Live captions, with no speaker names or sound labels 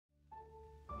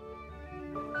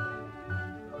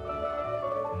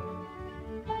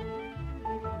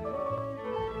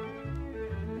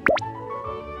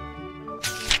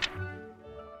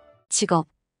직업,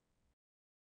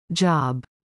 job,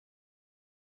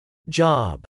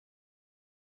 job,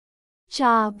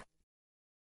 job,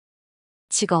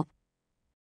 직업,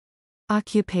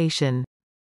 occupation,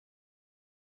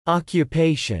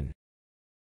 occupation,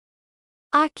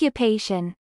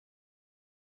 occupation,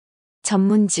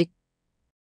 전문직,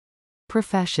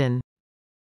 profession,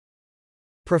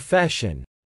 profession,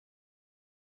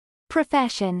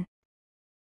 profession,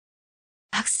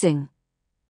 학생,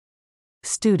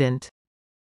 student,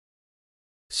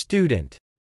 student,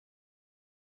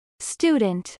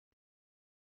 student,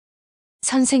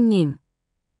 선생님,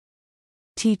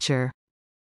 teacher,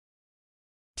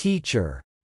 teacher,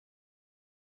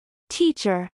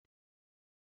 teacher,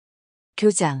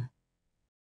 교장,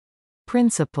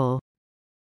 principal,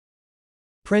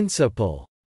 principal,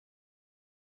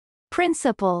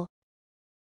 principal,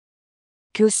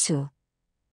 교수,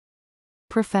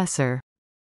 professor,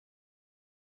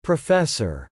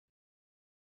 professor,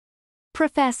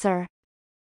 professor,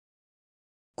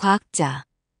 과학자,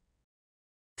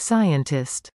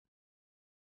 scientist,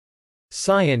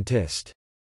 scientist,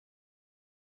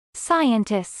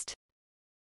 scientist,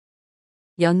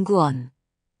 연구원,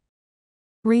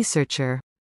 researcher,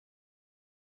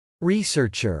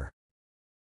 researcher,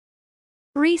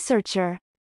 researcher,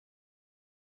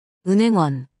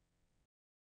 은행원,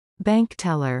 bank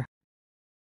teller,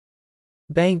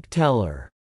 bank teller,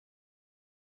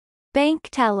 bank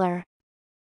teller,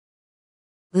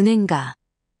 은행가,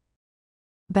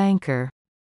 banker,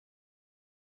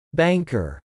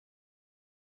 banker,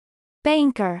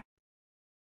 banker,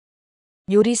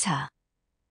 요리사,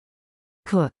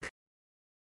 cook,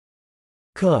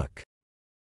 cook,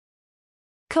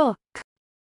 cook,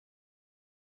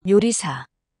 요리사,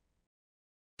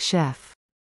 chef,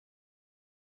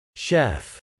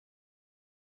 chef,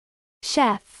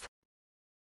 chef,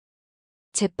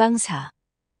 제빵사,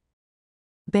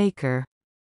 baker,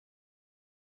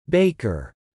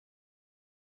 baker,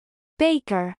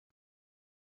 baker,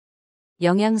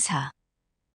 영양사,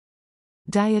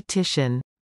 dietitian,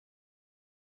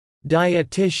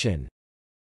 dietitian,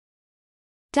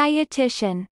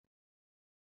 dietitian,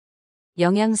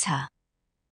 영양사,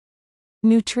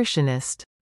 nutritionist,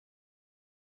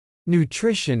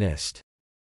 nutritionist,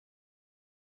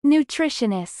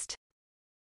 nutritionist,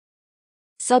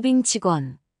 서빙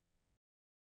직원,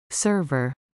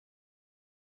 server,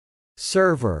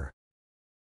 server,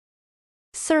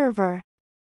 server,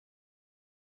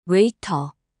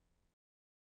 웨이터,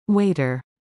 waiter,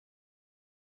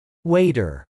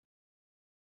 waiter,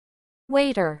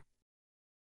 waiter,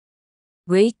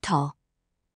 웨이터,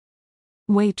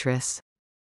 waitress,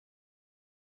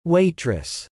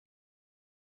 waitress,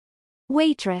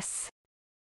 waitress,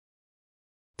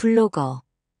 블로거,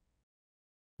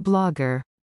 blogger,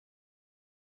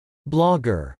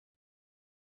 blogger,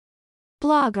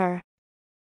 blogger,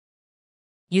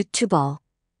 유튜버,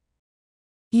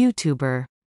 YouTuber,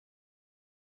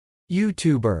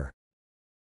 YouTuber,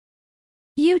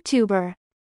 YouTuber,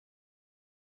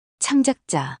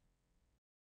 창작자,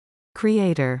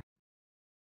 creator,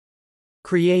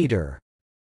 creator,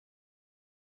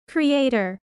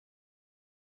 creator,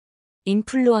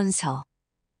 인플루언서,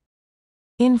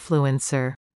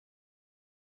 influencer,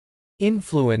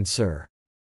 influencer,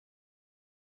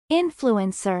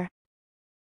 influencer,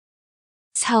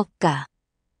 사업가,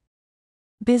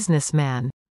 businessman,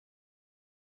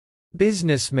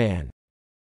 businessman,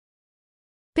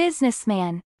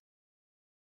 businessman,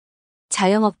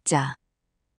 자영업자,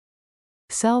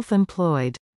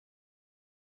 self-employed,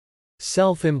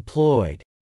 self-employed,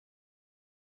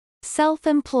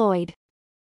 self-employed,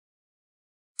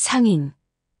 상인,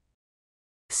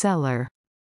 seller,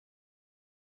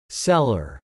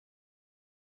 seller,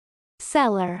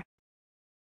 seller,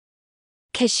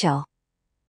 캐셔,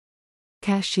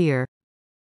 cashier,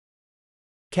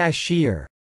 cashier,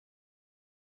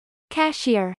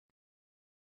 cashier,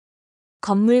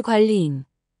 건물 관리인,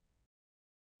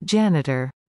 janitor,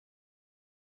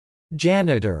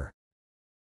 janitor,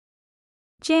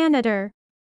 janitor,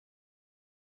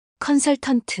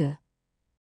 컨설턴트,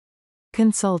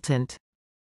 consultant,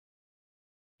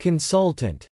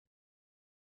 consultant,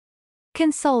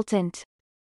 consultant,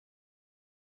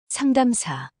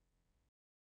 상담사,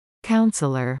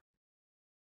 counselor,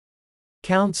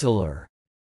 counselor,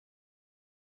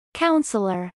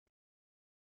 counselor,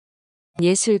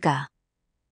 예술가,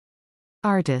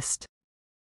 artist,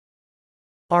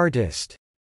 artist,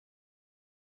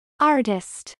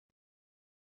 artist,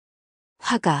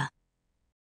 화가,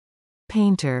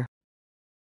 painter,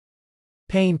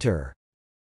 painter,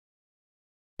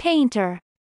 painter,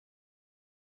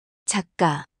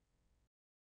 작가,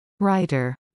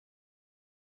 writer,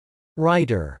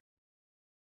 writer,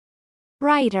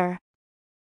 writer,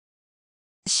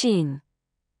 시인,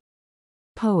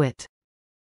 poet,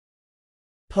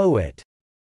 poet,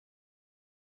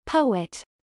 poet,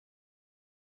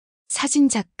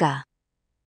 사진작가,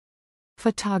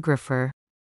 photographer,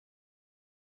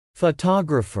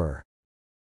 photographer,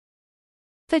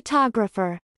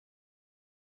 photographer,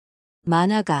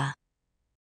 만화가,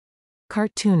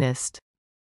 cartoonist,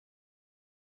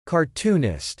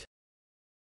 cartoonist,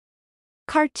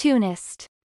 cartoonist,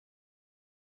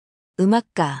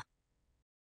 음악가,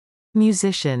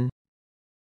 musician,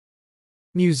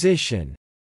 musician,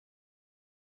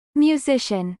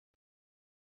 musician,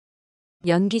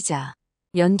 연기자,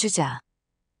 연주자,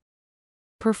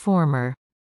 performer,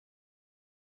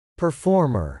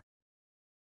 performer,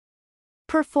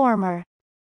 performer,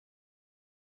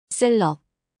 셀럽,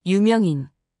 유명인,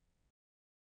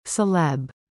 celeb,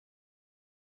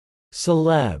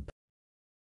 celeb,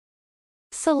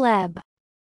 celeb,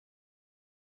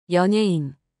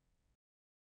 연예인,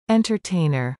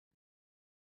 entertainer,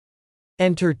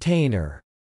 entertainer,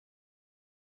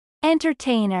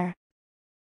 entertainer,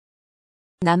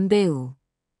 남배우,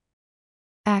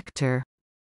 actor,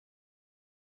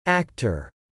 actor,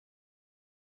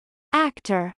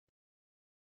 actor,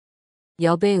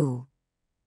 여배우,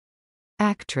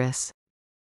 actress,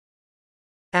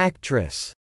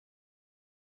 actress,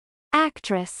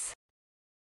 actress,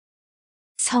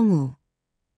 성우,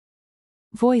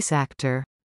 voice actor,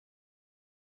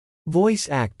 voice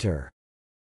actor,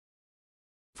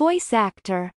 voice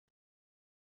actor,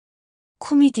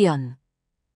 코미디언,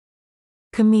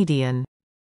 comedian,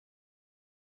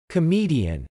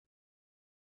 comedian,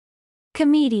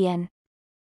 comedian,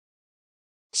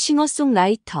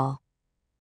 싱어송라이터,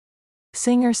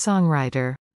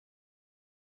 singer-songwriter,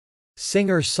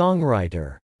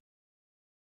 singer-songwriter,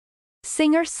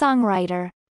 singer-songwriter,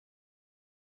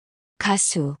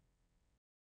 가수,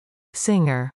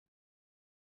 singer,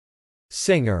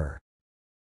 singer,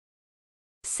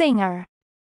 singer,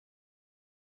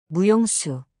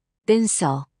 무용수,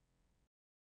 댄서,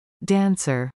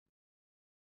 dancer,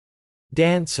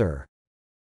 dancer,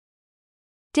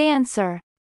 dancer,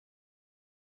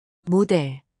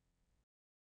 모델,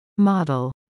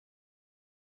 model,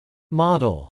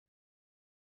 model,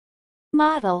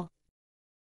 model,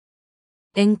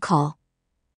 앵커,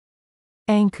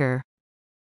 anchor,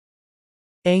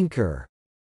 anchor,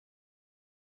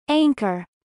 anchor,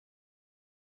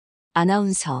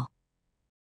 아나운서,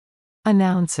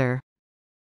 announcer,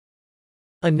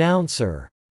 announcer,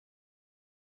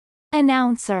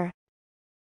 announcer,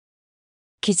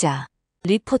 기자,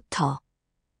 리포터,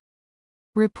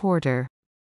 reporter,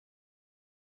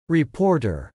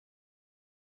 reporter,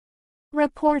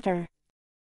 reporter,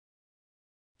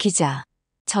 기자,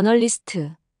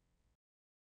 저널리스트,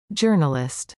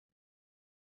 journalist,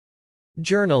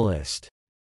 journalist,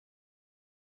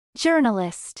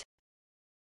 journalist,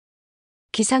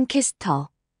 기상캐스터,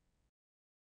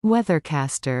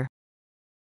 weathercaster,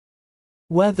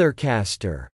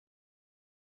 weathercaster,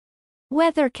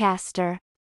 weathercaster,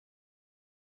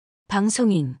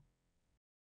 방송인,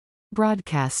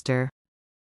 broadcaster,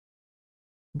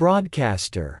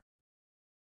 broadcaster,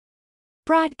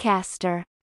 broadcaster,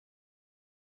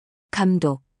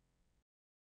 감독,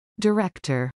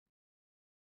 director,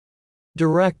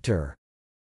 director,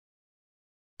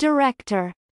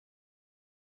 director,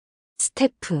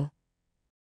 스태프,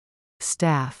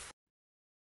 staff,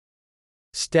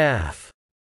 staff,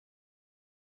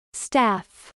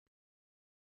 staff,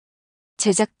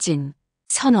 제작진,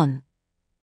 선원,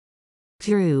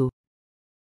 crew,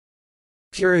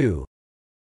 crew,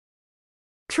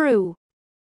 crew,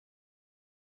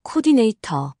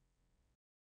 코디네이터,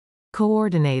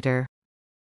 coordinator,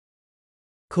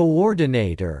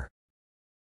 coordinator,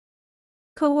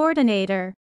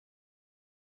 coordinator,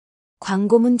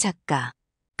 광고문 작가,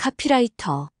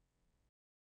 카피라이터,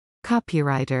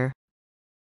 copywriter,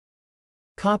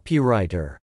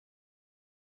 copywriter,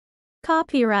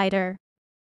 copywriter,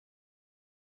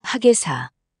 학예사,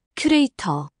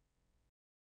 큐레이터,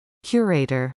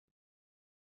 curator,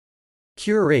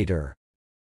 curator,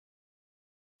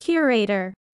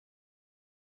 curator,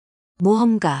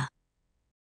 모험가,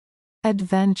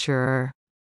 adventurer,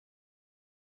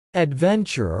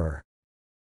 adventurer,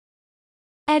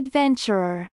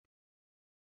 adventurer,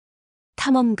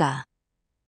 탐험가,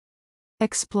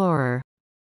 explorer,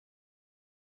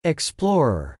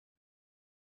 explorer,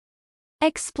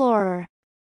 explorer,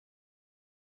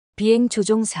 비행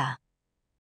조종사,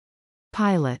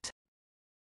 pilot,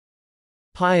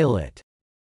 pilot,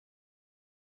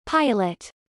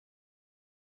 pilot,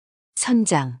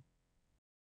 선장,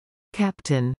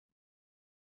 captain,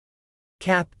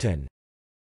 captain,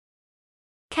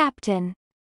 captain,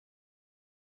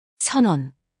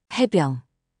 선원, 해병,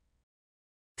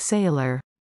 sailor,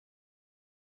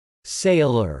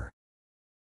 sailor,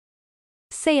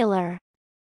 sailor,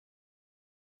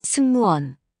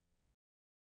 승무원,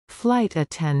 flight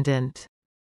attendant,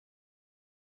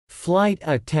 flight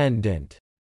attendant,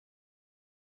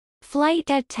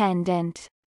 flight attendant,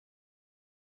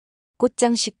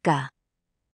 꽃장식가,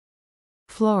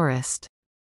 florist,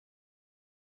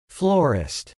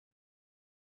 florist,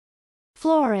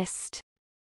 florist,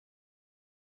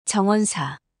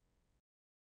 정원사,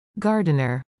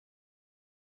 gardener,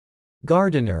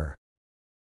 gardener,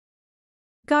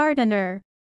 gardener,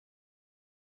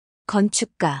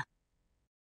 건축가,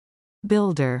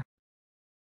 builder,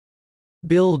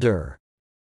 builder,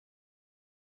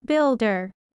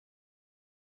 builder,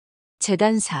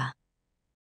 재단사,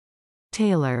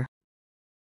 tailor,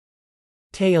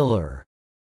 tailor,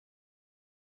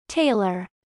 tailor,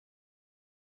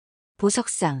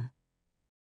 보석상,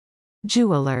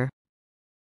 jeweler,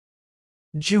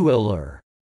 jeweler,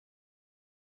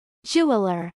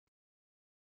 jeweler,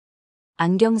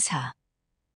 안경사,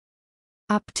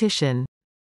 optician,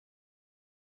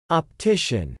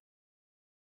 optician,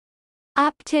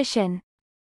 optician,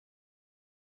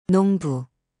 농부,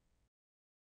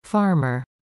 farmer,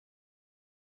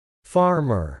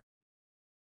 farmer,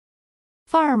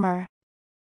 farmer,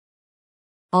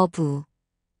 어부,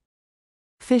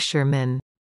 fisherman,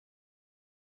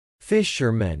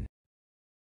 fisherman,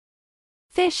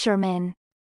 fisherman,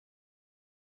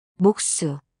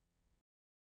 목수,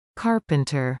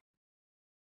 carpenter,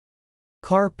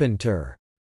 carpenter,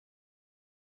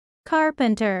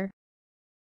 carpenter,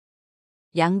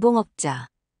 양봉업자,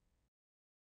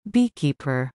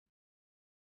 beekeeper,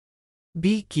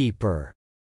 beekeeper,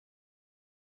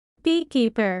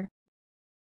 beekeeper,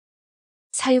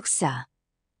 사육사,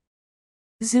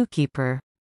 zookeeper,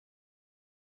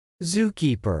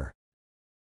 zookeeper,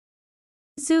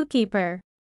 zookeeper,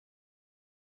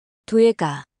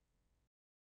 도예가,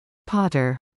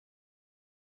 potter,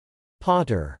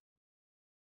 potter,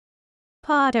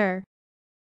 potter,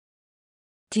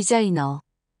 디자이너,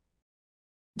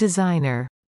 designer,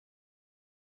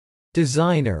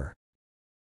 designer,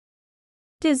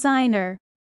 designer,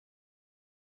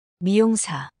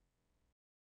 미용사,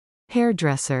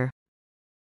 hairdresser,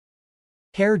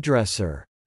 hairdresser,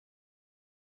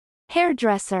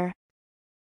 hairdresser,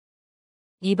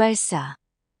 이발사,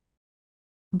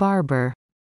 barber,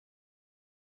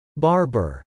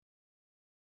 barber,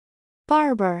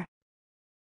 barber,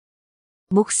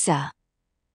 목사,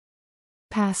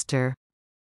 pastor,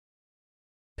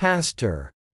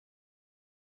 pastor,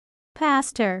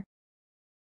 pastor,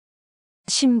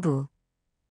 신부,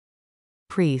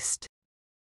 priest,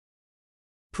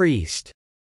 priest,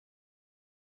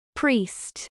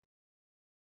 priest,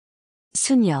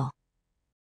 수녀,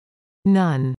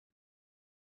 nun,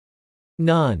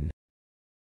 nun,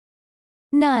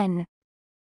 nun,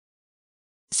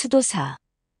 수도사,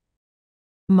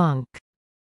 monk,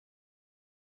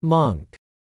 monk,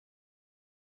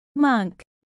 monk,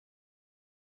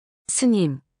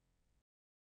 스님,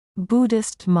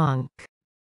 Buddhist monk,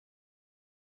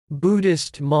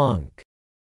 Buddhist monk,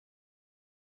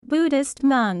 Buddhist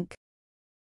monk,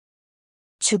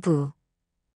 주부,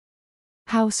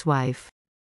 housewife,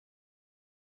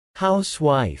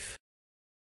 housewife,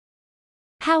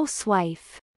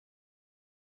 housewife,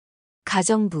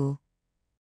 가정부,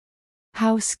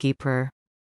 housekeeper,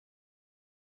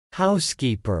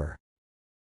 housekeeper,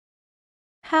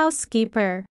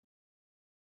 housekeeper,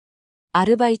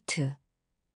 아르바이트,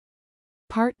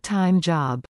 part-time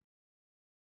job,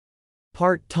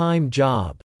 part-time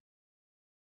job,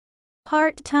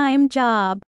 part-time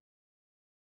job,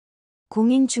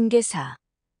 공인중개사,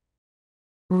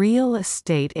 real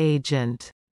estate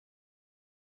agent,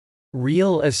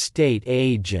 real estate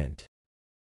agent,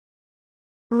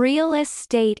 real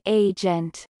estate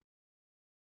agent,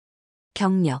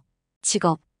 경력,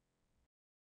 직업,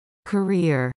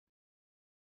 career,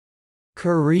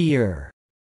 career,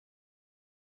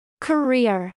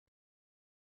 career,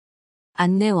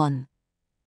 안내원,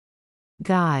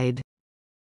 guide,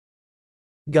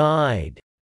 guide,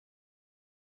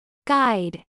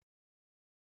 guide,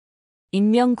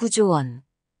 인명구조원,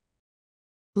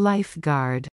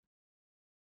 lifeguard,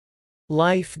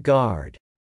 lifeguard,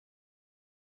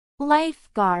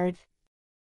 lifeguard,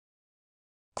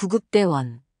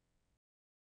 구급대원,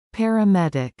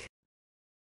 paramedic,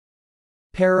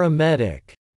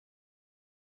 paramedic,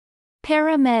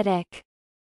 paramedic,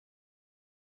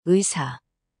 의사,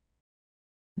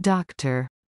 doctor,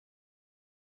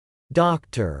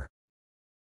 doctor,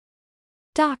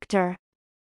 doctor,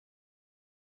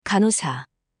 간호사,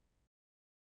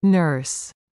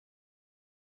 nurse,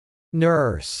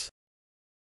 nurse,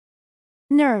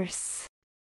 nurse,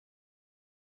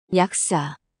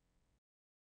 약사,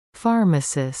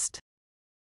 pharmacist,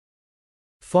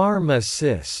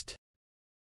 pharmacist,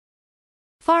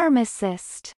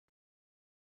 pharmacist,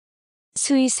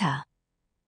 수의사,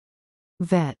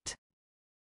 vet,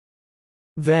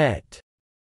 vet,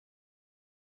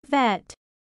 vet,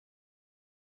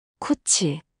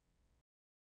 코치,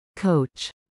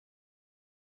 coach,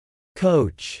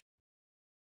 coach,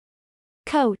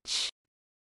 coach,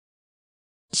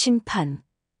 심판,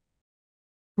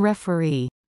 referee,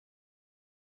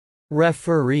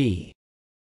 referee,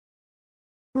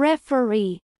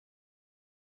 referee,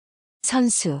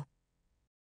 선수,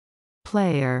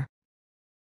 player,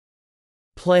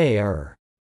 player,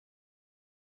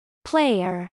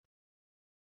 player,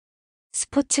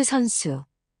 스포츠 선수,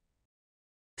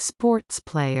 sports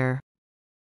player,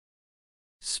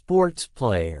 sports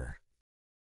player,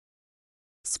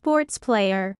 sports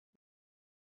player,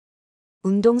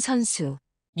 운동선수,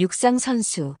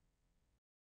 육상선수,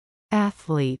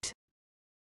 athlete,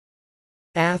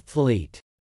 athlete,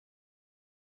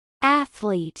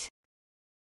 athlete,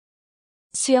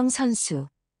 수영선수,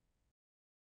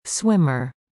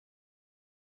 swimmer,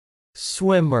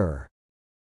 swimmer,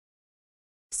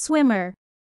 swimmer,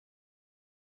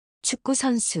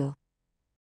 축구선수,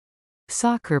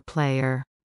 soccer player,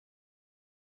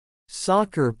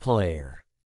 soccer player,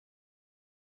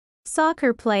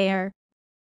 soccer player,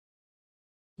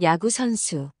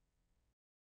 야구선수,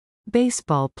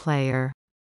 baseball player,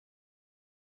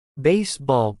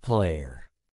 baseball player,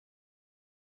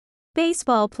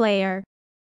 baseball player,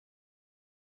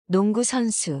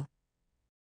 농구선수,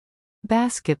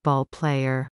 basketball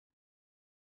player,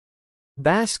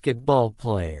 basketball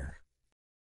player,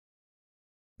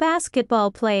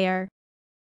 basketball player,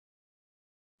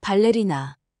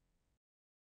 발레리나,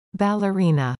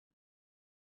 ballerina,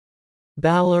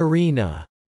 ballerina,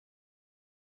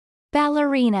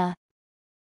 ballerina,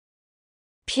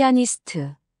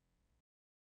 피아니스트,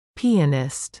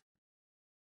 pianist,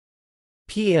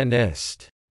 pianist,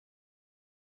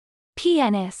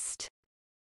 pianist,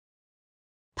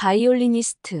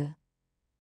 바이올리니스트,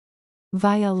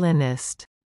 violinist,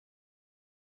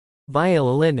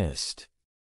 violinist,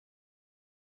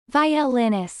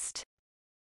 violinist,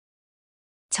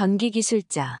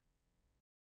 전기기술자,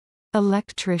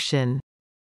 electrician,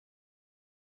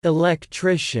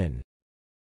 electrician,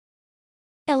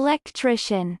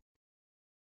 electrician,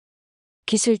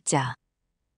 기술자,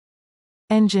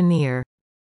 engineer,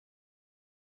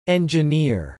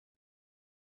 engineer,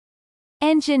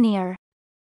 engineer,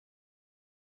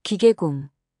 기계공,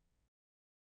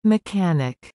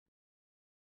 mechanic,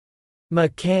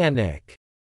 mechanic,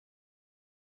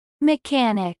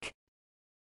 mechanic,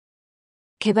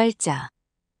 개발자,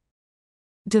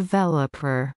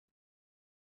 developer,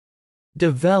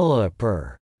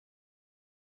 developer,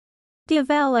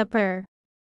 developer,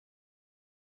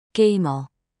 게이머,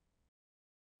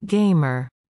 gamer,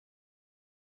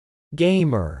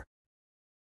 gamer,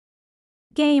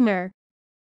 gamer,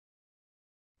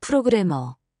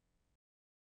 프로그래머,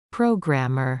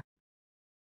 programmer,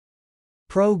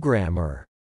 programmer,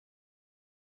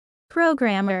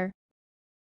 programmer,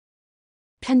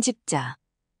 편집자,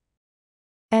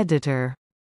 editor,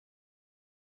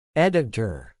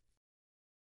 editor,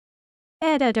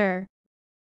 editor,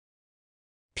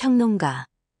 평론가,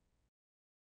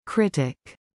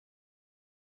 critic,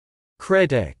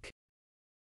 critic,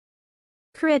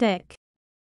 critic,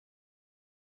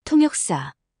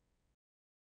 통역사,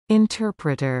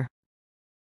 interpreter,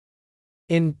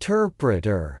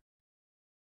 interpreter,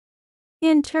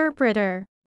 interpreter,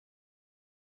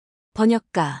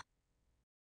 번역가,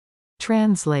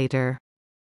 translator,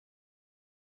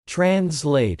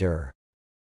 translator,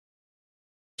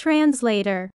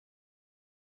 translator,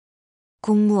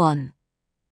 공무원,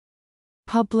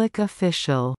 public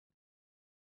official,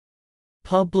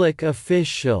 public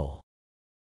official,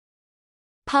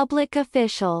 public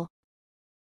official,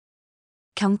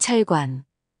 경찰관,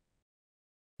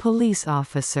 police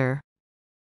officer,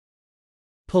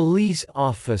 police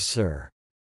officer,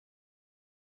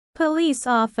 police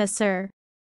officer,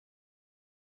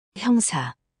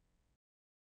 형사,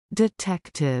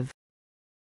 detective,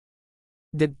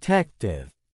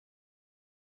 detective,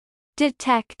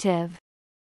 detective,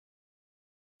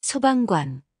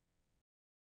 소방관,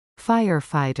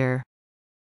 firefighter,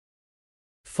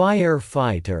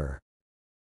 firefighter,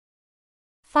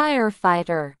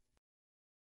 firefighter,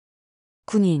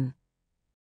 군인,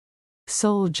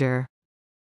 soldier,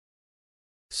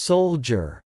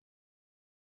 soldier,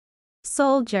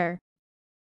 soldier,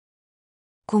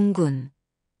 공군,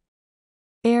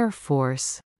 Air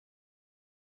Force.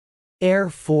 Air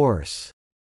Force,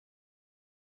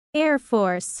 Air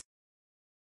Force,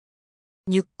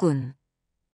 육군,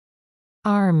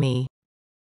 Army.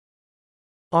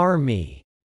 Army,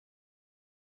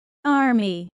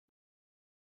 Army,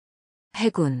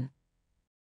 해군,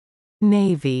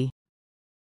 Navy.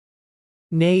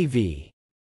 Navy,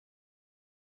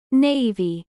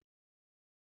 Navy,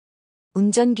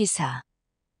 운전기사,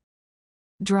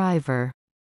 Driver.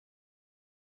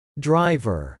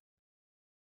 driver,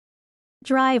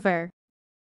 driver,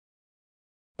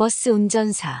 버스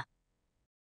운전사,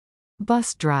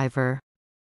 Bus driver.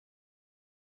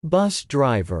 bus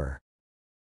driver,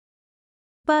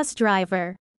 bus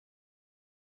driver,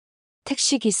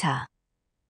 택시기사,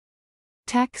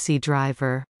 Taxi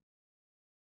driver.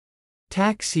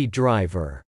 taxi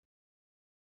driver,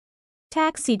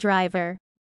 taxi driver,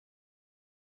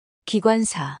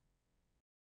 기관사,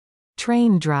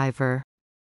 Train driver.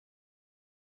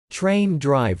 train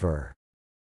driver,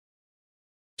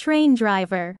 train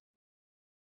driver,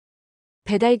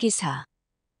 배달기사,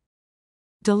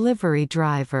 Delivery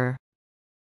driver.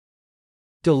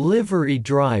 delivery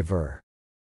driver,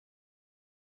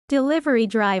 delivery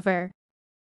driver,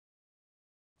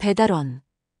 배달원,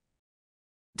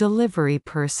 Delivery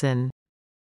person.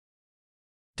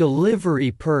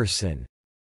 delivery person,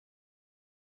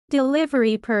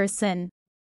 delivery person,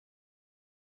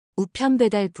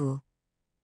 우편배달부,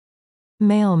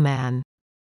 Mailman.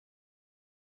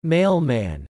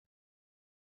 mailman,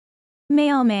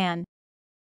 mailman,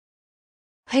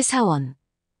 회사원,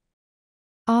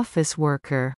 Office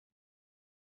worker.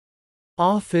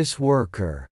 office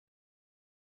worker,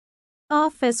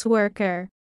 office worker,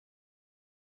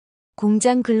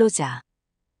 공장 근로자,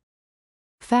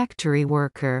 Factory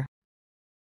worker.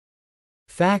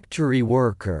 factory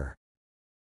worker,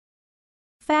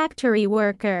 factory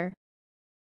worker,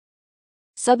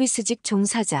 서비스직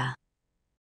종사자,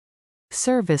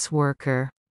 Service worker.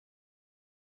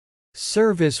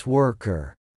 service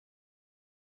worker,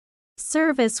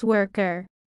 service worker,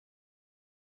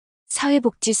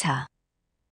 사회복지사,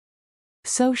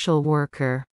 Social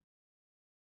worker.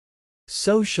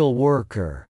 social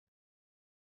worker,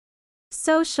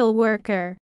 social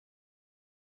worker,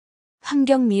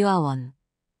 환경미화원,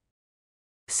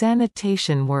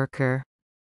 Sanitation worker.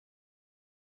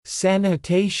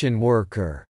 sanitation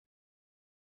worker,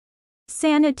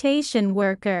 sanitation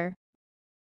worker,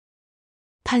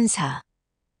 판사,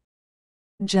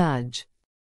 Judge.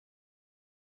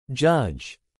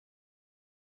 judge,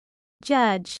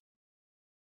 judge,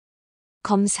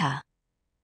 검사,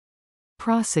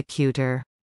 Prosecutor.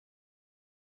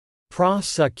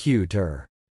 prosecutor,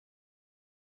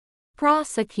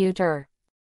 prosecutor,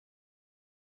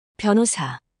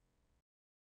 변호사,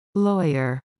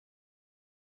 Lawyer.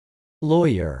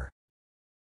 lawyer,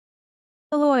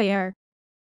 lawyer,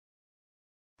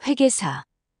 회계사,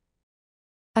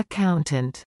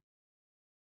 Accountant.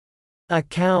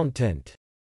 accountant,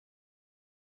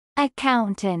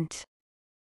 accountant,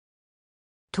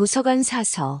 도서관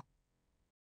사서,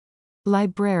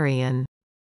 Librarian.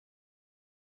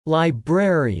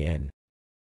 librarian,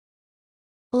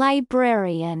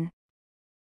 librarian,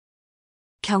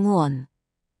 경호원,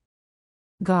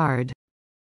 Guard.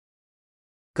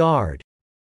 guard,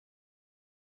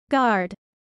 guard,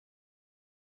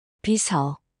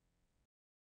 비서,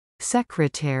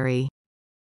 Secretary.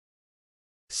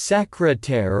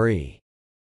 secretary,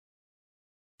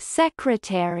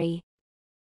 secretary,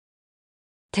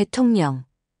 대통령,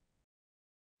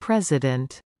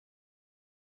 President.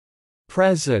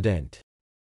 president,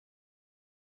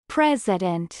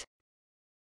 president,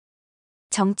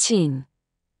 정치인,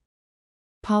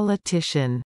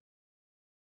 Politician.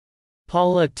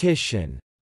 politician,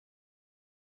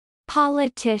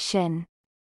 politician,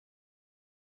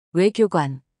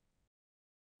 외교관,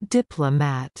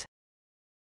 Diplomat.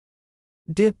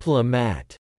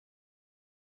 diplomat,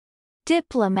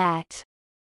 diplomat,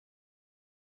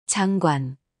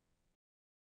 장관,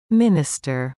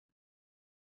 Minister.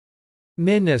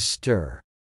 minister,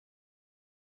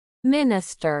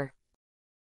 minister,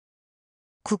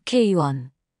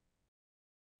 국회의원,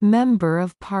 Member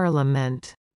of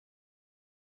Parliament.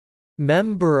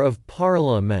 member of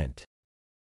parliament,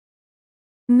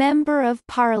 member of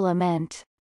parliament,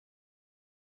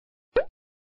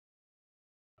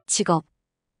 직업,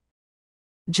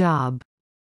 Job.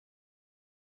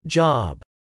 job,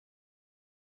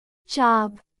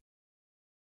 job,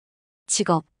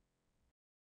 직업,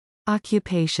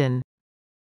 Occupation.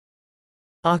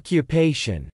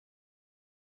 occupation,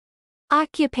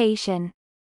 Occupation.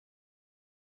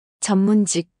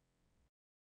 전문직,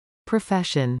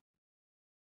 Profession.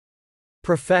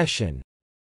 Profession.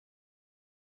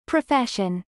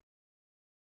 Profession.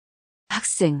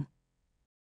 학생,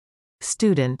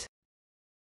 Student.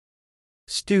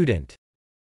 Student.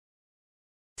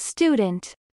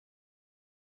 Student.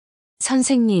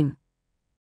 선생님,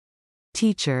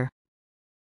 Teacher.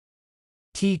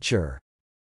 Teacher.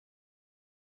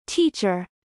 Teacher.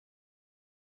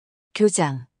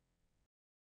 교장,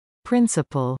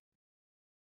 Principal.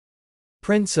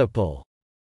 Principal.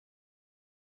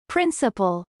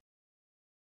 Principal.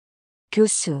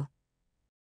 교수,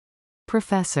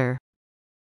 Professor.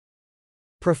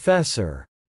 Professor.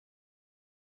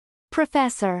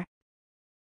 Professor.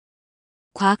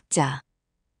 과학자,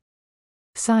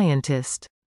 Scientist.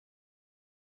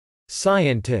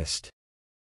 Scientist.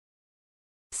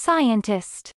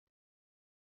 Scientist.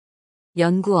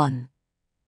 연구원,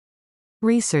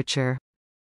 Researcher.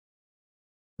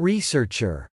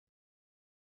 Researcher.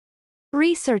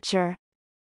 Researcher.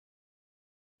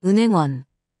 은행원,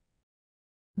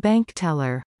 Bank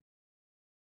teller.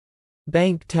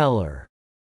 Bank teller.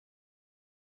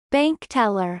 Bank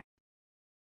teller.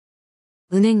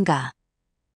 은행가,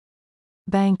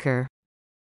 Banker.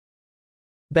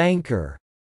 Banker.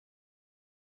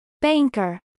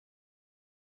 Banker.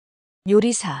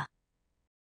 요리사,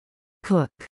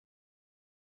 Cook.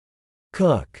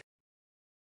 Cook.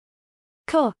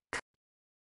 Cook.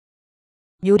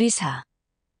 요리사,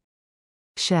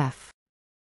 Chef.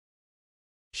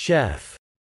 Chef.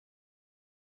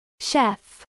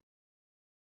 Chef.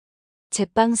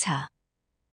 제빵사,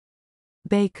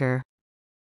 Baker.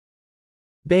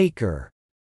 Baker.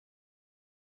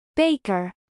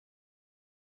 Baker.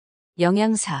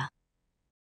 영양사,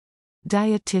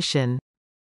 Dietitian.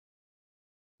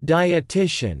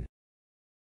 Dietitian.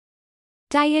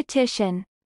 Dietitian.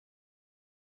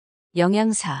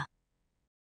 영양사,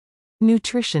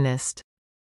 Nutritionist.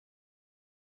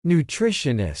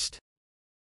 Nutritionist.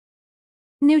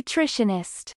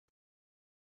 Nutritionist.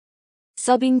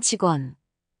 서빙 직원,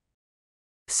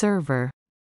 Server.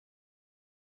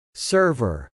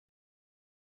 Server.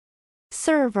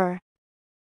 Server.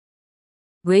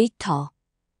 웨이터,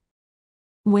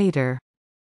 Waiter.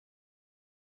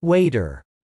 Waiter.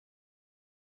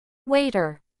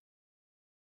 Waiter.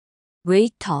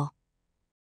 웨이터,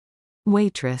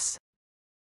 Waitress.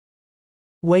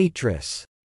 Waitress.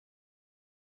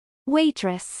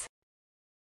 Waitress.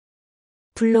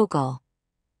 블로거,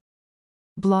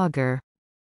 Blogger.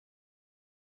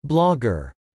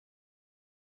 Blogger.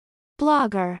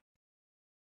 Blogger.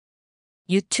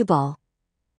 유튜버,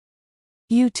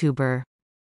 YouTuber.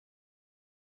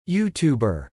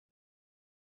 YouTuber.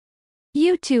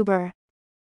 YouTuber.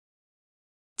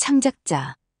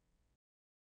 창작자,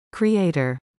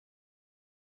 Creator.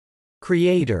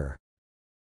 Creator.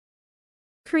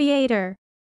 Creator.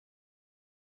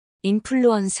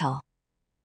 인플루언서,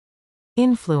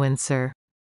 Influencer.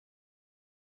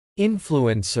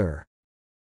 Influencer.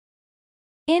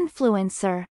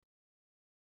 Influencer.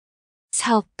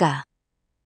 사업가,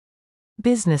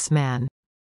 Businessman.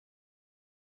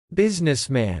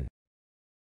 Businessman.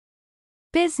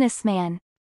 Businessman.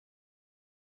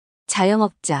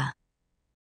 자영업자,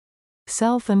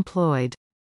 Self-employed.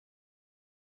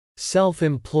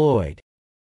 Self-employed.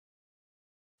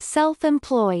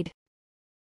 Self-employed.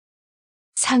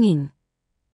 상인,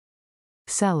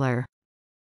 Seller.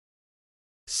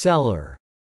 Seller.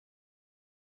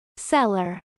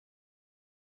 Seller.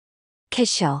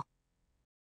 캐셔,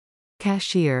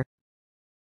 Cashier.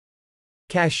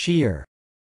 Cashier.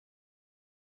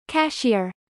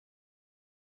 Cashier.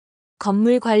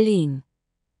 건물 관리인,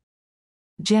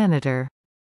 Janitor.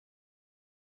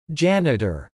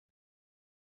 Janitor.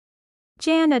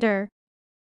 Janitor.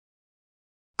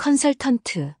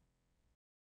 컨설턴트,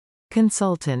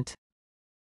 Consultant.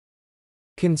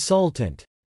 Consultant.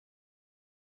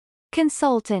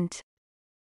 Consultant.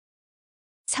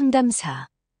 상담사,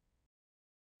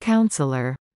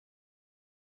 Counselor.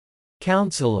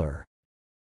 Counselor.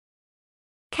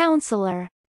 Counselor.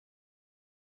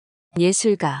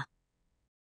 예술가,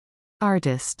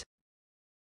 Artist.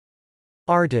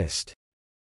 Artist.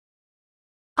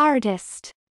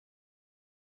 Artist.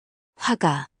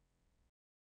 화가,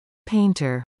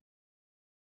 Painter.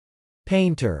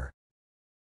 Painter.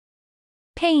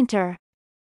 Painter.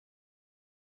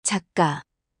 작가,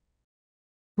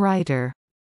 Writer.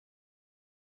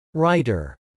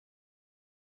 Writer.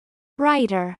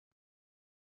 Writer.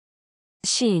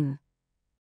 시인,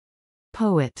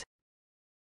 Poet.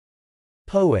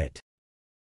 Poet.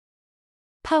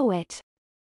 Poet.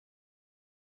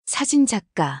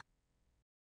 사진작가,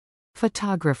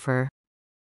 photographer,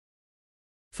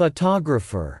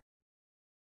 photographer,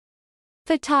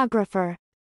 photographer,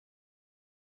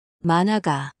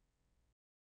 만화가,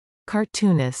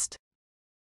 cartoonist,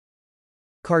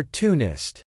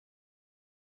 cartoonist,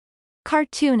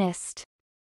 cartoonist,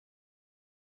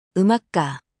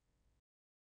 음악가,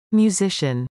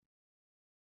 musician,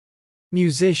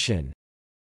 musician,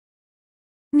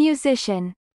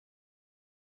 musician,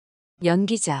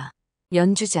 연기자,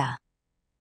 연주자,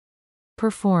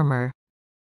 performer,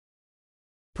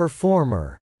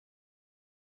 performer,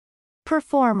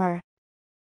 performer,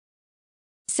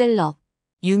 셀럽,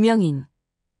 유명인,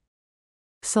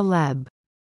 celeb,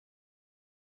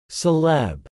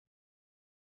 celeb,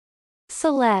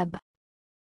 celeb,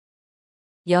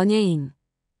 연예인,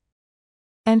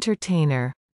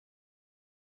 entertainer,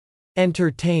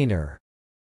 entertainer,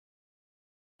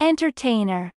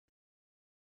 entertainer,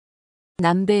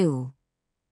 남배우,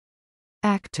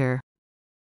 actor,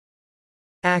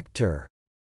 actor,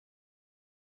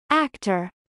 actor,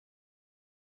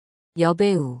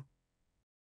 여배우,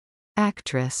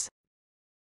 actress,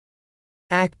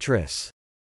 actress,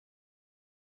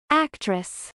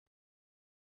 actress,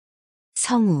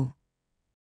 성우,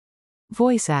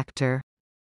 voice actor,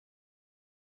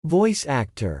 voice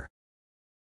actor,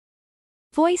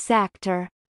 voice actor,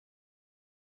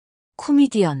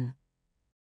 코미디언,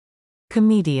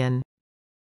 comedian,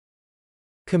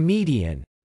 comedian,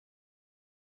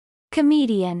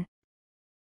 comedian,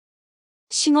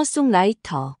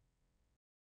 싱어송라이터,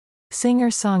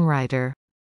 singer-songwriter,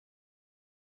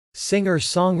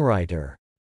 singer-songwriter,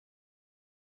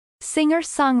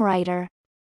 singer-songwriter,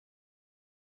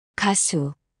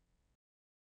 가수,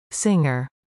 singer,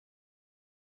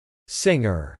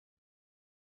 singer,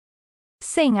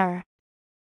 singer,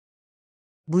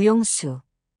 무용수,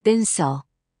 댄서,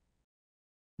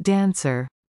 dancer,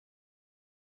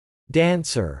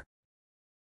 dancer,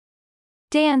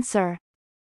 dancer,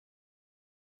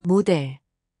 모델,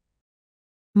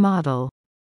 model,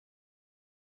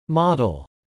 model,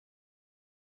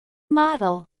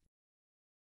 model,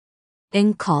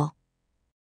 앵커,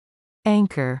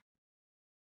 anchor,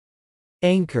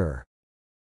 anchor,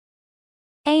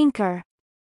 anchor,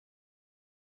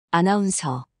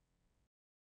 아나운서,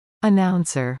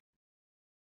 announcer,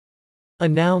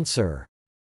 announcer,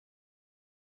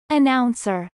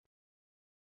 announcer,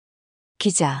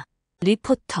 기자,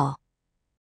 리포터,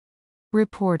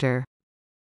 reporter,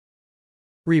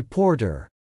 reporter,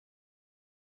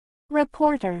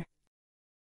 reporter,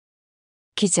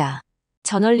 기자,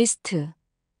 저널리스트,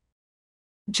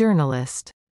 journalist,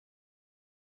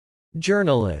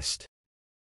 journalist,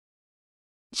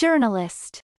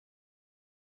 journalist,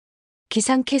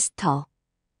 기상캐스터,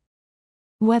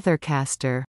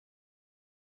 weathercaster,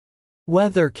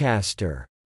 weathercaster,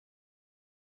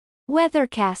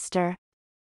 weathercaster,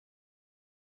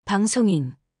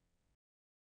 방송인,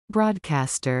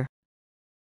 broadcaster,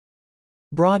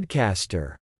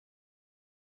 broadcaster,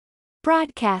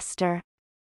 broadcaster,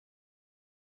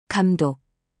 감독,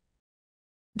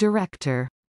 director,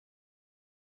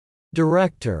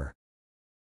 director,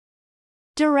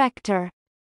 director,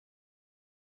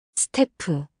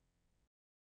 스태프,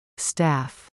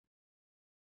 staff,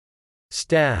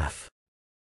 staff,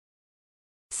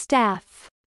 staff,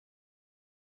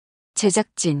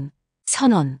 제작진,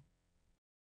 선원,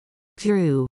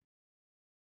 crew,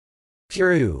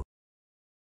 crew,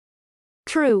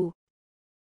 crew,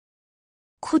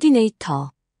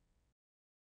 코디네이터,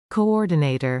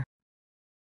 coordinator,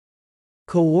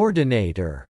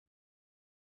 coordinator,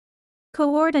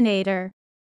 coordinator,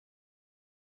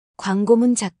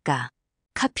 광고문 작가,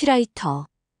 카피라이터,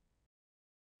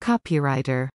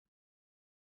 copywriter,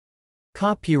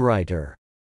 copywriter,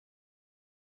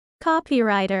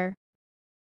 copywriter,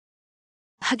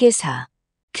 학예사,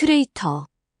 큐레이터,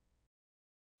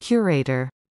 curator,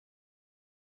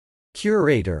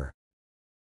 curator,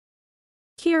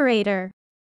 curator,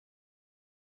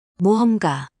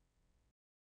 모험가,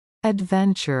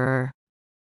 adventurer,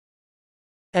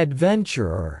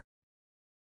 adventurer,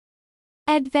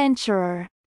 adventurer,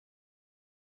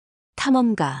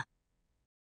 탐험가,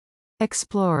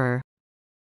 explorer,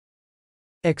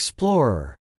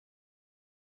 explorer,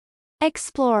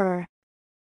 explorer,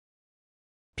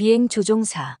 비행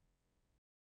조종사,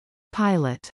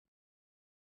 pilot,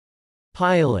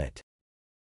 pilot,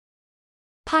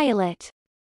 pilot,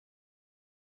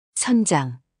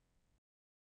 선장,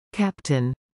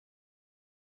 captain,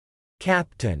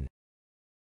 captain,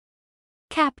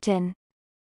 captain,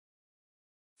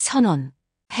 선원,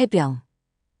 해병,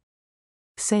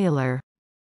 sailor,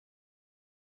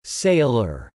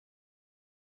 sailor,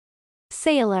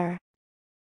 sailor,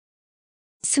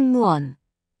 승무원,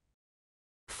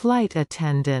 Flight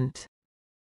attendant.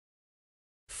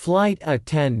 Flight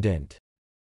attendant.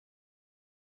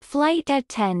 Flight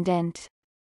attendant.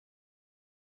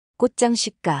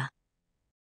 꽃장식가,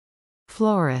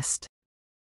 Florist.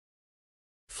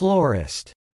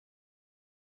 Florist.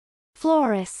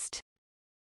 Florist.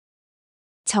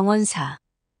 정원사,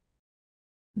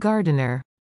 Gardener.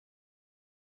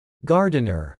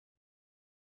 Gardener.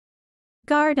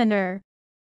 Gardener.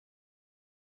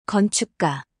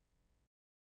 건축가,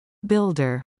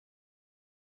 Builder.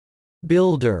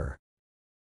 Builder.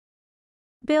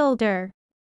 Builder.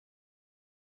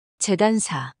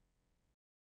 재단사,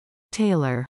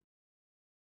 Tailor.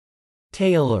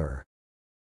 Tailor.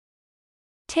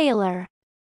 Tailor.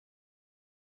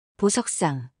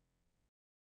 보석상,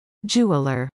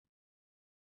 Jeweler.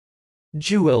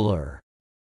 Jeweler.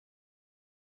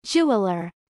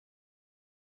 Jeweler.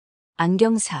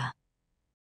 안경사,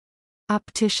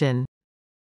 Optician.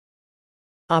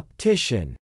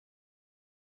 Optician.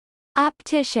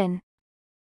 Optician.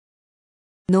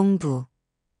 농부,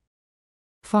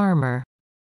 Farmer.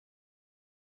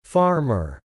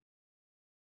 Farmer.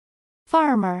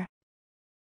 Farmer.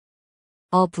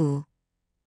 어부,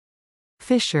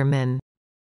 Fisherman.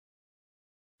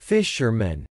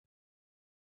 Fisherman.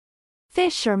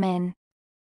 Fisherman.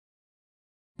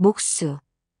 목수,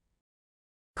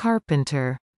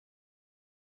 Carpenter.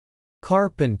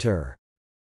 Carpenter.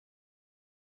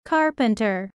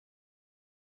 Carpenter.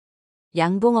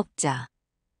 양봉업자,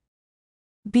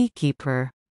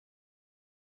 Beekeeper.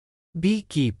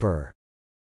 Beekeeper.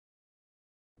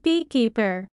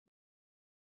 Beekeeper.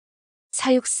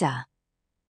 사육사,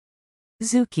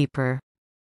 Zookeeper.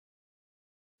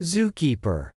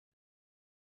 Zookeeper.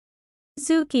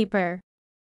 Zookeeper.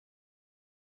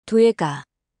 도예가,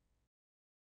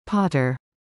 Potter.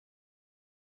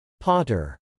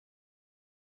 Potter.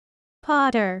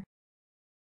 Potter.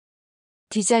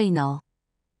 디자이너,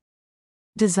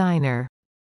 Designer.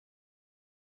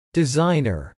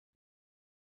 Designer.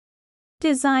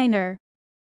 Designer.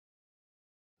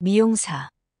 미용사,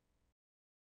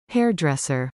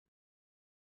 Hairdresser.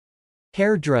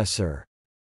 Hairdresser.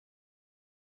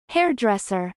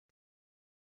 Hairdresser.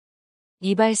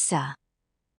 이발사,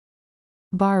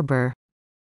 Barber.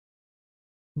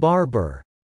 Barber.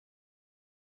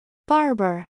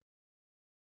 Barber.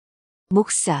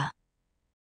 목사,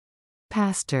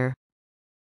 Pastor.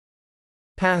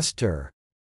 Pastor.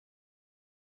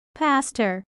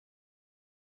 Pastor.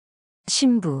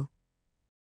 신부,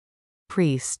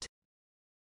 Priest.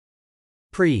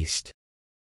 Priest.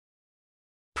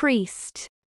 Priest.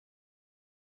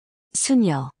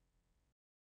 수녀,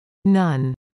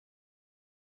 Nun.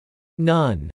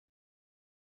 Nun.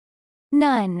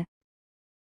 Nun.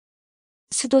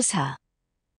 수도사,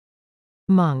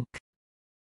 Monk.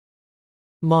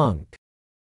 Monk.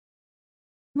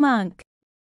 Monk.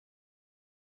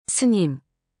 스님,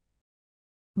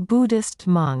 Buddhist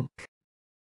monk.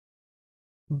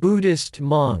 Buddhist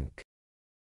monk.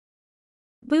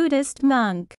 Buddhist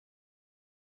monk.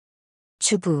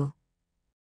 주부,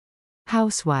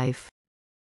 Housewife.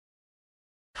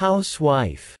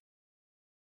 Housewife.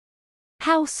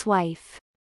 Housewife.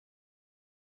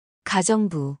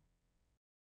 가정부,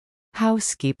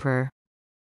 Housekeeper.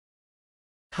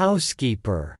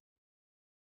 Housekeeper.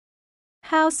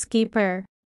 Housekeeper.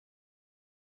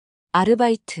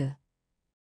 아르바이트,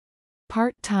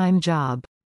 Part-time job.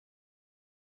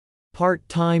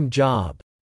 Part-time job.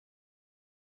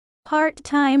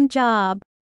 Part-time job.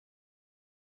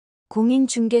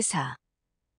 공인중개사,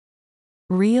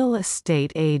 Real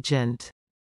estate agent.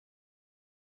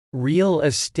 Real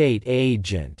estate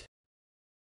agent.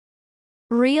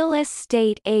 Real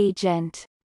estate agent.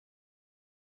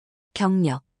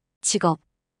 경력, 직업,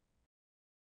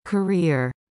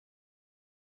 Career.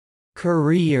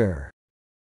 Career.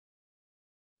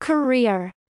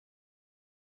 Career.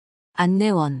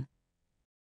 안내원,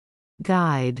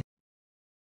 Guide.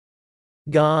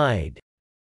 Guide.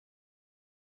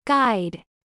 Guide.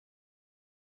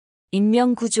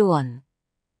 인명구조원,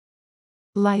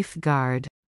 Lifeguard.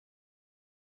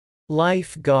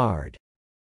 Lifeguard.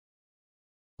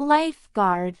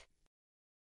 Lifeguard.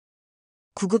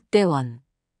 구급대원,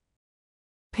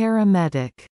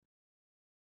 Paramedic.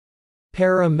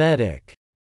 Paramedic.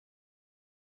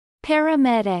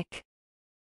 Paramedic.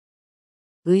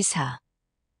 의사,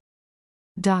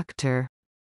 Doctor.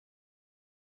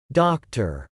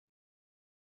 Doctor.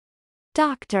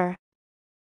 Doctor.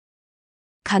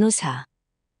 간호사,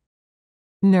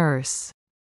 Nurse.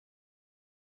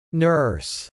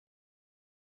 Nurse.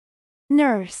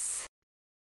 Nurse.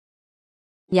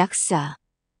 약사,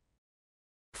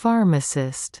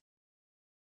 Pharmacist.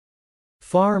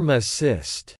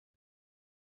 Pharmacist.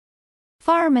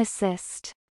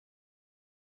 Pharmacist.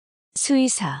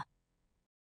 수의사,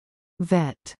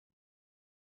 Vet.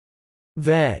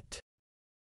 Vet.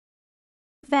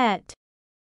 Vet.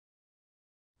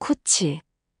 코치,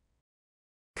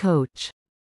 Coach.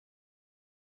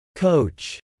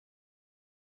 Coach.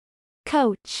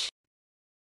 Coach.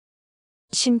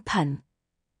 심판,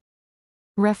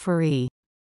 Referee.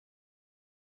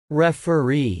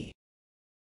 Referee.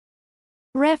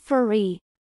 Referee.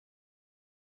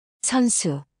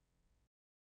 선수,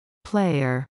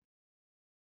 Player.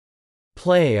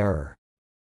 Player.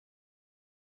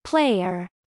 Player.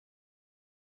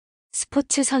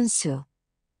 스포츠 선수,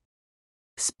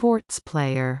 Sports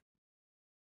player.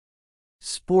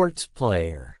 Sports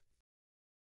player.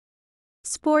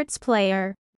 Sports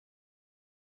player.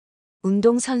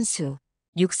 운동선수,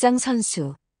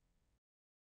 육상선수,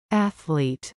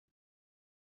 Athlete.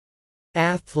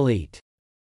 Athlete.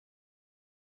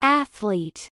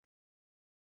 Athlete.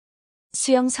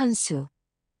 수영선수,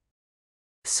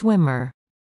 Swimmer.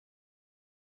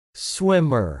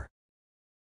 Swimmer.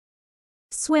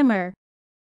 Swimmer.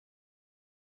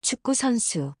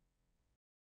 축구선수,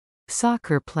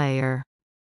 Soccer player.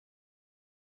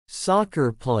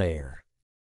 Soccer player.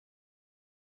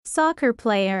 Soccer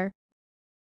player.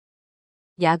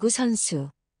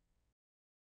 야구선수,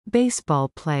 Baseball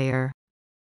player.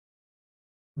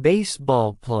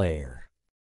 Baseball player.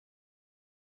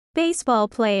 Baseball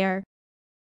player.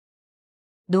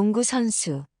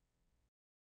 농구선수,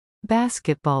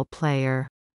 Basketball player.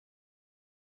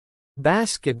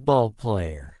 Basketball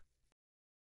player.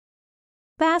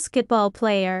 Basketball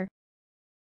player.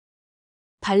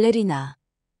 발레리나,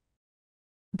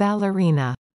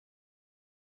 Ballerina.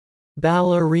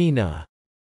 Ballerina.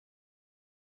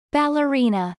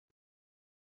 Ballerina.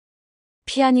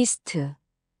 피아니스트,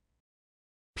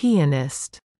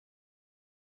 Pianist.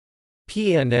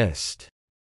 Pianist.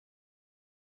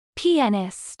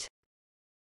 Pianist.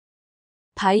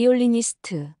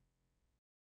 바이올리니스트,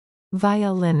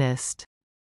 Violinist.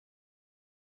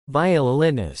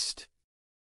 Violinist.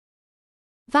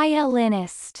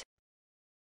 Violinist.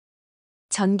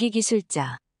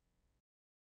 전기기술자,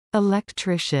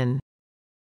 Electrician.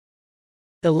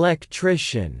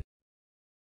 Electrician.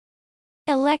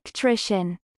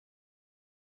 Electrician.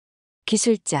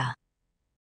 기술자,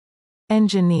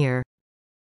 Engineer.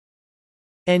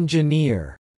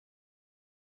 Engineer.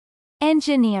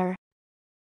 Engineer.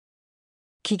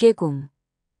 기계공,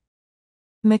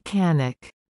 Mechanic.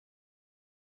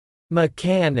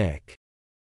 Mechanic.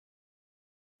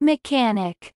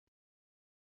 Mechanic.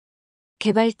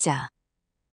 개발자,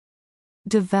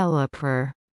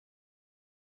 Developer.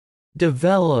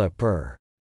 Developer.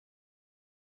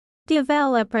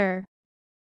 Developer.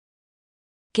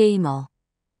 게이머,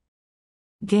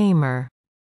 Gamer.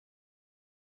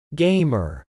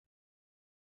 Gamer.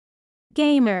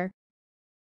 Gamer.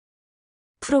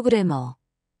 프로그래머,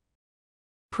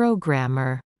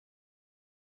 Programmer.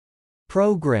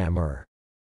 Programmer.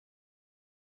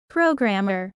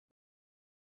 Programmer.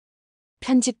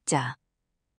 편집자,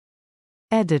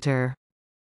 Editor.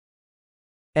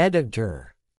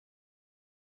 Editor.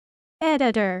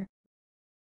 Editor.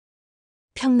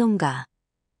 평론가,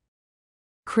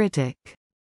 Critic.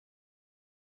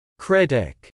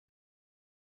 Critic.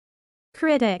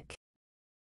 Critic.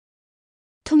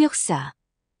 통역사,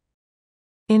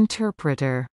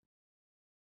 Interpreter.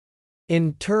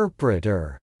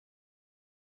 Interpreter.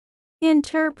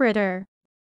 Interpreter.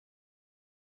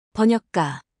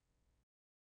 번역가,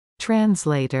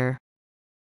 Translator.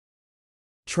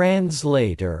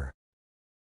 Translator.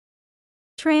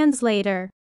 Translator.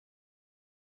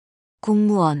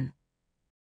 공무원,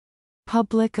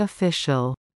 Public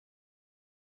official.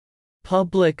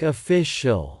 Public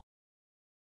official.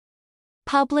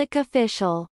 Public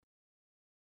official.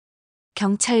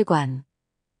 경찰관,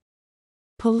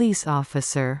 Police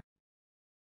officer.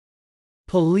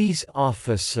 Police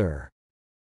officer.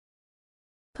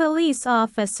 Police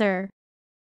officer.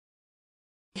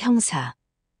 형사,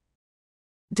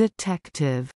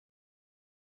 Detective.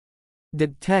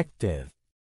 Detective.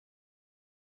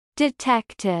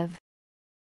 Detective.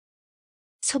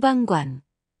 소방관,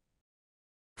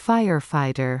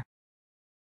 Firefighter.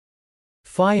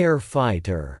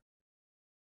 Firefighter.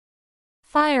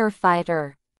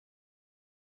 Firefighter.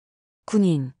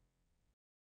 군인,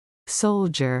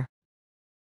 Soldier.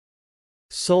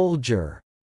 Soldier.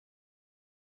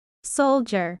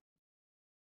 Soldier.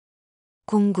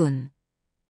 공군,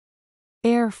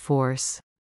 Air Force.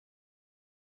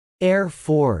 Air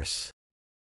Force.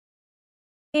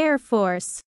 Air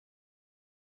Force.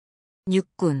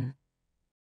 육군,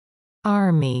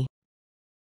 Army.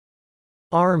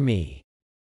 Army.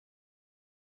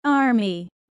 Army.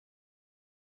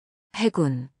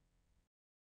 해군,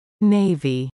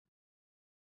 Navy.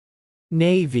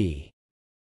 Navy.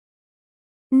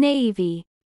 Navy.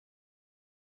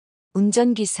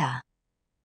 운전기사,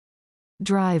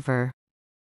 Driver.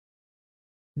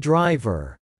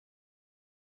 Driver.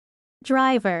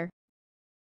 Driver.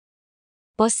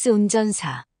 버스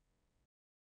운전사,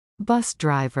 Bus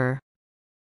driver.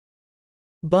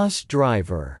 Bus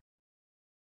driver.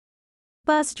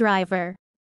 Bus driver.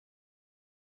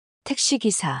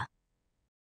 택시기사,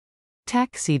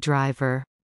 Taxi driver.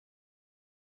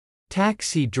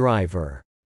 Taxi driver.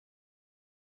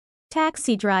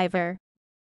 Taxi driver.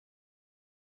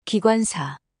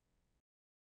 기관사,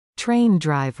 Train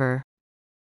driver.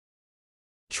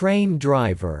 Train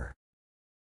driver.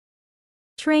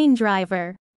 Train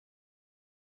driver.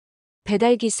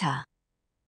 배달기사,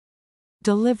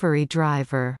 Delivery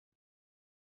driver.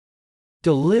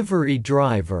 Delivery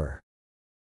driver.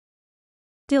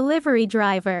 Delivery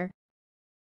driver.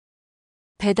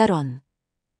 배달원,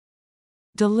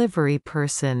 Delivery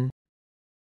person.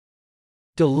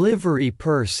 Delivery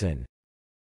person.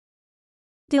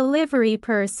 Delivery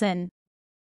person.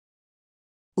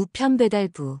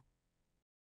 우편배달부,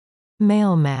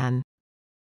 Mailman.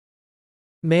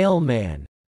 Mailman.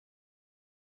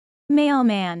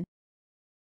 Mailman.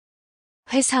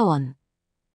 회사원,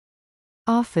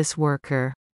 Office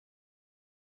worker.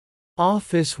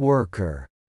 Office worker.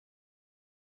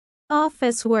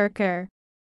 Office worker.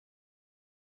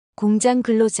 공장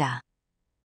근로자,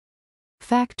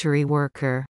 Factory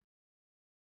worker.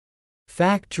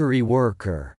 Factory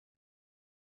worker.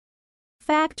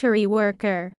 Factory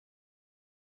worker.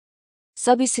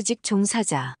 서비스직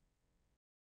종사자,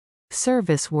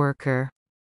 Service worker.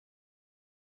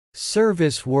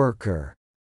 Service worker.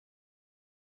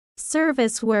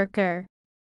 Service worker.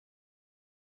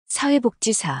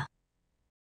 사회복지사,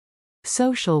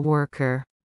 Social worker.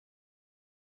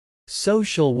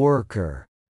 Social worker.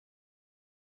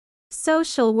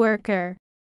 Social worker.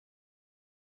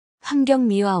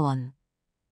 환경미화원,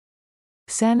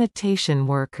 Sanitation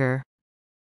worker.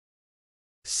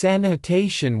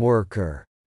 Sanitation worker.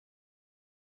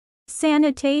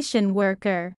 Sanitation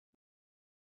worker.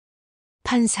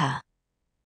 판사,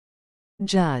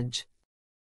 Judge.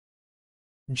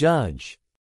 Judge.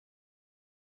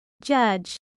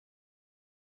 Judge.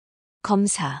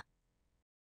 검사,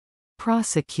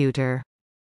 Prosecutor.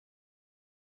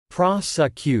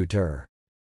 Prosecutor.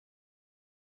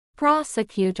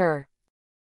 Prosecutor.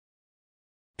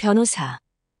 변호사,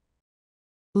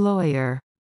 Lawyer.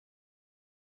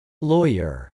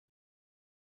 Lawyer.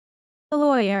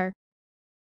 Lawyer.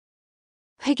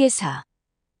 회계사,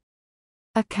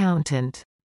 Accountant.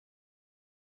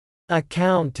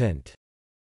 Accountant.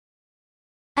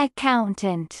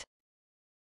 Accountant.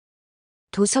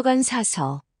 도서관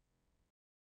사서,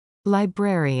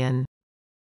 Librarian.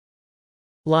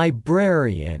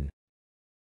 Librarian.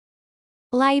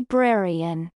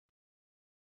 Librarian.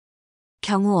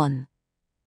 경호원,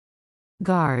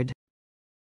 Guard.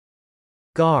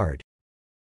 Guard.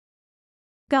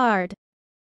 Guard.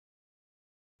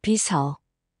 비서,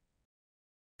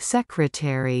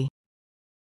 Secretary.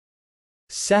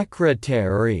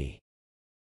 Secretary.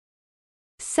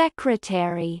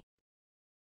 Secretary.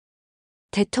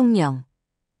 대통령,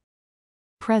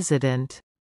 President.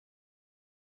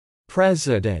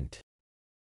 President.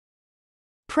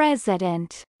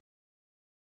 President.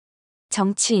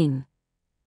 정치인,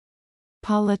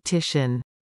 Politician.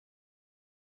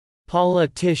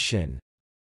 Politician.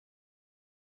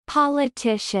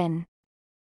 Politician.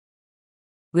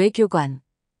 외교관,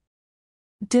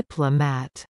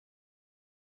 Diplomat.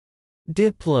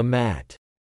 Diplomat.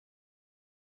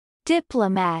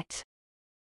 Diplomat.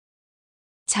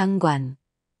 장관,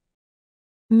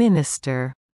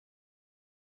 Minister.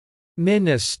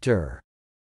 Minister.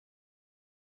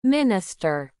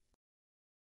 Minister.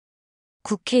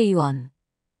 국회의원,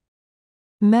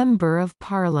 Member of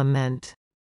Parliament.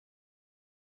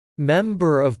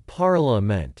 Member of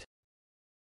Parliament.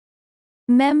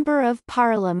 Member of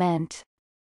Parliament.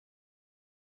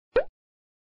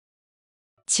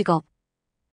 직업,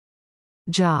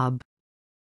 Job.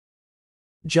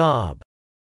 Job.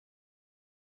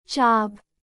 Job.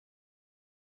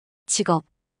 직업,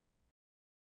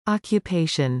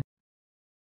 Occupation.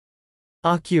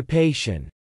 Occupation.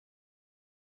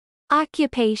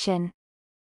 Occupation.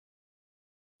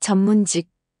 전문직,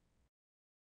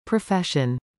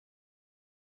 Profession.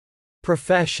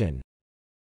 Profession.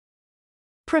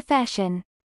 Profession.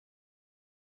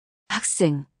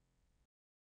 학생,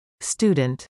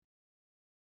 Student.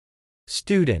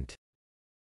 student,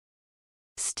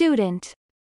 student,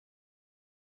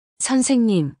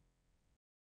 선생님,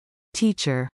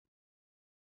 Teacher.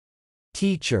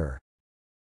 teacher,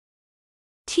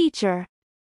 teacher,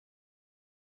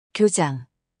 교장,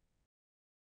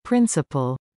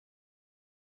 Principal.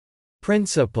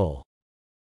 principal,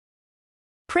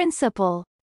 principal,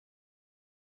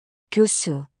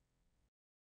 교수,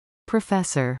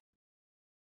 Professor.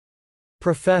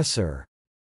 professor,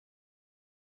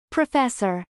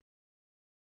 professor,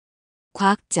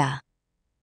 과학자,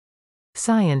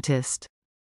 Scientist.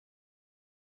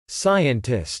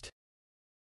 scientist,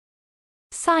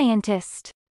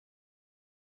 scientist,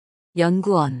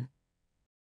 연구원,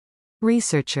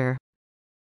 Researcher.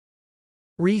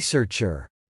 researcher,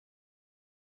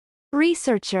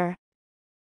 researcher,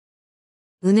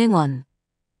 은행원,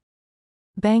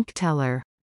 Bank teller.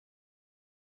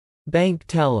 bank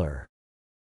teller,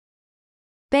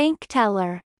 bank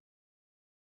teller,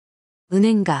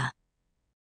 은행가,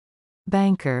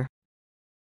 Banker.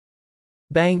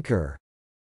 banker,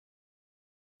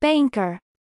 banker,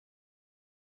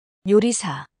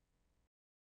 요리사,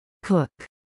 Cook.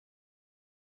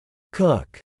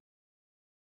 cook,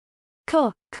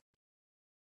 cook,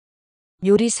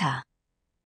 요리사,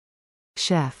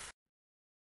 Chef.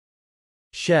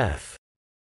 chef,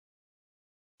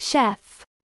 chef,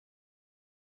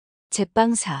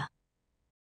 제빵사,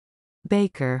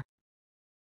 Baker.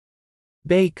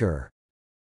 baker,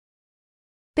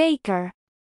 baker,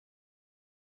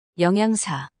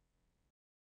 영양사,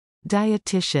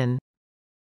 Dietitian.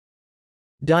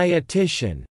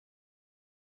 dietitian,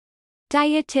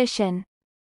 dietitian,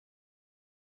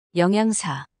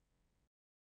 영양사,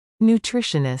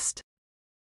 Nutritionist.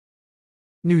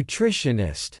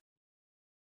 nutritionist,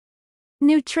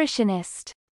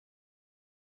 nutritionist,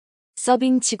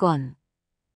 서빙 직원,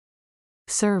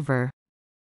 Server.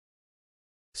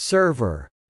 server,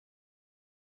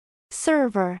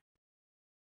 server,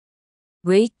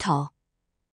 웨이터,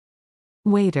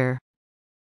 Waiter.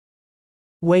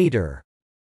 waiter,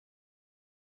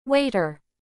 waiter,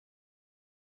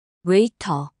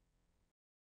 웨이터,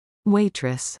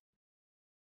 Waitress.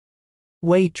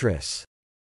 waitress,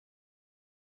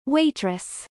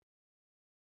 waitress,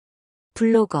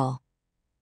 블로거,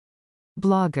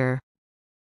 Blogger.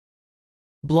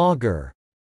 blogger,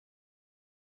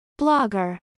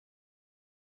 blogger,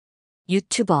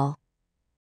 유튜버,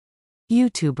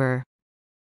 YouTuber.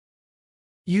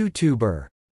 YouTuber,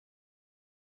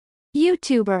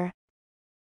 YouTuber,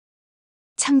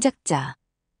 창작자,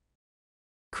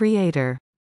 Creator.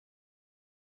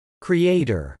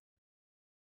 creator,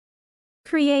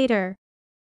 creator,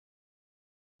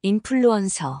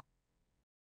 인플루언서,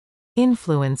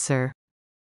 Influencer.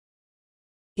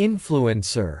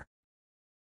 influencer,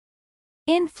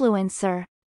 influencer,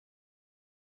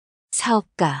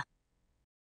 사업가,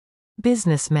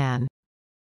 Businessman.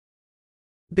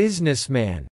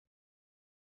 businessman,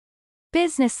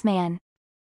 businessman,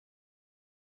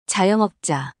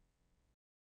 자영업자,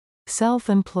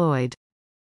 Self-employed.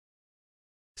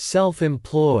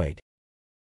 self-employed,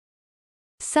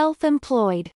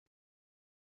 self-employed,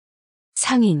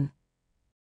 상인,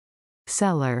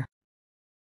 Seller.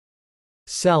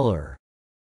 seller,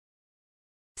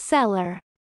 seller,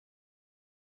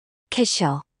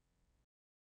 캐셔,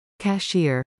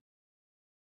 Cashier.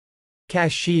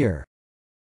 cashier,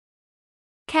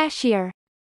 cashier,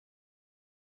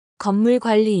 건물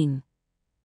관리인,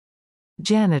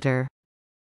 Janitor.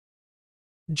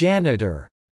 janitor,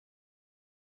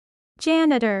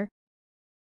 janitor,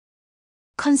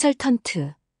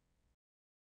 컨설턴트,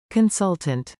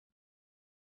 Consultant.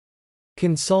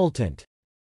 consultant,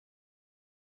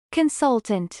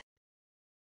 consultant,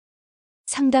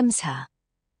 상담사,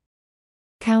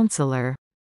 Counselor.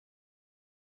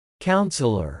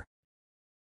 counselor,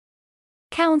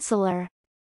 counselor,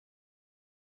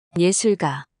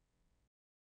 예술가,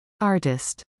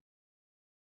 Artist.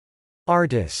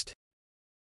 artist,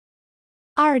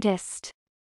 artist,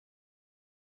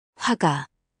 화가,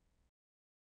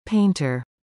 Painter.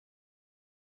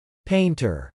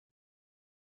 painter,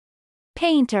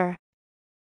 painter,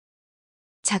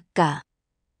 작가,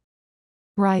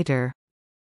 Writer.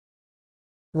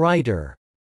 writer,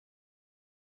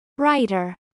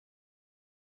 writer,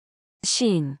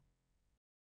 시인,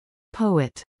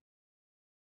 Poet.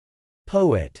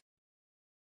 poet,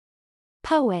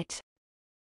 poet,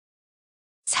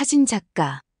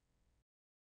 사진작가,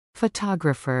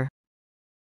 Photographer.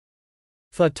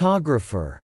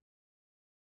 photographer,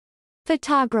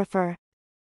 photographer,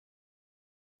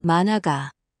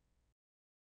 만화가,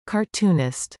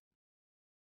 Cartoonist.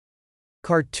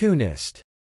 cartoonist,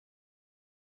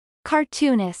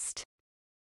 cartoonist,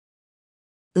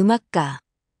 음악가,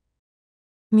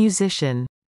 musician,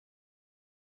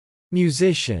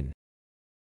 musician,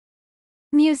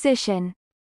 musician,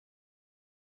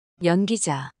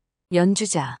 연기자,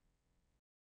 연주자,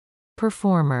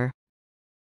 performer,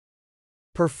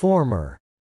 performer,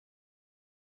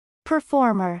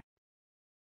 performer,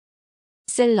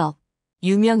 셀럽,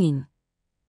 유명인,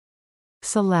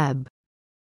 celeb,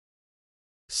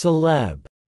 celeb,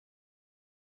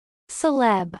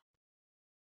 celeb,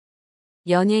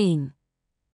 연예인,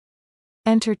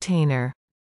 entertainer,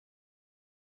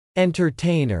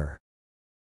 entertainer,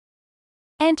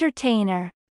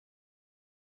 entertainer,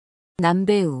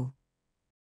 남배우,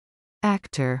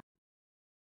 actor,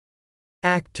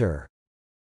 actor,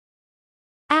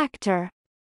 actor,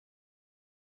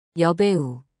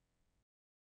 여배우,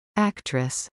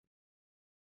 actress,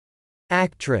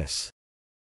 actress,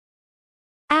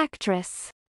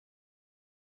 actress,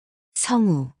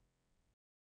 성우,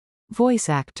 voice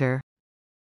actor,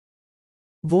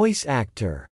 voice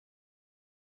actor,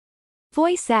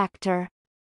 voice actor,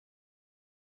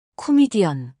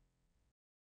 코미디언,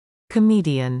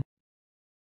 comedian,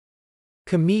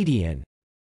 comedian,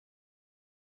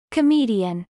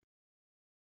 comedian,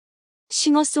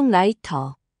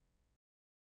 싱어송라이터,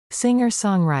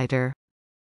 singer-songwriter,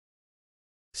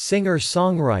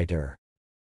 singer-songwriter,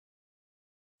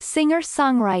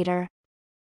 singer-songwriter,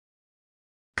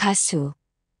 가수,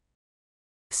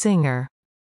 singer,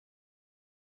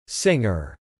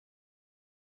 singer,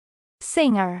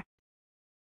 singer,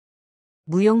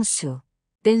 무용수,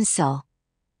 댄서,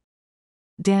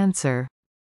 dancer,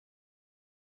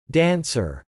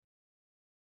 dancer,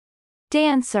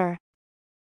 dancer,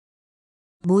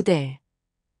 모델,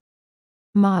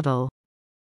 model,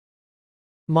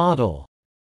 model,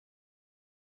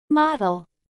 model,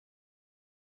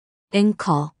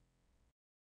 앵커,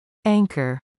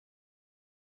 anchor,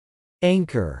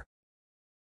 anchor,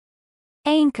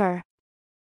 anchor,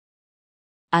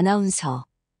 아나운서,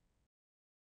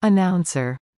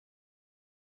 announcer,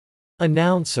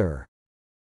 announcer,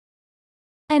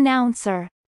 announcer,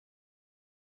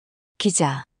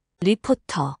 기자,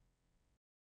 리포터,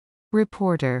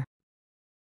 reporter,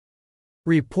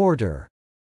 reporter,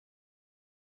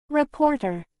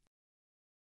 reporter,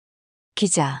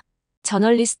 기자,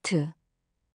 저널리스트,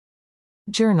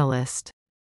 journalist,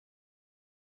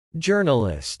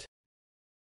 journalist,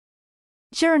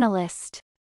 journalist,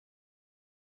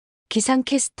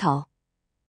 기상캐스터,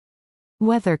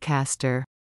 weathercaster,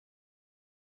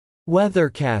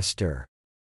 weathercaster,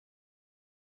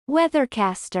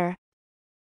 weathercaster,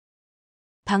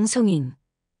 방송인,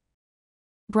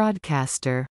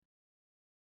 broadcaster,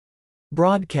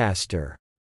 broadcaster,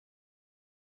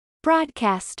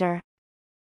 broadcaster,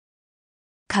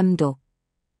 감독,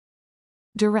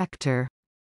 director,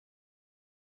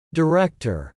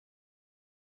 director,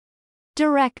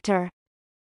 director,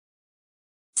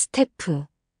 스태프,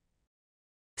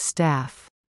 staff,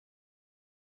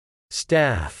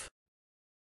 staff,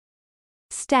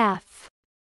 staff,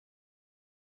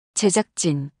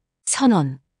 제작진,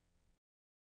 선원,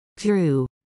 crew,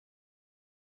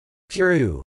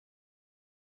 crew,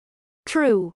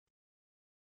 crew,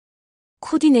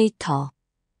 코디네이터,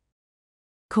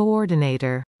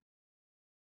 coordinator,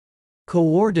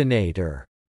 coordinator,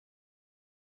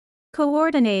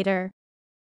 coordinator,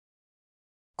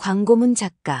 광고문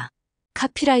작가,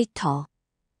 카피라이터,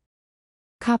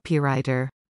 copywriter,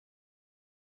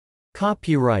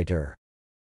 copywriter,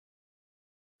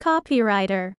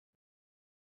 copywriter,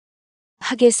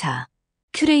 학예사,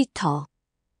 큐레이터,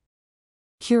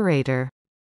 curator,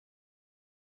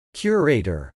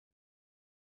 curator,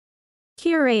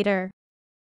 curator,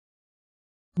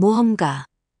 모험가,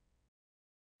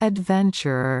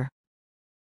 adventurer,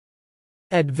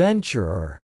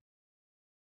 adventurer,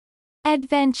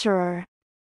 adventurer,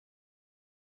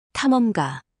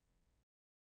 탐험가,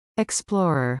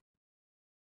 explorer,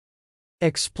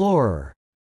 explorer,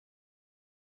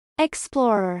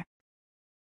 explorer,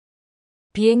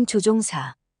 비행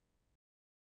조종사,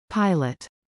 pilot,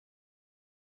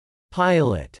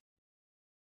 pilot,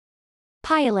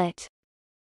 pilot,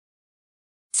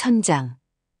 선장,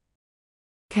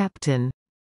 captain,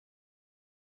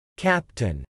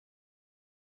 captain,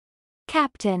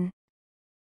 captain,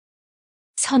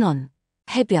 선원,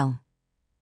 해병,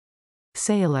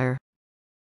 sailor,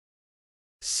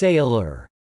 sailor,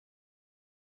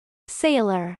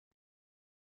 sailor,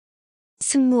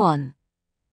 승무원,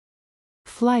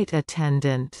 flight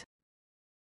attendant,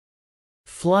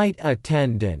 flight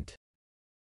attendant,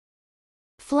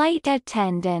 flight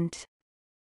attendant,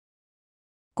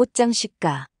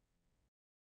 꽃장식가,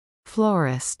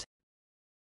 florist,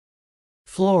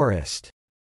 florist,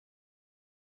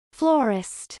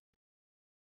 florist,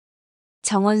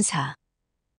 정원사,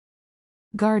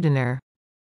 gardener,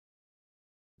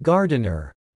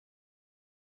 gardener,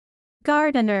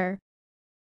 gardener,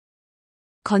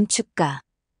 건축가,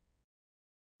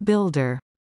 builder,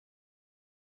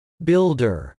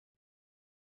 builder,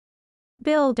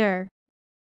 builder,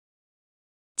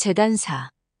 재단사,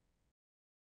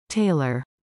 tailor,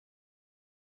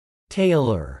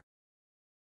 tailor,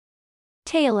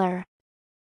 tailor,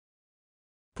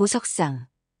 보석상,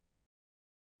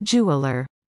 jeweler,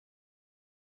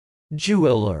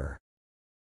 jeweler,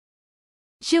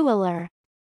 jeweler,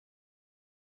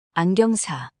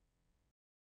 안경사,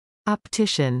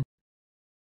 optician,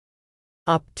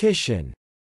 optician,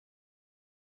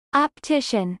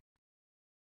 optician,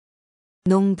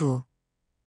 농부,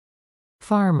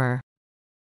 farmer,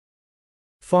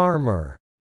 farmer,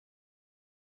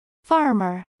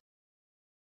 farmer,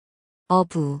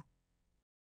 어부,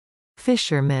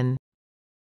 fisherman,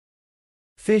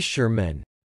 fisherman,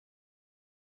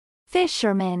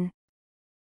 fisherman,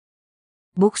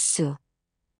 목수,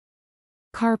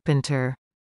 carpenter,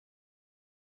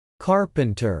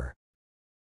 carpenter,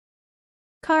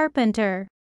 carpenter,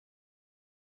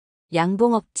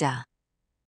 양봉업자,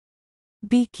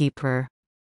 beekeeper,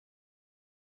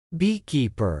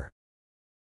 beekeeper,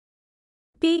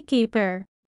 beekeeper,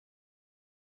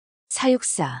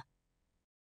 사육사,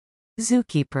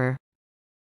 zookeeper,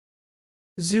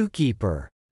 zookeeper,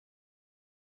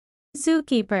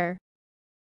 zookeeper,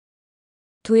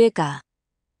 도예가,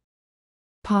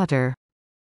 potter,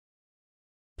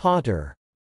 potter,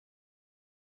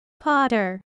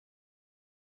 potter,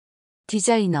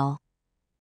 디자이너,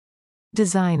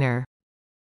 designer,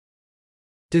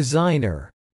 designer,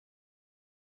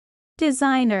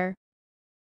 designer,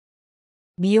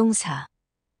 미용사,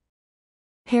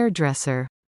 hairdresser,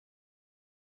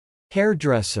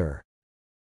 hairdresser,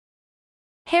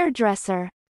 hairdresser,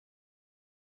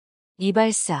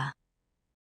 이발사,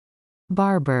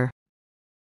 barber,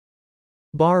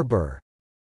 barber,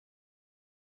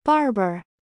 barber,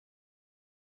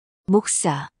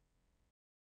 목사,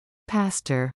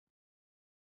 pastor,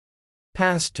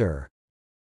 pastor,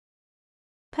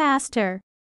 pastor,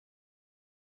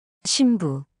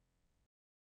 신부,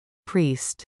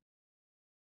 priest,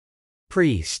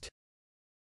 priest,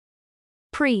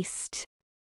 priest,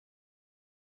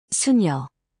 수녀,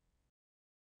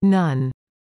 nun,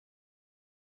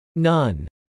 nun,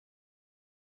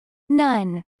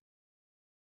 nun,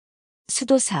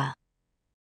 수도사,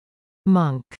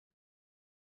 monk,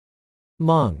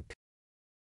 monk,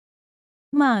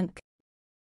 monk,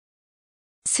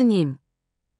 스님,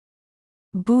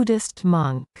 Buddhist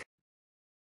monk,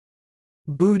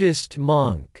 Buddhist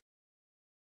monk,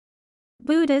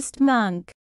 Buddhist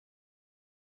monk,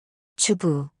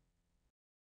 주부,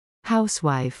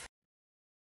 housewife,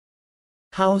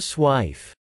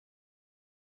 housewife,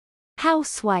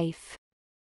 housewife,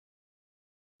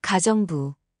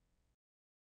 가정부,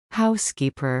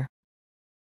 housekeeper,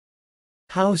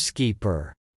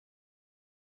 housekeeper,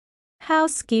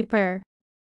 housekeeper,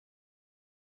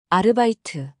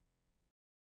 아르바이트,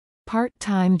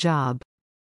 part-time job,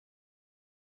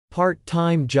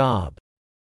 part-time job,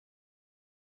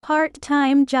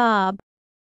 part-time job,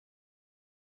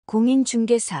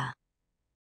 공인중개사,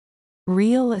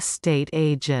 real estate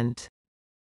agent,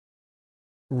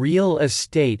 real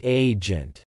estate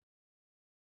agent,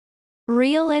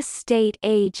 real estate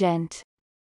agent,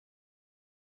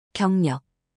 경력,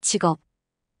 직업,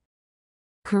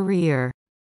 career,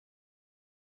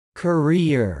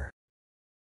 career,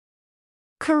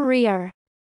 career,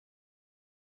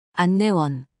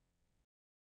 안내원,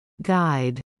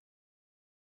 guide,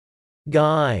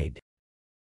 guide,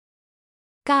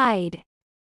 guide,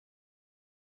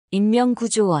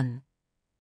 인명구조원,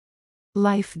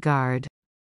 lifeguard,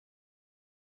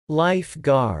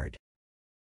 lifeguard,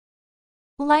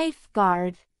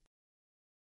 lifeguard,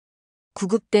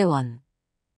 구급대원,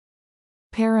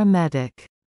 paramedic,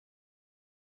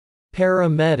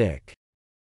 paramedic,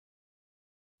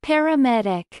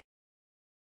 paramedic,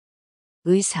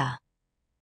 의사,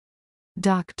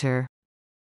 doctor,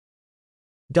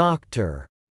 doctor,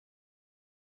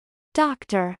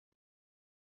 doctor,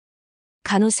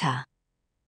 간호사,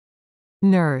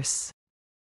 nurse,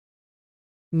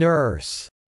 nurse,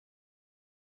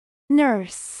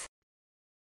 nurse,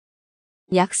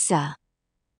 약사,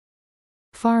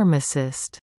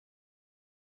 pharmacist,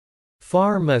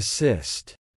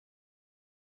 pharmacist,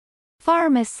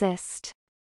 pharmacist,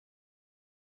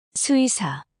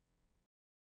 수의사,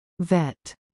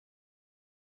 vet,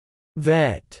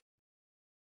 vet,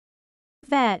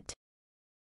 vet,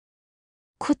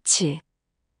 코치,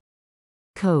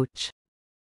 coach,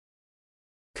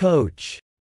 coach,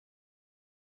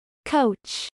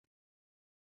 coach,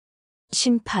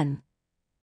 심판,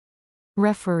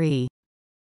 referee,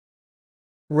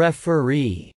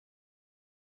 referee,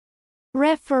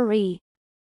 referee,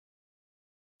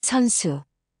 선수,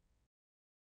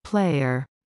 player,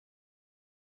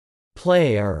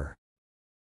 player,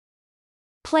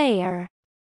 player,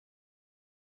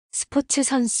 스포츠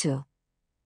선수,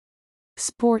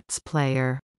 sports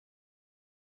player,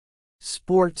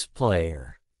 sports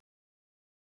player,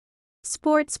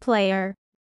 sports player,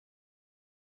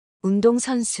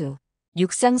 운동선수,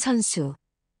 육상선수,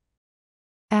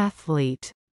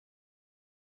 athlete,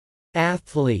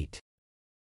 athlete,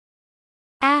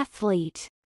 athlete,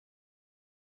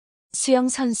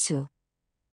 수영선수,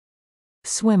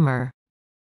 swimmer,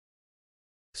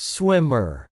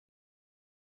 swimmer,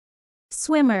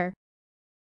 swimmer,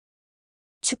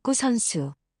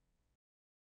 축구선수,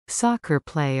 soccer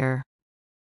player,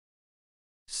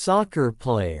 soccer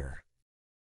player,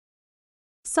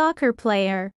 soccer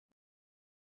player,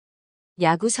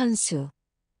 야구선수,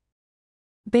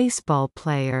 baseball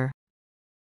player,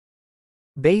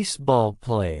 baseball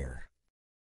player,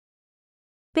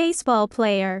 baseball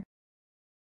player,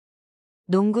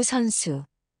 농구선수,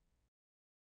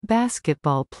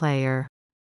 basketball player,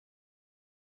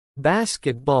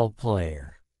 basketball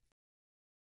player,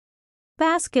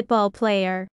 basketball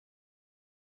player,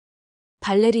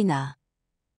 발레리나,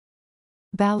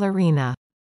 ballerina,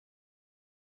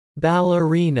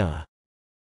 ballerina,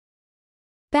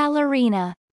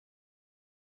 ballerina,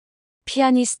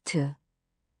 피아니스트,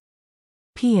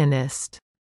 pianist,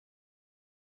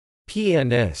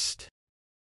 pianist,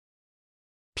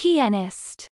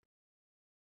 pianist,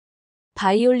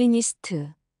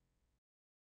 바이올리니스트,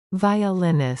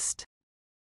 violinist,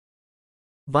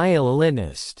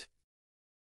 violinist,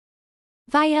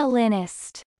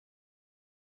 violinist,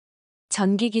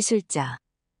 전기기술자,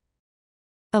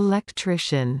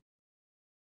 electrician,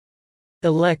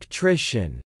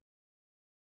 electrician,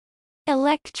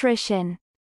 electrician,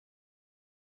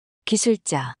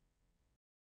 기술자,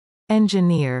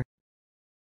 engineer,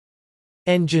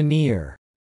 engineer,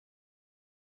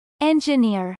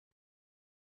 engineer,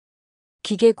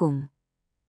 기계공,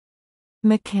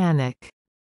 mechanic,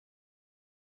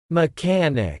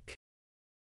 mechanic,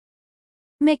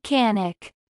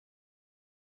 mechanic,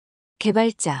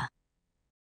 개발자,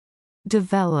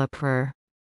 developer,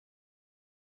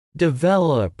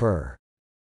 developer,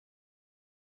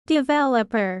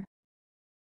 developer,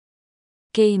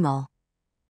 게이머,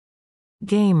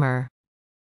 gamer,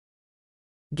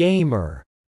 gamer,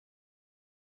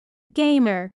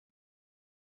 gamer,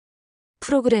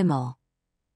 프로그래머,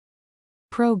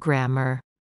 programmer,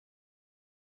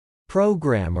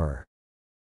 programmer,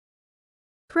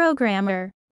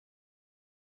 programmer,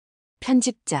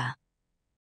 편집자,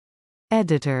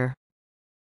 editor,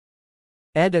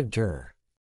 editor,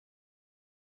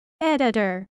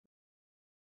 editor,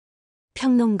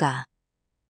 평론가,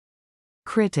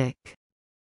 critic,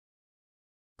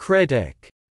 critic,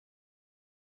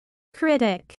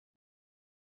 critic,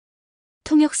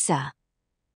 통역사,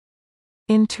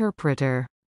 interpreter,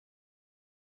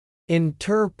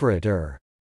 interpreter,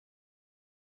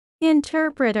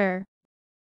 interpreter,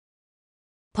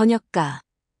 번역가,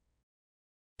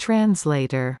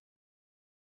 translator,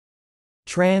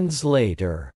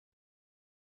 translator,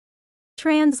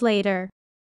 translator,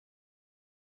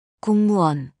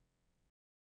 공무원,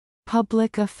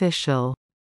 public official,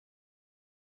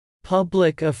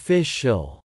 public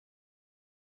official,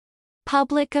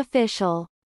 public official,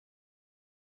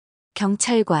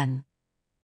 경찰관,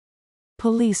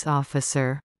 police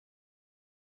officer,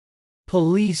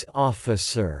 police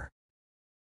officer,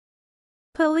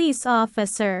 police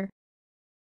officer,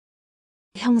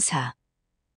 형사,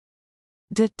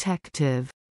 detective,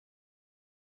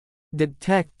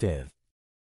 detective,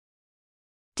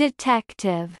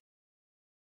 detective,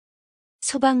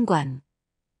 소방관,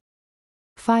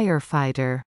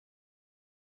 firefighter,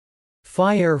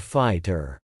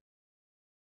 firefighter,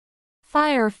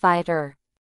 firefighter,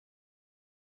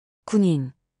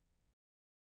 군인,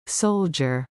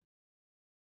 soldier,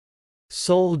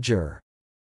 soldier,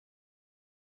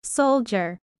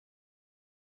 soldier,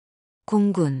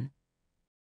 공군,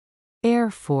 air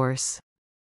force,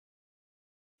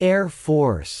 air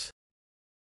force,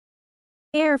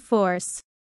 air force,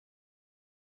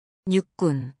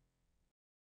 육군,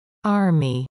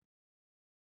 army,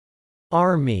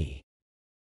 army,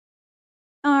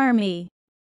 army,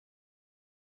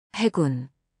 해군,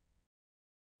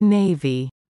 navy,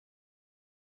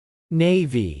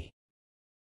 Navy.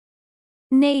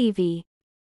 Navy.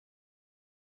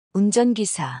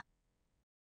 운전기사,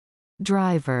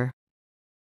 driver,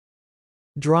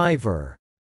 Driver.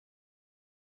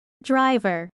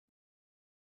 Driver.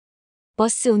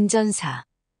 버스 운전사,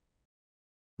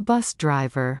 bus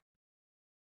driver,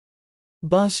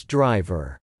 Bus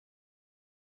driver.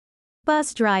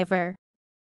 Bus driver.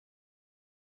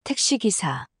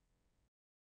 택시기사,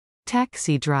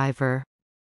 taxi driver,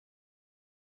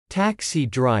 Taxi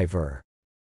driver.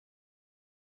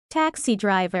 Taxi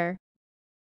driver.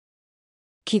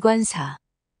 기관사,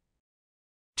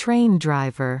 train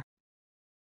driver,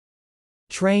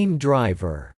 Train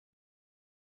driver.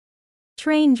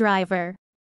 Train driver.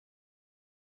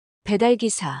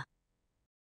 배달기사,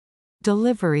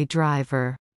 delivery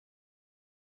driver,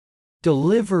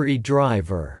 Delivery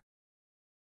driver.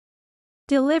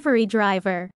 Delivery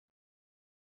driver.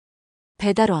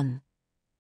 배달원,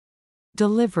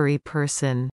 delivery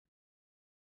person,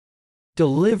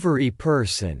 Delivery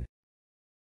person.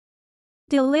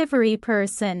 Delivery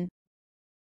person.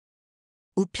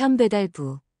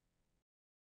 우편배달부,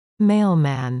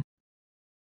 mailman,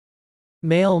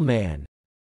 Mailman.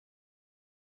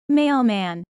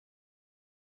 Mailman.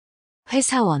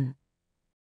 회사원,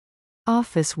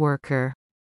 office worker,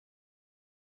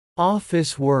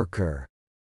 Office worker.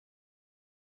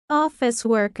 Office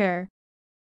worker.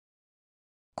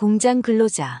 공장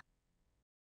근로자,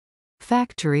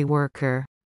 factory worker,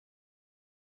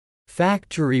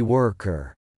 Factory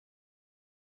worker.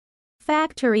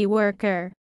 Factory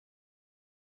worker.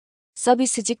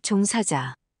 서비스직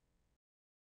종사자,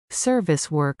 service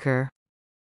worker,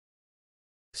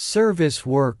 Service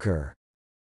worker.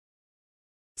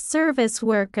 Service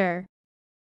worker.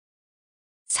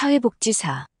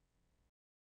 사회복지사,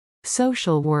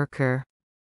 social worker,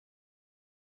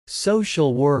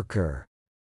 Social worker.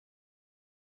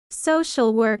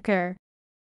 Social worker.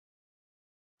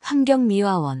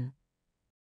 환경미화원,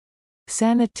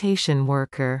 sanitation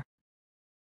worker,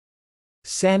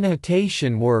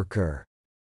 Sanitation worker.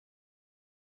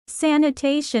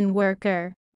 Sanitation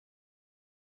worker.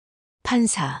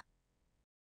 판사,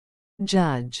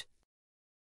 judge,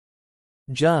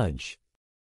 Judge.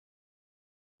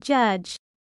 Judge.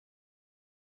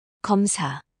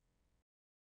 검사,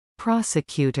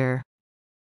 prosecutor,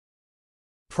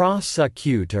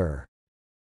 Prosecutor.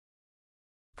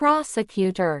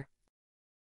 Prosecutor.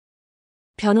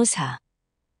 변호사,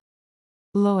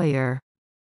 lawyer,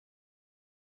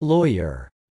 Lawyer.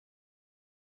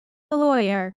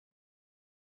 Lawyer.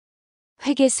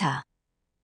 회계사,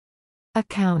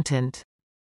 accountant,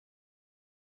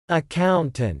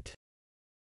 Accountant.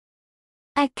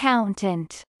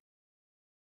 Accountant.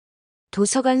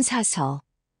 도서관 사서,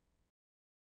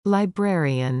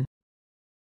 librarian,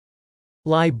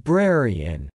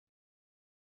 Librarian.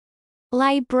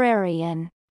 Librarian.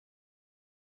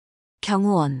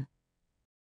 경호원,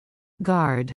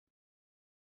 guard,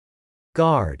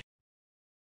 Guard.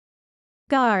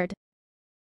 Guard.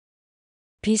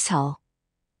 비서,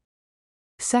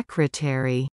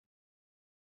 secretary,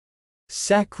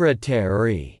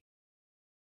 Secretary.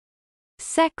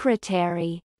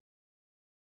 Secretary.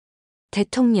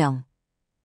 대통령,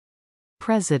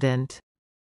 president,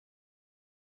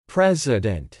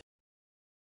 President.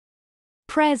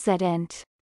 President.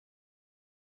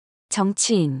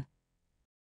 정치인,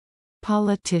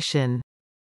 politician,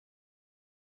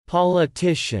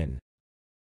 Politician.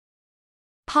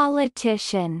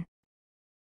 Politician.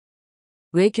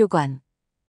 외교관,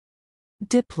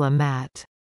 diplomat,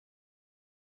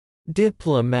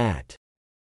 Diplomat.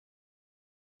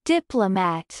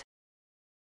 Diplomat.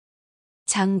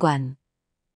 장관,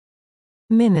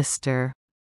 minister,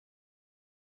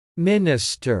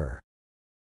 Minister.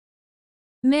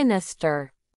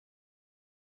 Minister.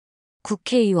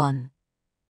 국회의원,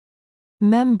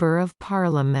 member of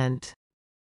parliament,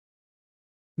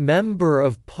 Member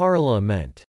of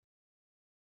Parliament.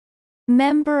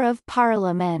 Member of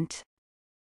Parliament.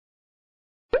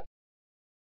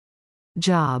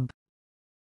 job,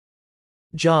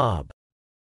 Job.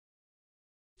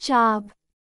 Job.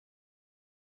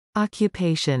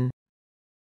 occupation,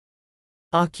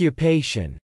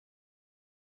 Occupation.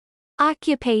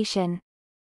 Occupation.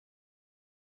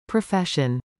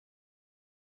 profession,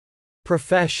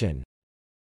 Profession.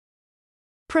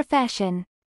 Profession.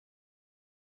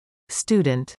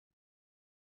 student,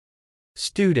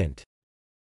 Student.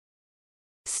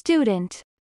 Student.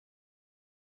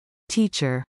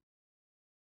 teacher,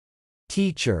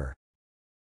 Teacher.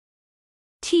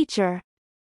 Teacher.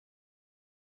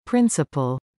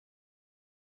 principal,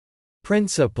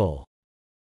 Principal.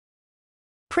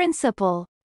 Principal.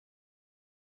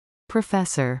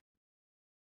 Professor.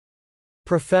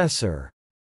 Professor.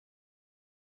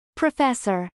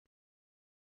 Professor.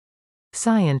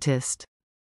 Scientist.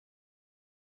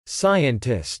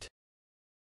 Scientist.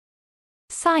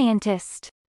 Scientist.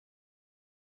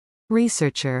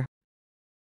 Researcher.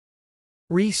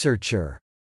 Researcher.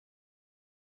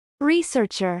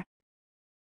 Researcher.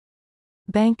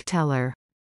 Bank teller.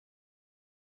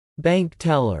 Bank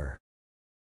teller.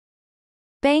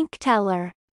 Bank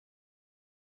teller.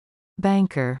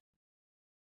 Banker.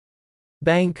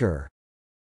 Banker.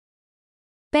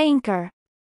 Banker.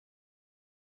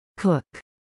 Cook.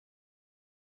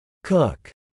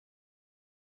 Cook.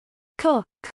 Cook.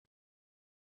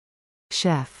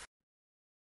 Chef.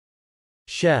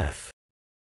 Chef.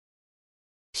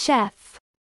 Chef.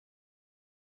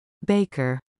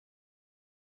 Baker.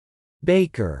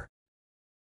 Baker.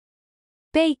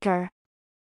 Baker.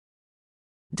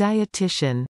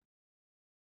 Dietitian.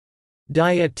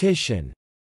 Dietitian.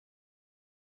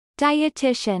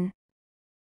 Dietitian.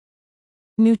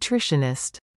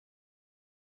 Nutritionist.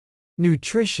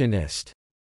 Nutritionist.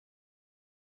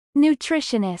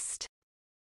 Nutritionist.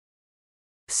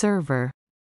 Server.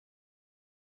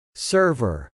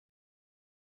 Server.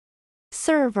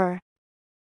 Server.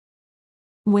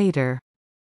 Waiter.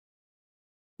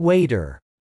 Waiter.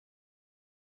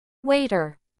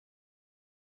 Waiter.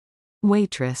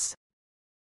 Waitress.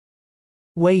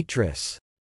 Waitress.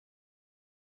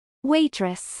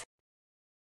 Waitress.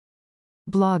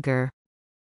 Blogger.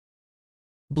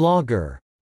 Blogger.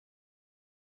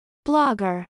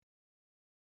 Blogger.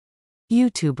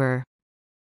 YouTuber.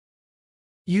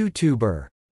 YouTuber.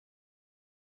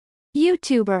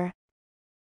 YouTuber.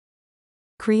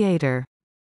 Creator.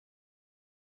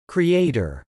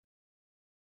 Creator.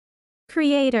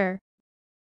 Creator.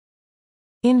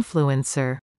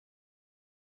 Influencer.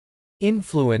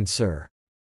 Influencer.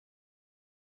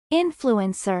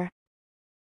 Influencer.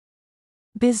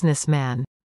 Businessman.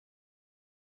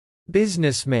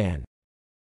 Businessman.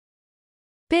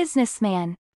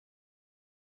 Businessman.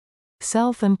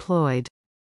 Self-employed.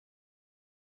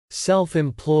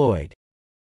 Self-employed.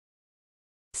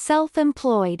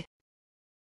 Self-employed.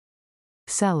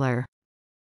 Seller.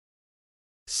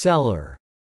 Seller.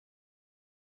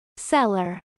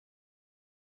 Seller.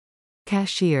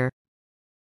 Cashier.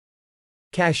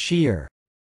 Cashier.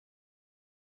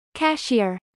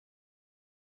 Cashier.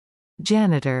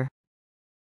 Janitor.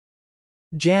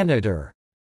 Janitor.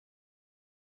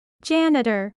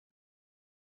 Janitor.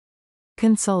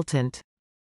 Consultant.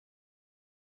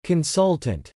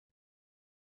 Consultant.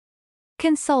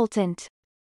 Consultant.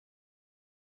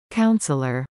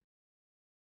 Counselor.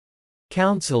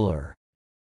 Counselor.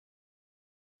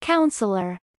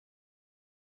 Counselor.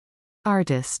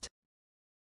 Artist.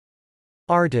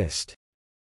 Artist.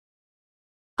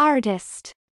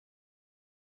 Artist.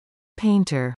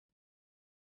 Painter.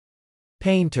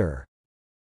 Painter.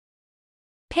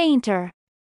 Painter.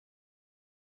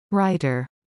 Writer.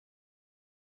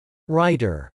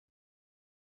 Writer.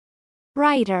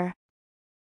 Writer.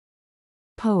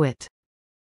 Poet.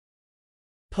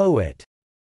 Poet.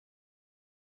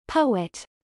 Poet.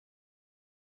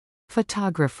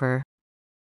 Photographer.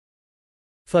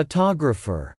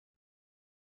 Photographer.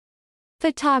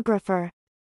 Photographer.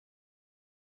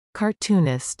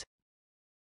 Cartoonist.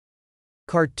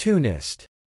 Cartoonist.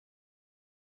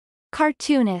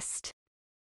 Cartoonist.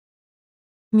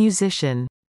 Musician.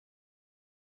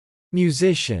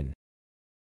 Musician.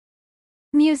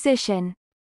 Musician.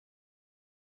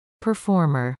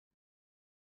 Performer.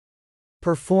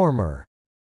 Performer.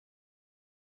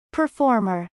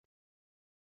 Performer.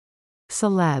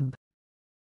 Celeb.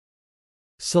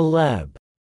 Celeb.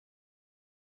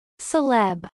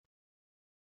 Celeb.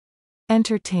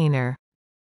 Entertainer.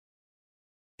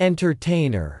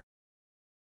 Entertainer.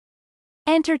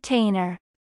 Entertainer.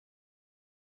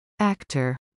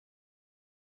 Actor.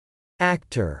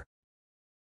 Actor.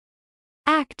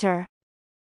 Actor.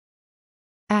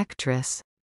 Actress.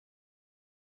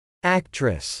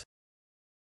 Actress.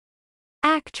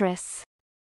 Actress.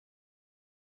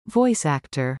 Voice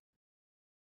actor.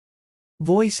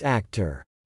 Voice actor.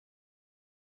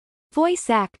 Voice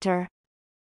actor.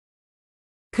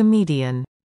 Comedian.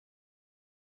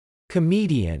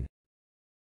 Comedian.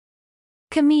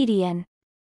 Comedian.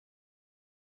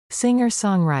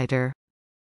 Singer-songwriter.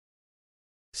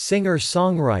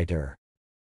 Singer-songwriter.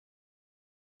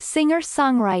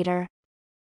 Singer-songwriter.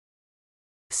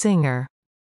 Singer.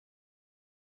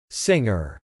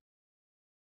 Singer.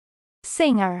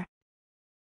 Singer.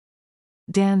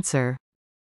 Dancer.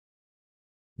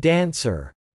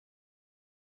 Dancer.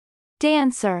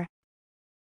 Dancer.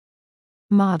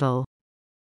 Model.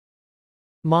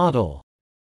 model,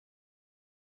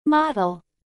 model,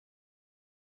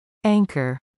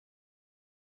 anchor,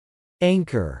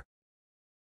 anchor,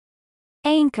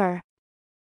 anchor,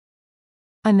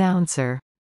 announcer,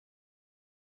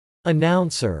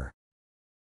 announcer,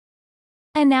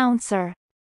 announcer,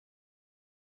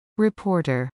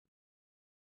 reporter,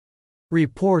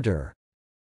 reporter,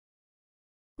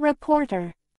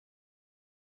 reporter,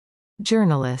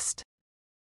 journalist,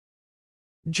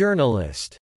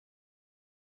 journalist,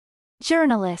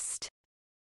 journalist,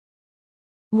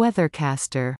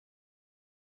 weathercaster,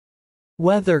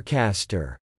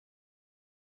 weathercaster,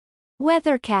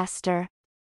 weathercaster,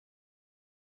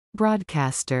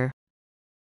 broadcaster,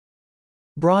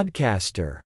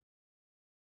 broadcaster,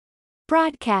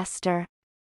 broadcaster,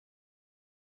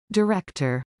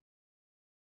 director,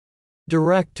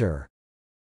 director,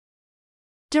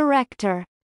 director,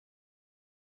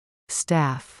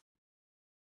 staff,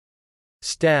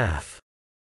 staff,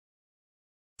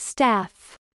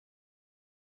 staff,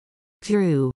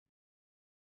 crew,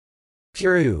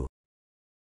 crew,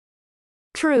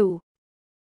 crew,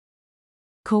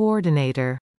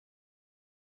 coordinator,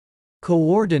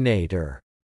 coordinator,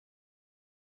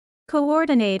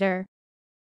 coordinator,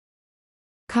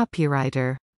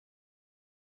 copywriter,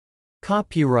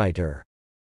 copywriter,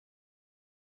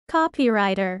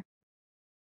 copywriter,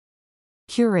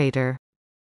 curator,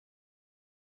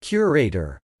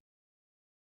 curator,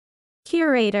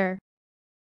 curator,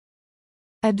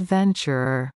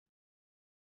 adventurer,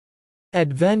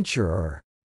 adventurer,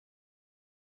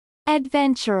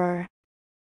 adventurer,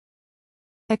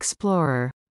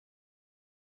 explorer,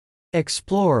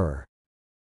 explorer,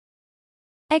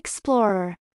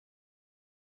 explorer,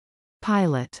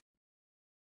 pilot,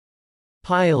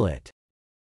 pilot,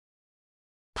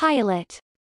 pilot,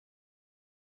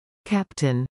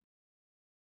 captain,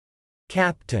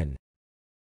 captain,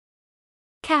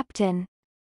 captain,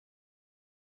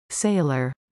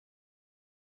 sailor,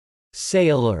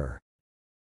 sailor,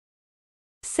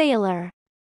 sailor,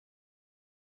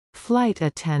 flight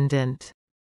attendant,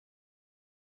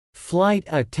 flight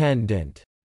attendant,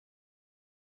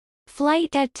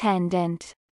 flight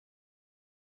attendant,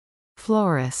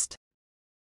 florist,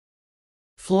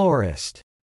 florist,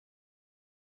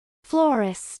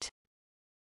 florist,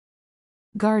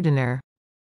 gardener,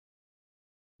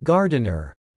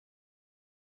 gardener,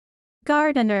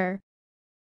 gardener,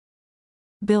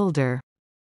 builder,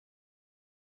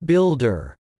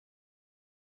 builder,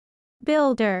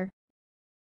 builder,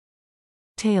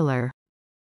 tailor,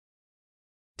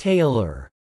 tailor,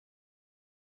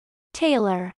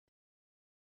 tailor,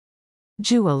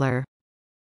 jeweler,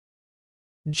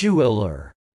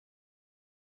 jeweler,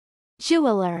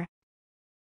 jeweler,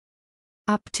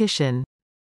 optician,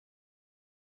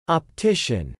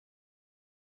 optician,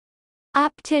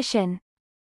 optician,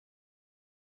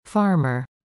 farmer,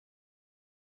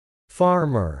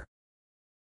 farmer,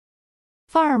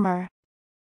 farmer,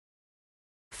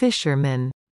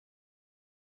 fisherman,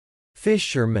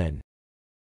 fisherman,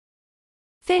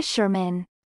 fisherman,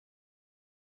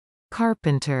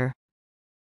 carpenter,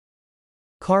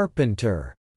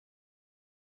 carpenter,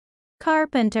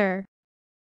 carpenter,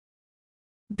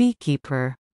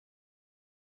 beekeeper,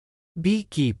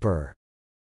 beekeeper,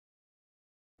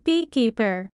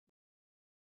 beekeeper,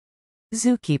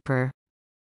 zookeeper,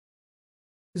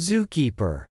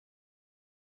 zookeeper,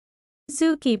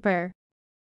 zookeeper,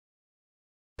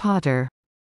 potter,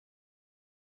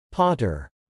 potter,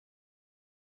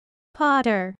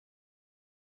 potter,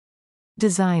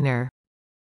 designer,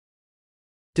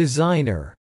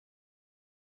 designer,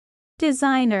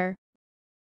 designer,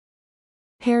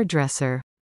 hairdresser,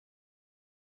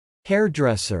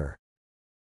 hairdresser,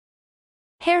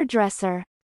 hairdresser,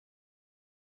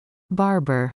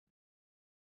 barber,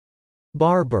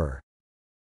 barber,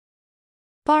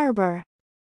 barber,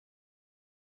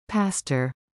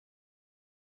 pastor,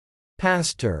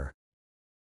 pastor,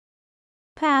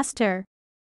 pastor,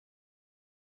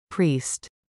 priest,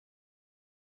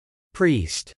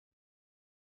 priest,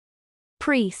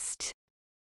 priest,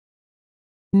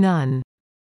 nun,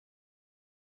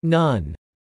 nun,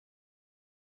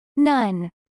 nun,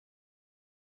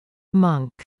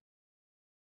 monk,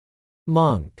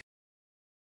 monk,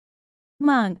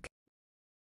 monk,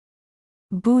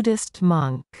 Buddhist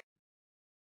monk,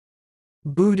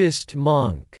 Buddhist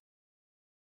monk,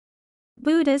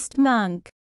 Buddhist monk,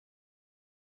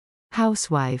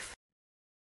 housewife,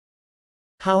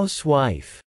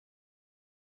 housewife,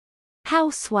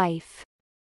 housewife,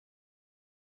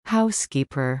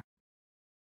 housekeeper,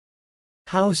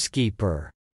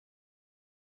 housekeeper,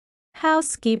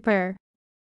 housekeeper,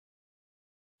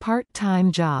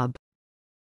 part-time job,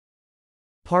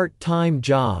 Part-time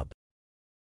job.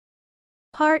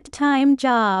 Part-time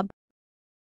job.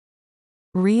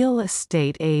 Real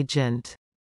estate agent.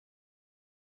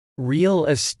 Real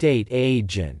estate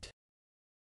agent.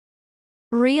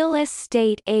 Real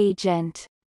estate agent.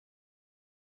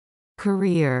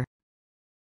 Career.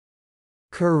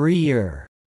 Career.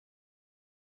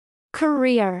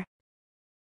 Career.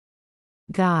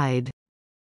 Guide.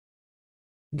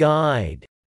 Guide.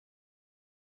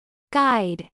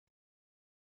 Guide.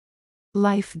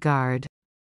 Lifeguard.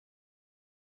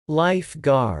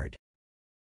 Lifeguard.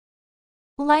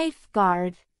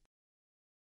 Lifeguard.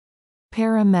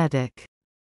 Paramedic.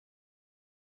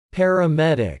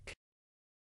 Paramedic.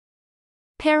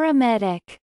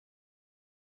 Paramedic.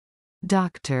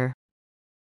 Doctor.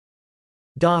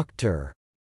 Doctor.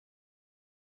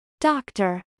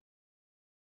 Doctor.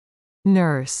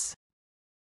 Nurse.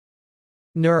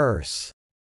 Nurse.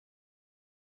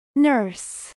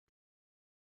 Nurse.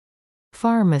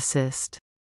 Pharmacist.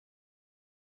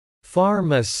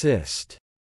 Pharmacist.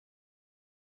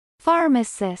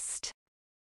 Pharmacist.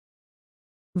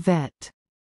 Vet.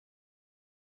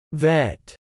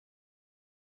 Vet.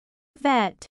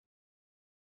 Vet.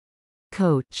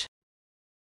 Coach.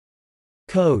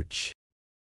 Coach.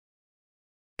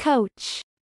 Coach.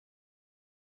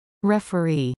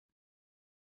 Referee.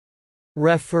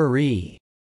 Referee.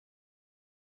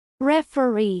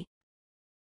 Referee.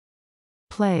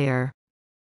 Player.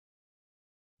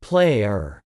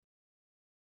 Player.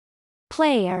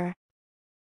 Player.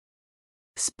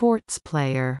 Sports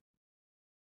player.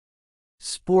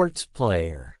 Sports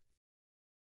player.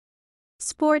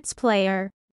 Sports player.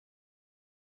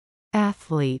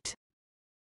 Athlete.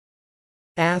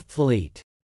 Athlete.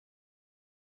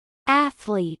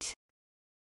 Athlete.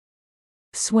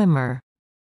 Swimmer.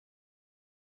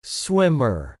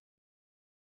 Swimmer.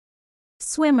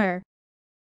 Swimmer.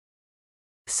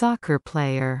 Soccer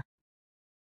player.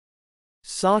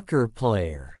 Soccer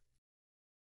player.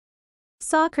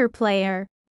 Soccer player.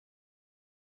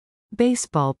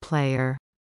 Baseball player.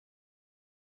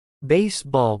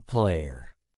 Baseball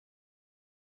player.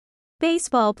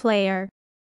 Baseball player.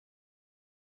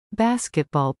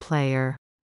 Basketball player.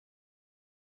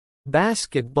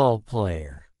 Basketball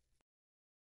player.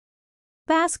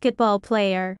 Basketball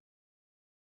player.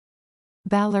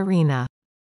 Ballerina.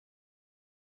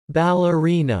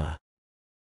 Ballerina.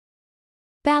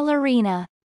 Ballerina.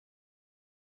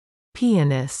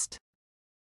 Pianist.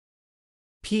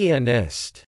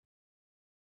 Pianist.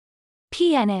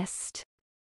 Pianist.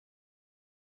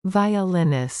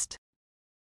 Violinist.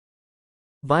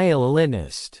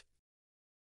 Violinist.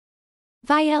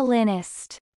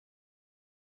 Violinist.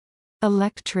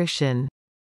 Electrician.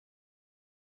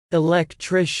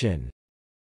 Electrician.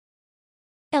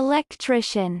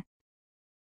 Electrician.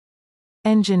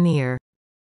 Engineer.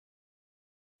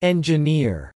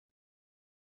 Engineer.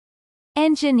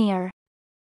 Engineer.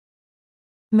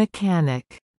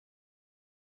 Mechanic.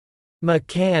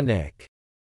 Mechanic.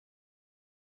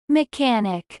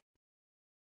 Mechanic.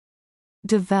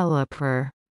 Developer.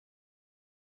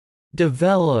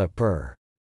 Developer.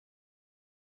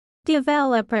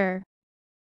 Developer.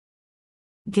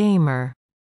 Gamer.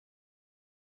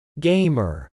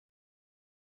 Gamer.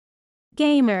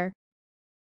 Gamer.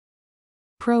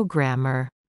 Programmer.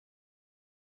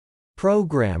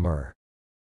 Programmer.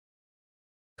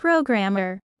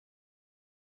 Programmer.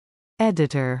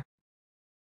 Editor.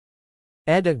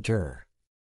 Editor.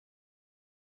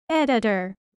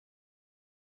 Editor.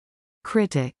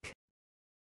 Critic.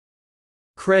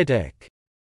 Critic.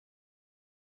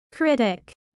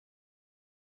 Critic.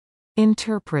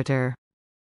 Interpreter.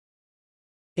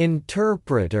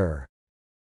 Interpreter.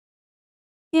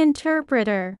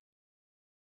 Interpreter.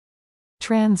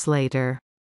 Translator.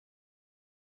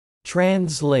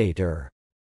 Translator.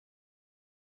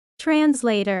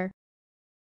 Translator.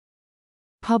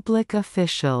 Public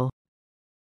official.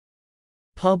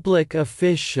 Public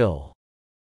official.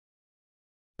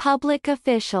 Public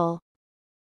official.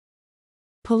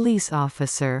 Police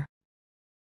officer.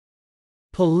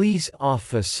 Police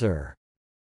officer.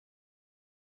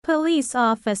 Police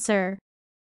officer.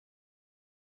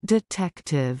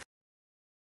 Detective.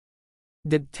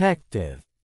 Detective.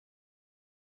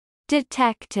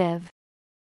 Detective.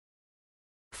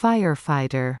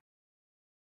 Firefighter.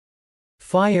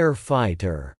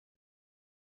 Firefighter.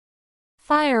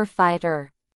 Firefighter.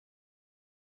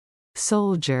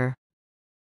 Soldier.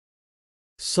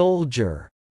 Soldier.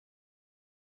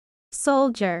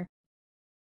 Soldier.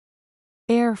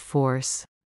 Air Force.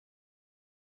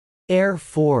 Air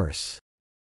Force.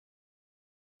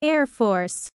 Air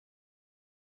Force.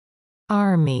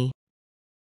 Army.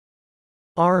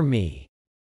 Army.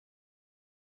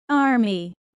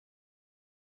 Army.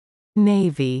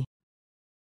 Navy.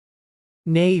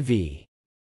 Navy.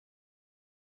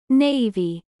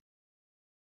 Navy.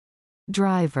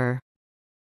 Driver.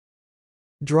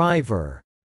 Driver.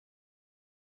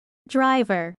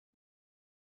 Driver.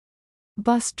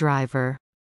 Bus driver.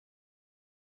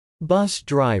 Bus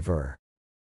driver.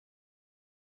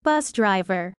 Bus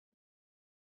driver.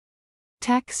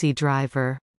 Taxi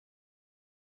driver.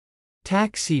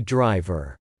 Taxi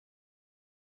driver.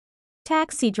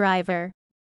 Taxi driver.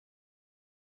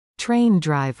 Train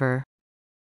driver.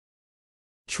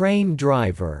 Train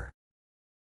driver.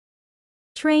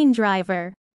 Train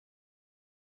driver.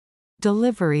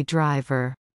 Delivery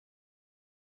driver.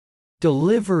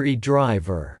 Delivery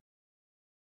driver.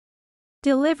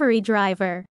 Delivery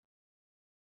driver.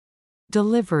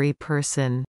 Delivery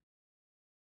person.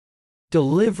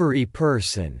 Delivery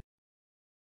person.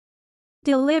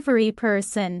 Delivery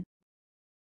person.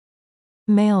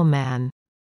 Mailman.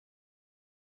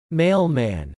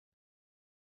 Mailman.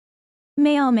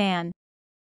 Mailman.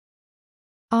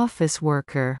 Office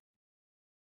worker.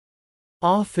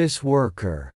 Office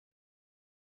worker.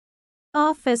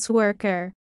 Office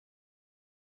worker.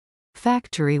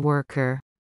 Factory worker.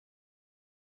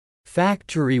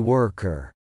 Factory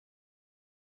worker.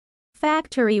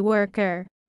 Factory worker.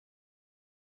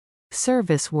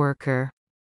 Service worker.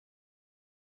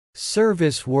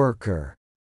 Service worker.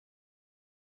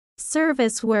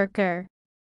 Service worker.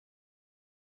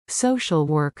 Social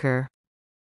worker.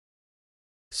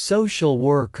 Social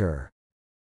worker.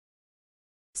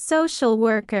 Social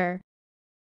worker.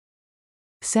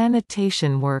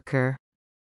 Sanitation worker.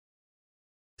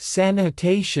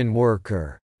 Sanitation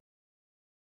worker.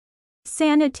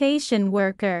 Sanitation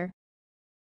worker.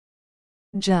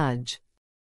 Judge.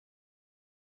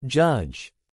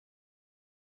 Judge.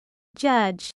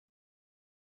 Judge.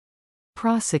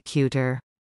 Prosecutor.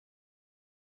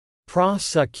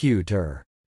 Prosecutor.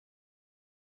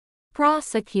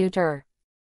 Prosecutor.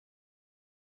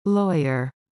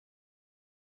 Lawyer.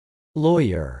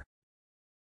 Lawyer.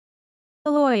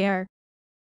 Lawyer.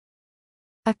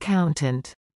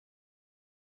 Accountant.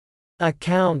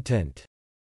 Accountant.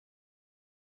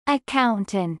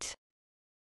 Accountant.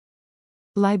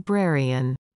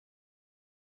 Librarian.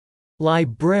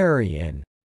 Librarian.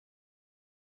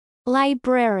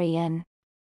 Librarian.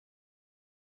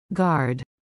 Guard.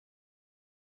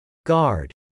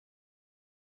 Guard.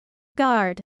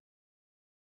 Guard.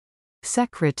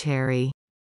 Secretary.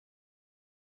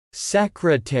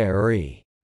 Secretary.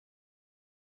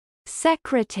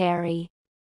 Secretary.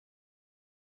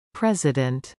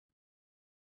 President.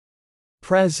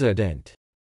 President.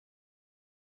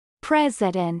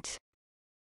 President.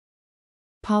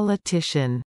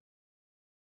 Politician.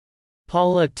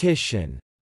 Politician.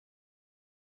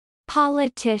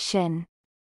 Politician.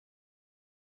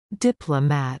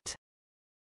 Diplomat.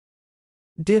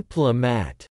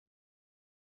 Diplomat.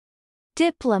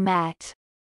 Diplomat.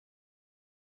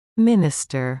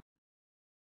 Minister.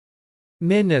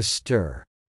 Minister.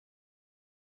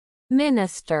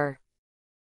 Minister.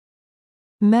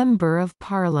 Member of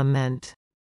Parliament.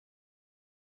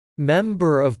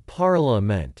 Member of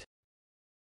Parliament.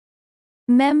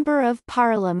 Member of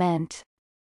Parliament.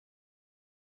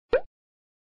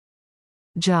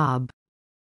 Job.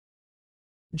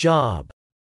 Job.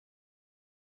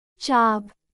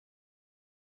 Job.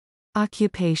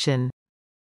 Occupation.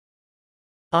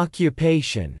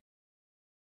 Occupation.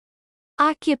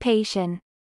 Occupation.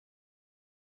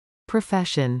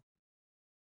 Profession.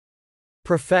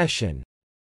 Profession.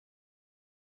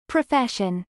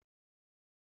 Profession.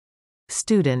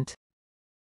 Student.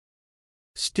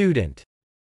 Student.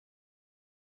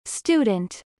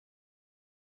 Student.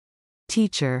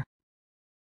 Teacher.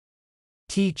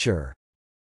 Teacher.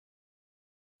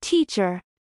 Teacher.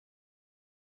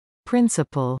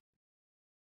 Principal.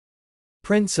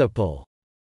 Principal.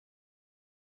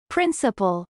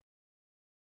 Principal.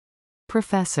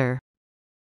 Professor.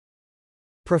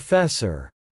 Professor.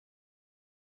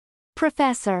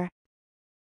 Professor.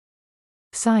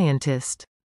 Scientist.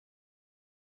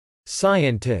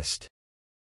 Scientist.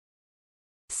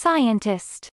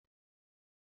 Scientist.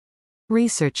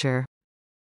 Researcher.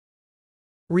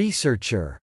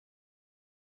 Researcher.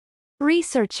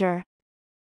 Researcher.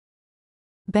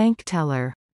 Bank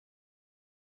teller.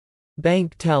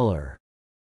 Bank teller.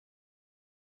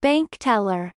 Bank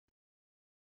teller.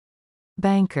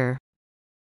 Banker.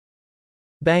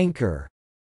 Banker.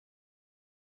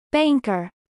 Banker.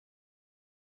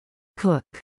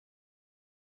 Cook.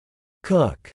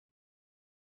 Cook.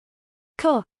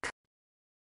 Cook.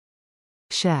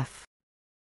 Chef.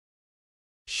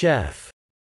 Chef.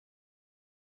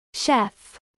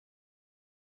 Chef.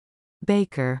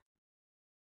 Baker.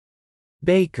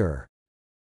 Baker.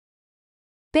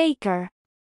 Baker.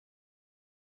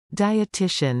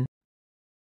 Dietitian.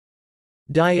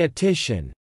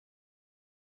 Dietitian.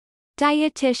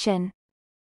 Dietitian.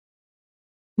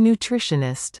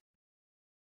 Nutritionist.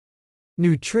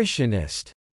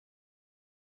 Nutritionist.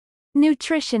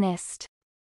 Nutritionist.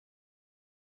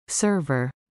 Server.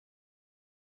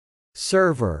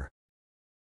 Server.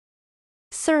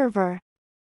 Server.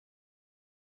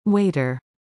 Waiter.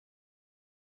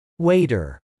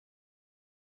 Waiter.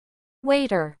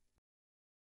 Waiter.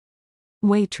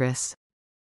 Waitress.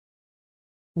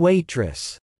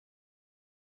 Waitress.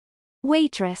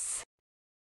 Waitress.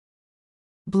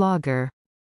 Blogger.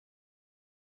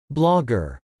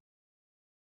 Blogger.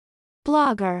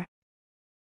 Blogger.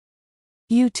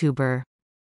 YouTuber.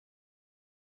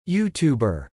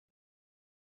 YouTuber.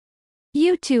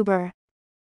 YouTuber.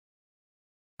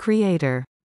 Creator.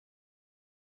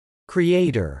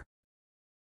 Creator.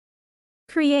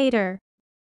 Creator.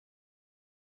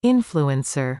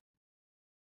 Influencer.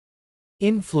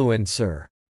 Influencer.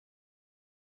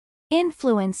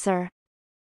 Influencer.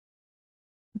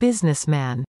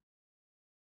 Businessman.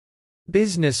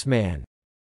 Businessman.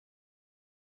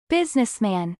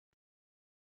 Businessman.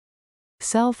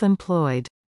 Self-employed.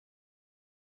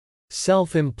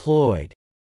 Self-employed.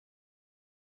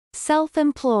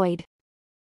 Self-employed.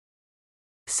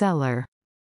 Seller.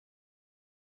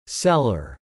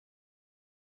 Seller.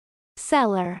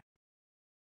 Seller.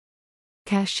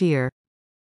 Cashier.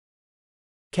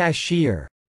 Cashier.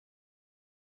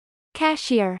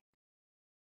 Cashier.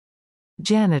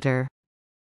 Janitor.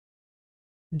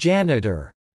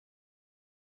 Janitor.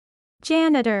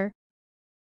 Janitor.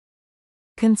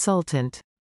 Consultant.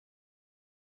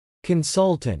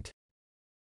 Consultant.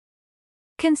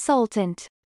 Consultant.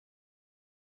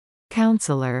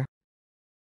 Counselor.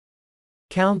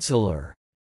 Counselor.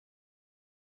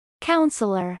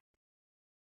 Counselor.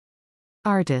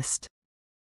 Artist.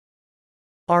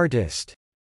 Artist.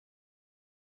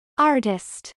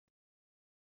 Artist.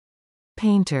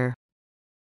 Painter.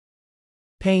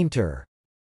 Painter.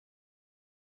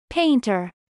 Painter.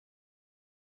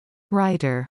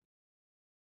 Writer.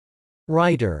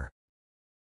 Writer.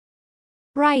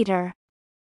 Writer.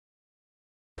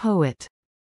 Poet.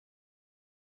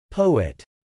 Poet.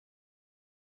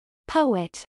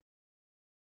 Poet.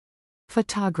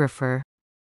 Photographer.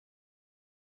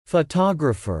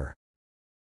 Photographer.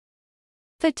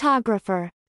 Photographer.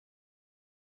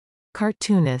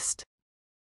 Cartoonist.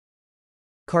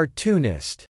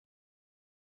 Cartoonist.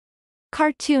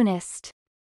 Cartoonist.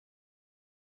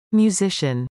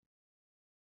 Musician.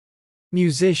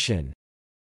 Musician.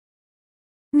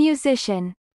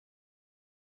 Musician.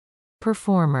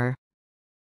 Performer.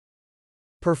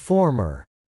 Performer.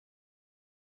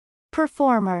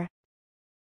 Performer.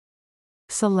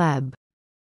 Celeb.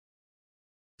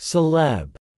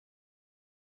 Celeb.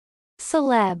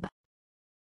 Celeb.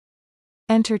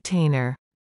 Entertainer.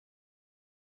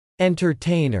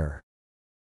 Entertainer.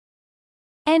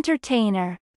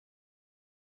 Entertainer.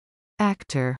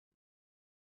 Actor.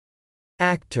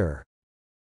 Actor.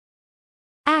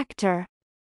 Actor.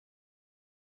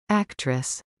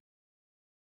 Actress.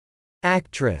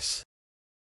 Actress.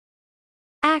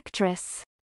 Actress.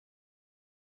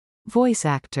 Voice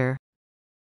actor.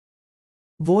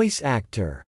 Voice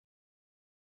actor.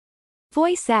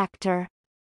 Voice actor.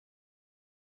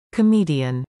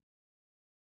 Comedian.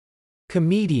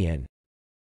 Comedian.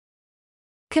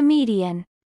 Comedian.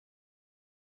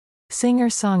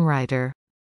 Singer-songwriter.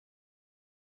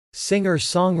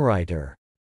 Singer-songwriter.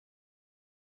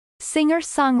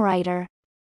 Singer-songwriter.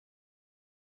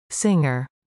 Singer.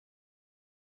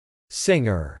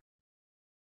 Singer.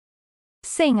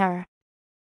 Singer.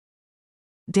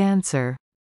 Dancer.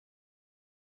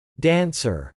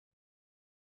 Dancer.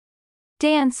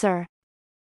 Dancer.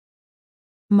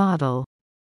 Model.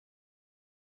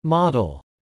 Model.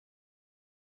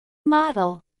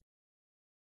 Model.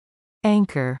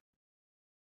 Anchor.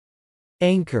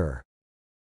 Anchor.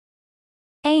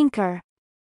 Anchor.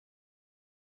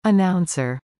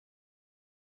 Announcer.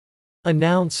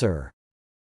 Announcer.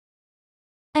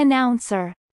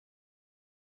 Announcer.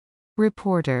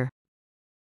 Reporter.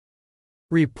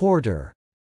 Reporter.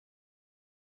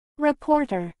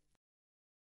 Reporter.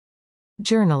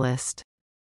 Journalist.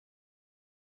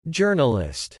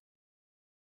 Journalist.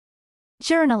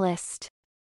 Journalist.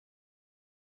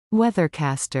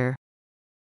 Weathercaster.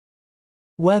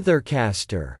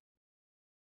 Weathercaster.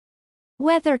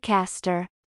 Weathercaster.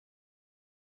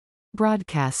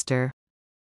 Broadcaster.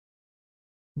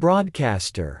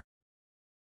 Broadcaster.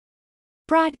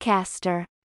 Broadcaster.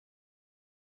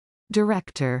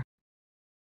 Director.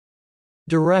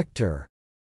 Director.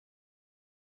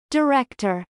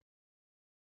 Director.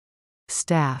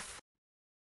 Staff.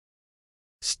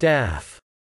 Staff.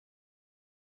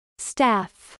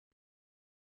 Staff.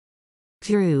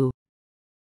 Crew.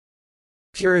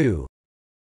 Crew.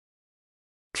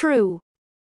 Crew.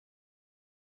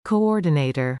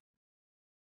 Coordinator.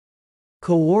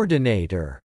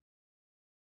 Coordinator.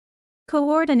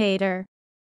 Coordinator.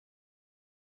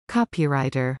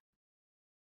 Copywriter.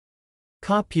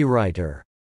 Copywriter.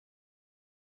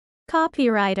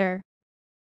 Copywriter.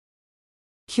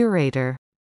 Curator.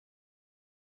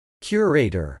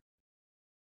 Curator.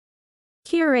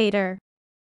 Curator.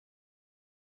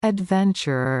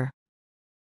 Adventurer.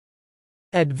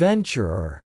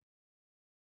 Adventurer.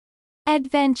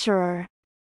 Adventurer.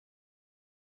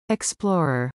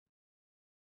 Explorer.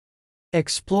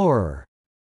 Explorer.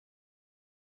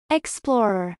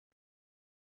 Explorer.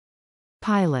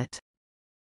 Pilot.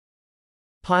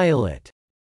 Pilot.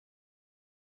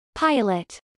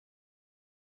 Pilot.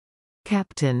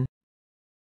 Captain.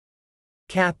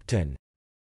 Captain.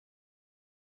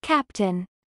 Captain.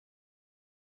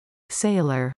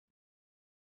 Sailor.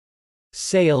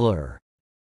 Sailor.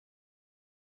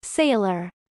 Sailor.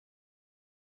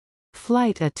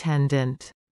 Flight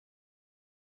attendant.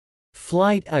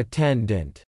 Flight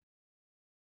attendant.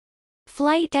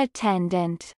 Flight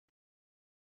attendant.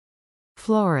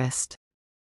 Florist.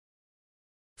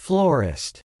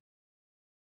 Florist.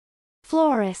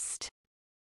 Florist.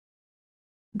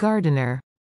 Gardener.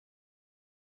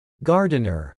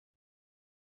 Gardener.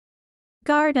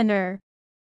 Gardener.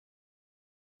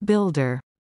 Builder.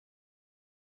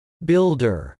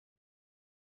 Builder.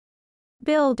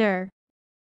 Builder.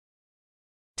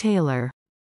 Tailor.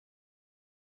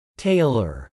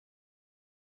 Tailor.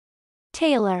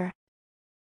 Tailor.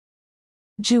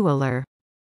 Jeweler.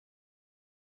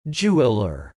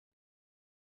 Jeweler.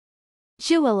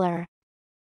 Jeweler.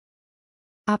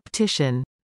 Optician.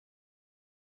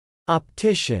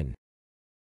 Optician.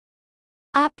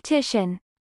 Optician.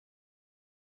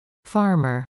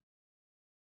 Farmer.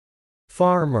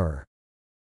 Farmer.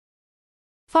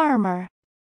 Farmer.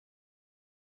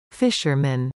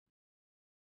 Fisherman.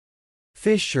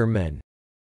 Fisherman.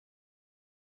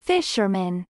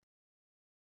 Fisherman.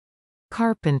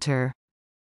 Carpenter.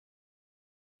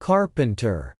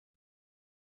 Carpenter.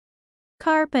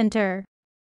 Carpenter.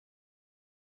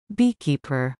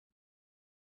 Beekeeper.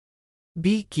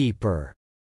 Beekeeper.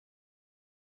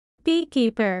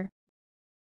 Beekeeper.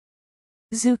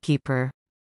 Zookeeper.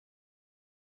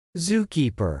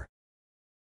 Zookeeper.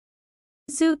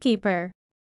 Zookeeper.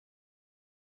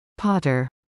 Potter.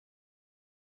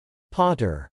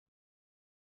 Potter.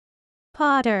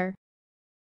 Potter.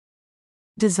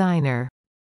 Designer.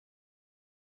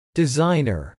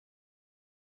 Designer.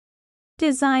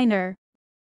 Designer.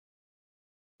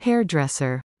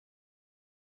 Hairdresser.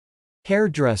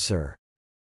 Hairdresser.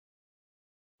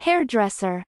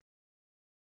 Hairdresser.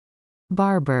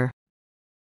 Barber.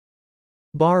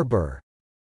 Barber.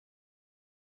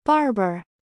 Barber.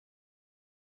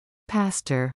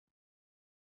 Pastor.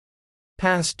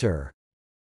 Pastor.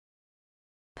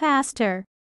 Pastor.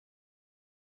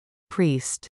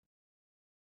 Priest.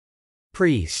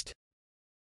 Priest.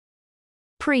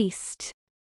 Priest.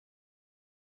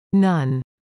 Nun.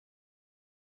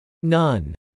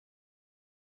 Nun.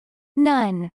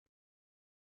 Nun.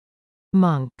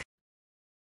 Monk.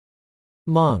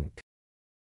 Monk.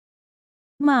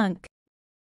 Monk.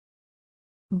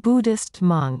 Buddhist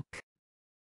monk.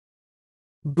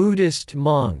 Buddhist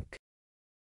monk.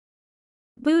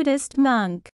 Buddhist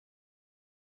monk.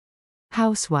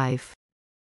 Housewife.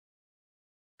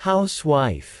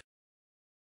 Housewife.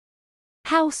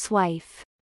 Housewife.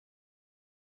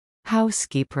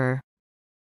 Housekeeper.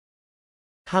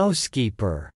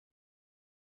 Housekeeper.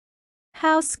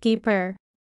 Housekeeper.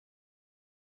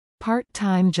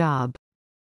 Part-time job.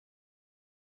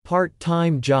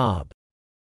 Part-time job.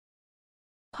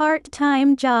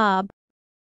 Part-time job.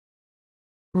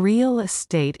 Real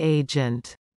estate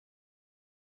agent.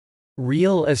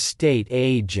 Real estate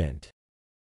agent.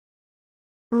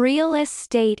 Real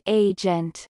estate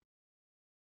agent.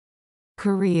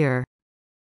 Career.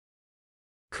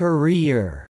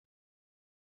 Career.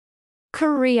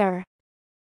 Career.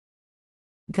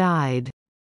 Guide.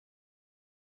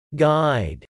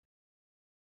 Guide.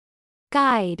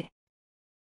 Guide.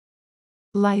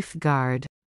 Lifeguard.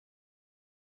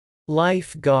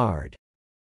 Lifeguard.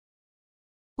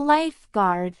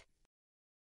 Lifeguard.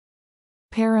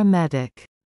 Paramedic.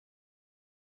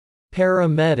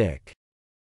 Paramedic.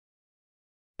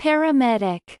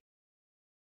 Paramedic.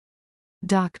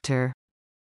 Doctor.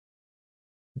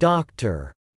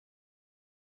 Doctor.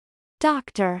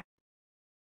 doctor,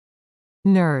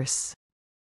 nurse,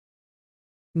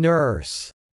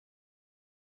 nurse,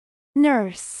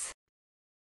 nurse,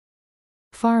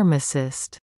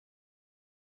 pharmacist,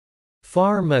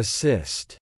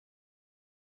 pharmacist,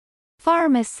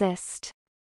 pharmacist,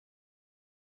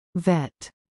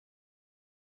 vet,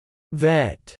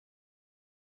 vet,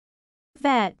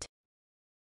 vet,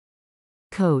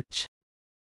 coach,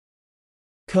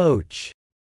 coach,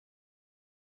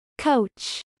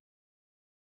 coach,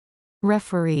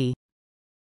 referee,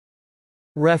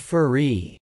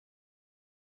 referee,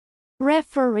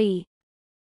 referee,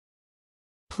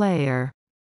 player,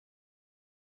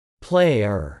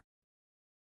 player,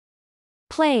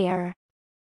 player,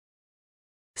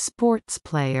 sports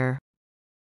player,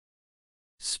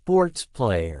 sports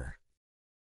player,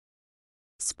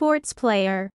 sports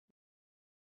player,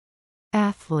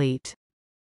 athlete,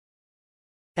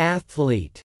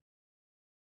 athlete,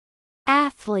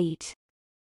 athlete,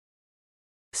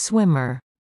 swimmer,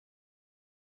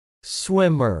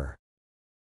 swimmer,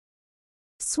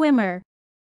 swimmer,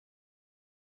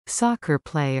 soccer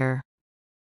player,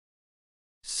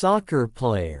 soccer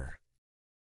player,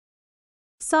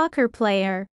 soccer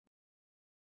player,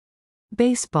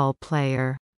 baseball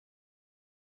player,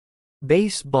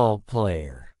 baseball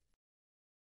player,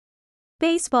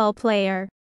 baseball player,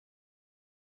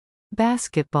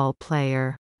 basketball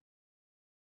player,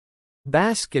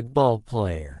 basketball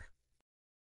player,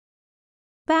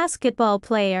 basketball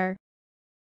player,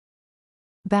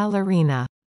 ballerina,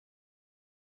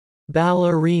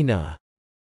 ballerina,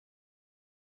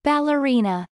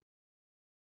 ballerina,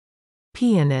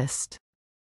 pianist,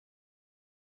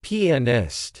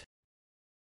 pianist,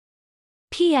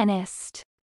 pianist,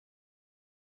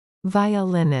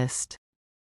 violinist,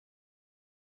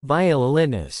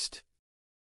 violinist,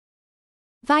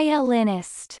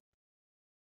 violinist,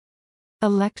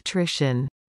 electrician,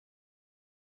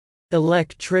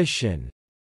 electrician,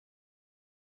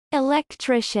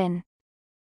 electrician,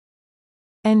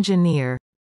 engineer,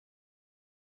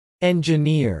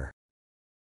 engineer,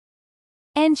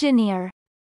 engineer,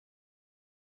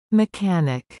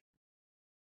 mechanic,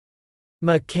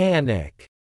 mechanic,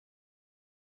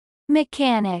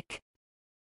 mechanic,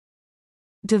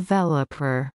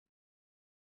 developer,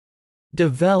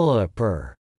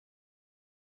 developer,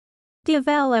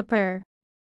 developer,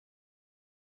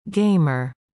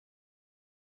 gamer,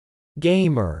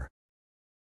 gamer,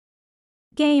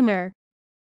 gamer,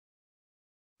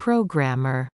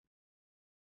 programmer,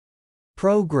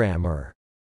 programmer,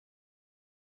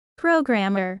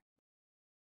 programmer,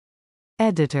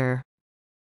 editor,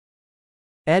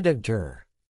 editor,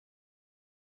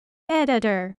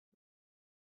 editor,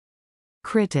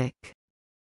 critic,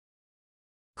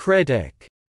 critic,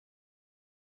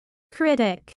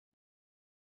 critic,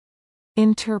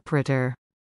 interpreter,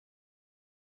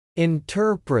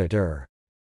 interpreter,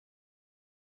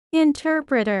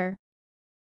 interpreter,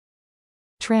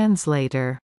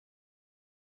 translator,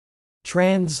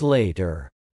 translator,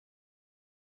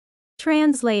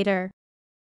 translator,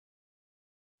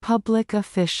 public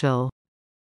official,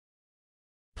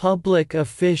 public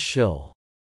official,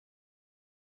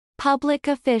 public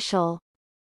official,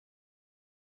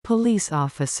 police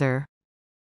officer,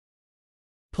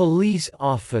 police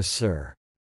officer,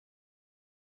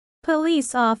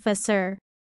 police officer,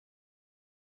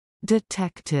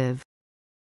 detective,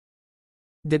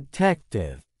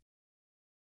 detective,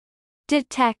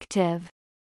 detective,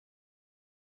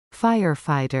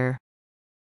 firefighter,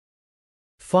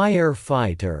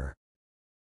 firefighter,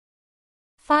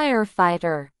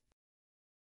 firefighter,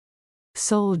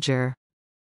 soldier,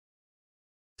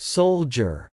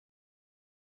 soldier,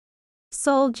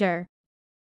 soldier,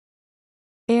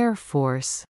 Air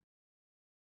Force,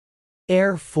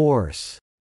 Air Force,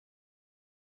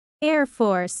 Air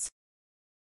Force,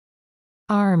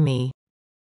 Army,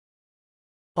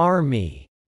 Army,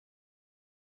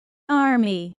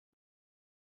 Army,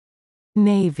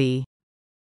 Navy,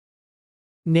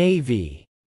 Navy,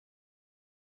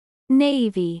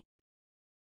 Navy,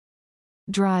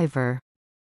 driver,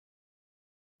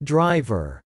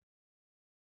 driver,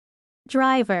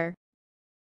 driver,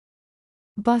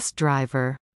 bus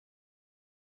driver,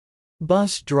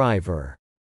 bus driver,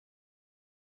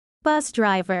 bus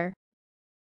driver,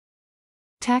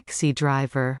 taxi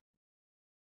driver,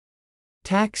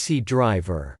 taxi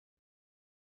driver,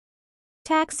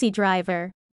 taxi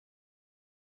driver,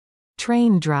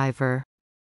 train driver,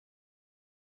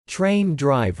 train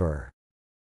driver,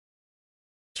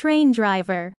 train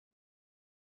driver,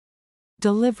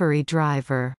 delivery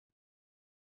driver,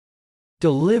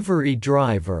 delivery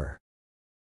driver,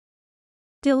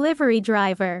 delivery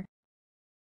driver,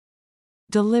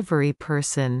 Delivery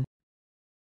person.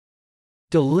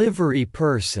 Delivery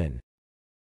person.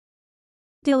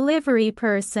 Delivery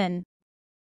person.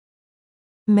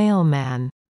 Mailman.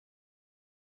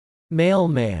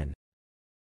 Mailman.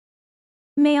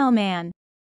 Mailman.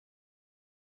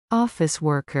 Office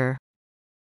worker.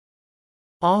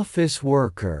 Office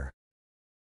worker.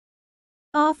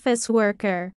 Office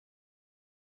worker.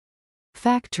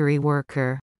 Factory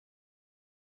worker.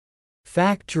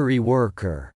 Factory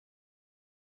worker.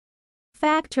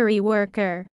 Factory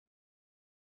worker.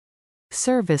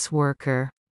 Service worker.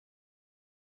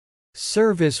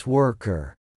 Service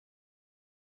worker.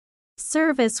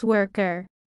 Service worker.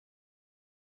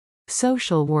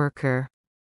 Social worker.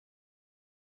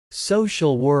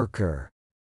 Social worker.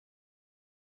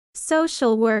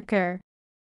 Social worker.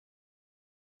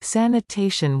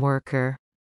 Sanitation worker.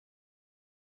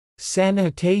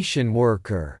 Sanitation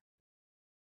worker.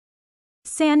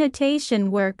 Sanitation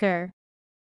worker.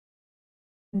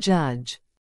 Judge.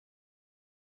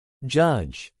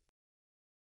 Judge.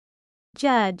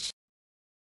 Judge.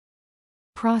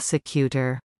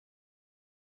 Prosecutor.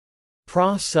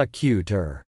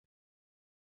 Prosecutor.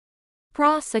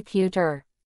 Prosecutor.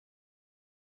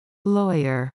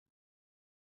 Lawyer.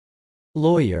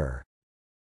 Lawyer.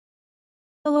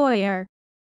 Lawyer.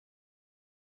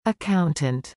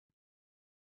 Accountant.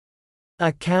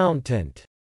 Accountant.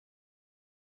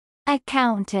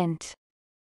 Accountant.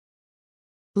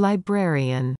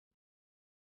 Librarian.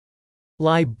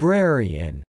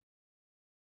 Librarian.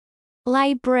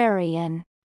 Librarian.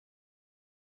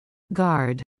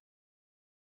 Guard.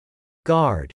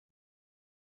 Guard.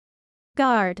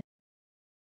 Guard.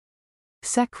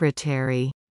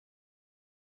 Secretary.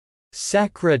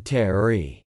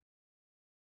 Secretary.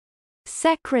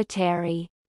 Secretary.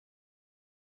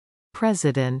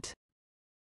 President.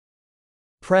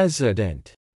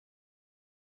 President.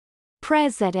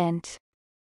 President.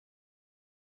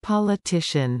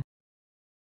 Politician.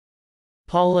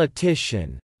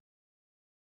 Politician.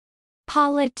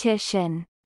 Politician.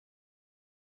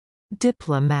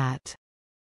 Diplomat.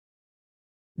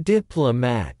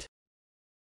 Diplomat.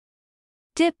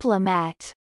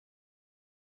 Diplomat.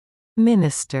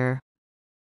 Minister.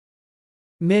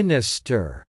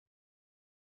 Minister.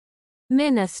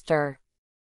 Minister.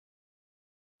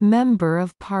 Member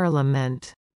of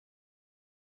Parliament.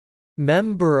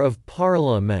 Member of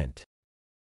Parliament.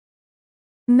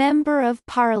 Member of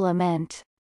Parliament.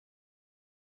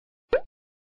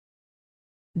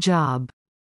 Job.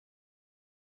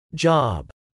 Job.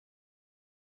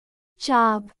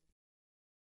 Job.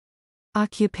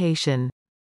 Occupation.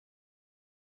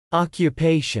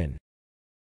 Occupation.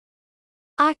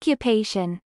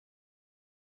 Occupation.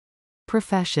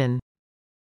 Profession.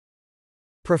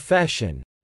 Profession.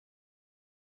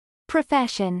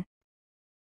 Profession.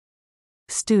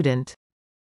 Student.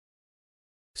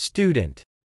 Student.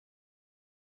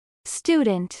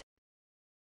 Student.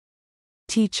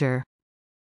 Teacher.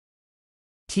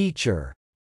 Teacher.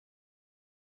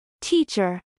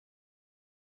 Teacher.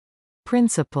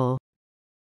 Principal.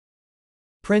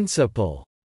 Principal.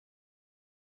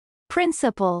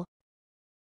 Principal.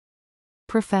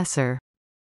 Professor.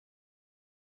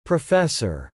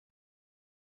 Professor.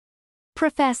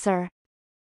 Professor.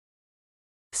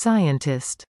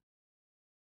 Scientist.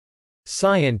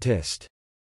 Scientist.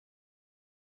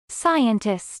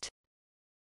 Scientist.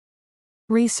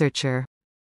 Researcher.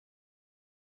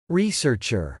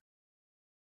 Researcher.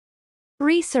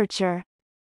 Researcher.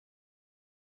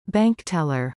 Bank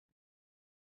teller.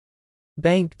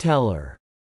 Bank teller.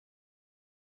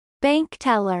 Bank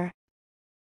teller.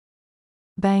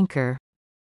 Banker.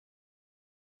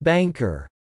 Banker.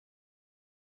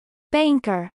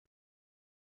 Banker.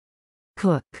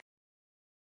 Cook.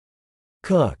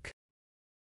 Cook.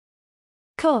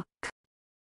 Cook.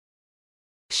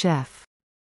 Chef.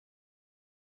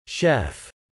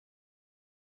 Chef.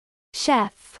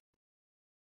 Chef.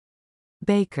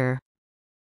 Baker.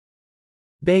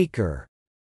 Baker.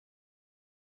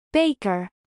 Baker.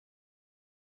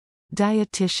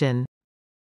 Dietitian.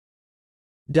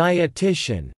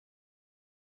 Dietitian.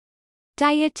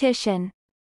 Dietitian.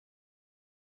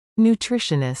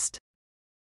 Nutritionist.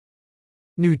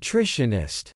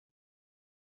 Nutritionist.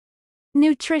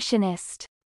 Nutritionist.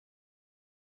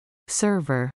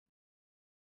 Server.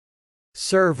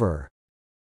 Server.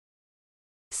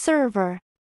 Server.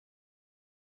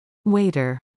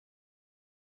 Waiter.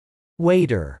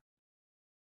 Waiter.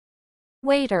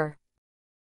 Waiter.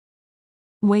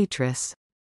 Waitress.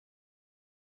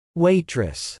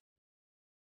 Waitress.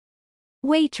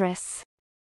 Waitress.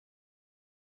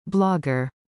 Blogger.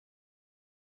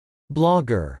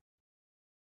 Blogger.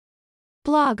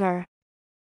 Blogger.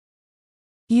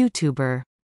 YouTuber.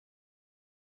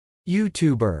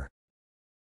 YouTuber.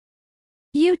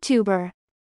 YouTuber.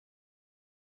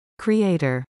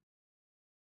 Creator.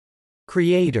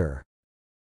 Creator.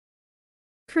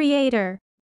 Creator.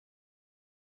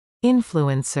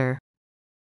 Influencer.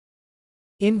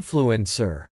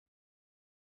 Influencer.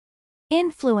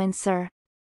 Influencer.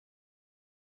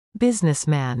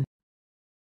 Businessman.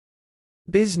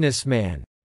 Businessman.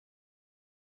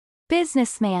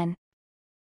 Businessman.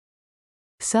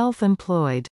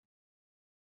 Self-employed.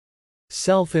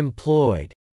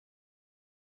 Self-employed.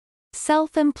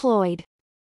 Self-employed.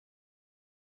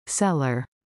 Seller.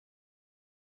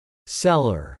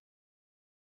 Seller.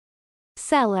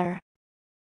 Seller.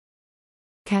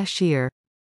 Cashier.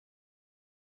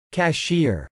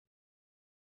 Cashier.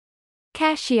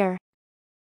 Cashier.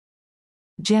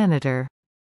 Janitor.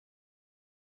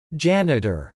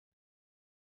 Janitor.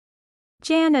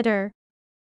 Janitor.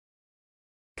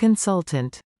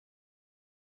 Consultant.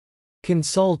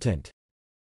 Consultant.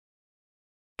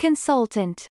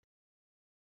 Consultant.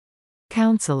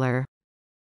 Counselor.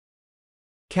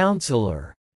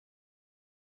 Counselor.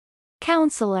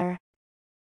 Counselor.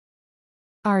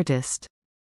 Artist.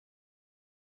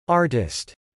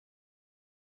 Artist.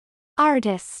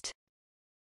 Artist.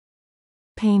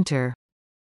 Painter.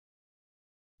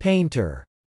 Painter.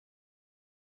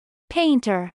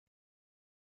 Painter.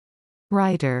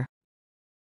 Writer.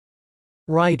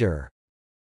 Writer.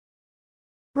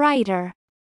 Writer.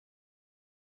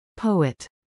 Poet.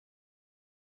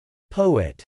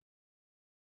 Poet.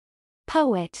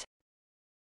 Poet.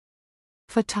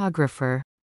 Photographer.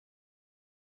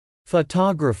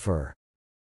 Photographer.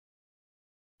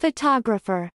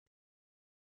 Photographer.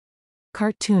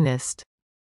 Cartoonist.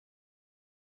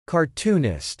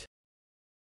 Cartoonist.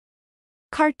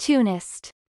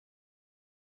 Cartoonist.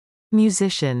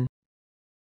 Musician.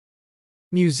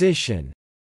 Musician.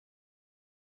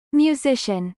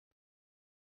 Musician.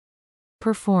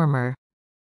 Performer.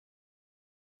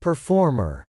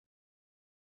 Performer.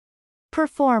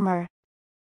 Performer.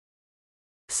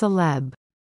 Celeb.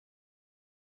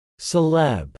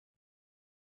 Celeb.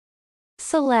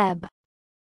 Celeb.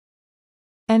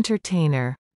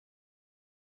 Entertainer.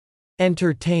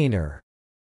 Entertainer.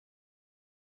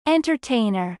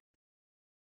 Entertainer.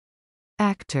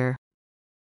 Actor.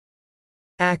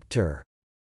 Actor.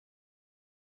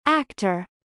 Actor.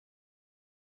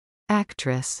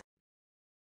 Actress.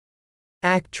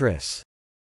 Actress.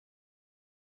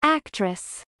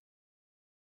 Actress.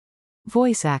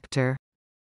 Voice actor.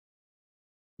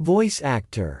 Voice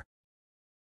actor.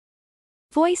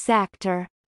 Voice actor.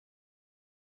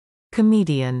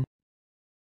 Comedian.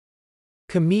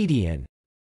 Comedian.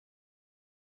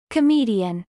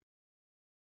 Comedian.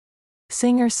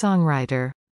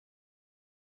 Singer-songwriter.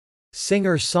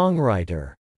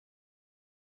 Singer-songwriter.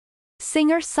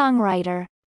 Singer-songwriter.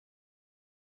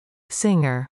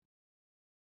 Singer.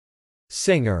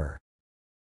 Singer.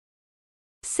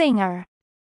 Singer.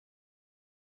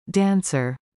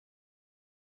 Dancer.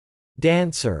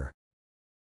 Dancer.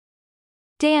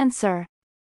 Dancer.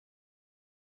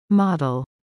 Model.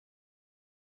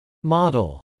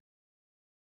 Model.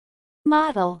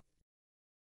 Model.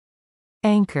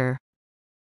 Anchor.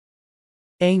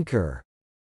 Anchor.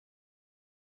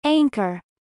 Anchor.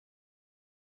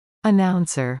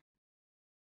 Announcer.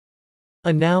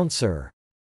 Announcer.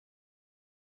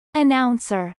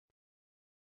 Announcer.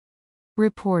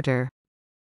 Reporter.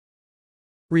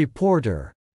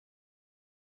 Reporter.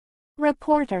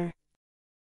 Reporter.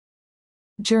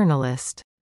 Journalist.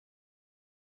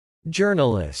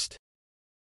 Journalist.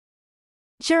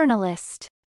 Journalist.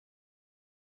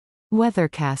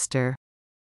 Weathercaster.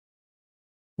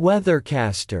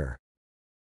 Weathercaster.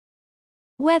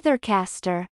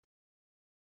 Weathercaster.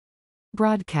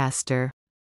 Broadcaster.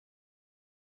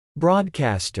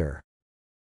 Broadcaster.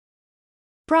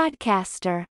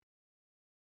 Broadcaster.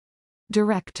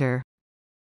 Director.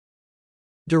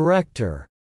 Director.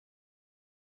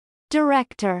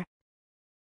 Director.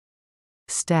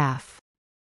 Staff.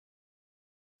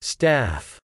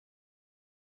 Staff.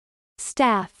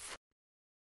 Staff.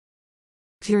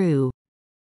 Crew.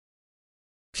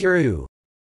 Crew.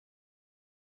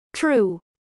 Crew.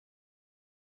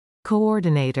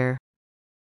 Coordinator.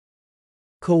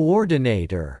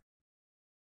 Coordinator.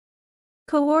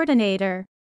 Coordinator.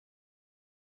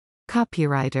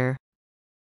 Copywriter.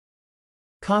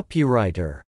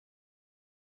 Copywriter.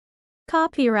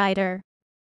 Copywriter.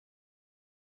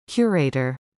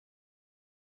 Curator.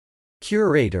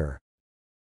 Curator.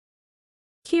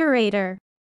 Curator.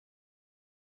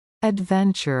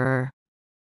 Adventurer.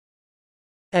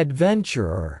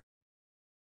 Adventurer.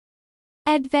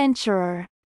 Adventurer.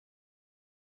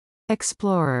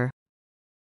 explorer,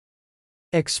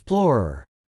 explorer,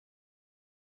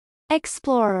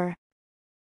 explorer,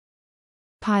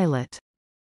 pilot,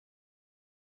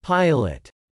 pilot,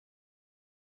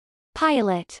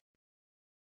 pilot,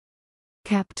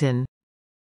 captain,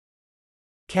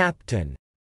 captain,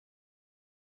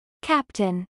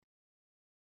 captain,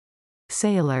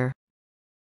 sailor,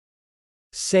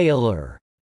 sailor,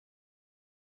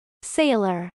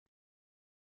 sailor,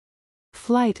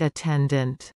 flight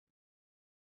attendant,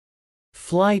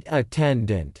 flight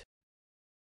attendant,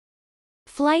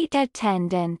 flight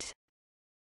attendant,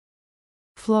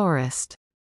 florist,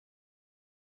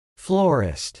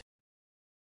 florist,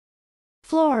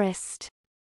 florist,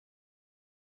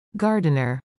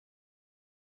 gardener,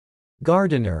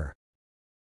 gardener,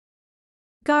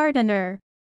 gardener,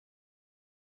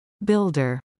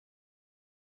 builder,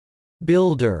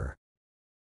 builder,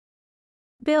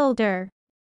 builder,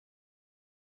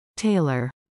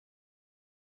 tailor,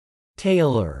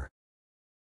 tailor,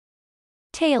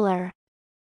 tailor,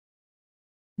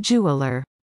 jeweler,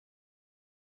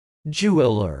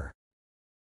 jeweler,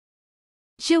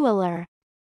 jeweler,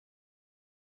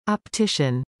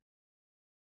 optician,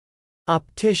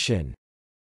 optician,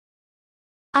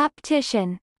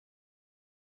 optician,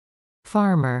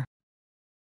 farmer,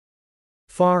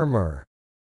 farmer,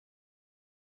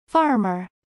 farmer,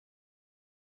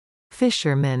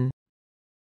 fisherman,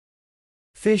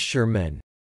 fisherman,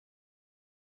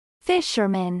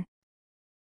 fisherman,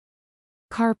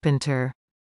 carpenter,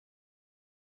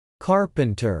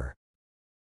 carpenter,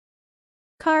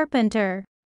 carpenter,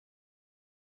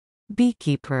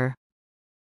 beekeeper,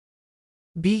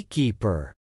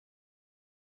 beekeeper,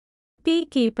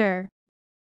 beekeeper,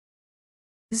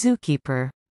 zookeeper,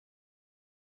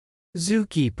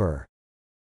 zookeeper,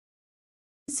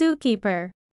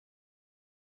 zookeeper,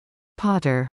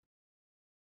 potter,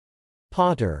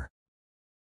 potter,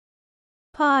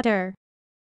 potter,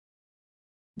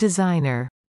 designer,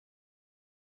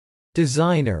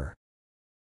 designer,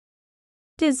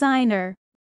 designer,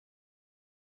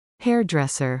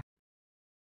 hairdresser,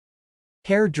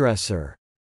 hairdresser,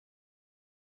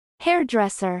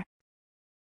 hairdresser,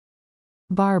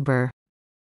 barber,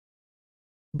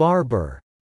 barber,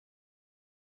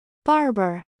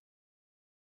 barber,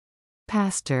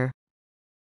 pastor,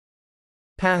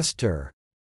 pastor,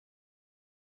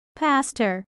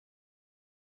 pastor,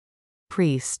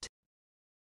 priest,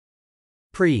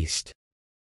 priest,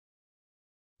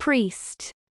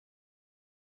 priest,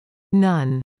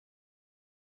 nun,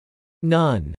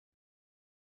 nun,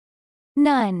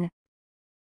 nun,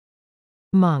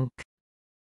 monk,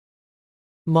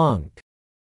 monk,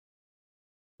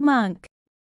 monk,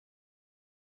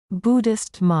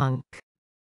 Buddhist monk,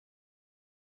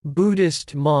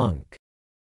 Buddhist monk,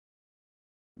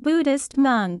 Buddhist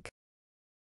monk,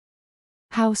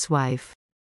 housewife,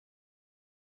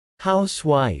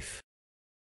 housewife,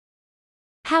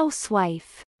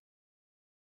 housewife,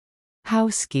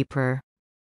 housekeeper,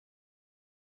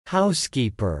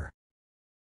 housekeeper,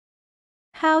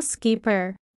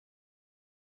 housekeeper,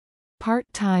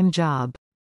 part-time job,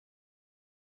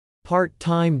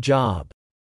 part-time job,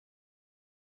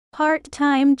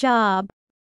 part-time job,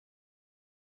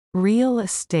 real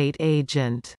estate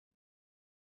agent,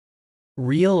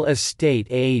 real estate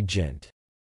agent,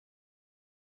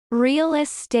 real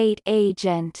estate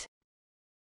agent,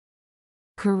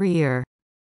 career,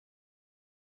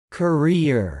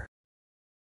 career,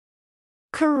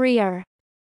 career,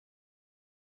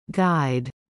 guide,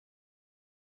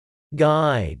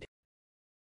 guide,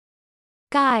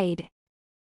 guide,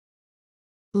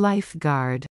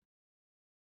 lifeguard,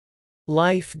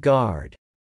 lifeguard,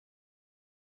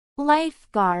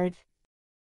 lifeguard,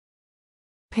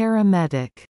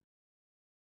 paramedic,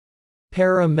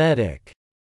 paramedic,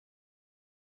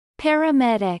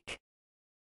 paramedic,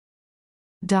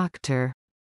 doctor,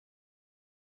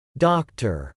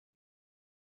 doctor,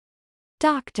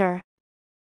 doctor,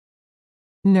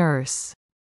 nurse,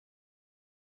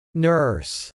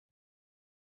 nurse,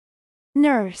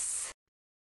 nurse,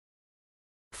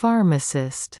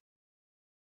 pharmacist,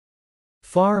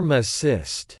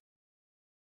 pharmacist,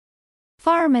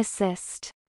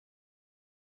 pharmacist,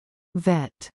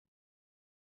 vet,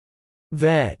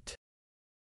 vet,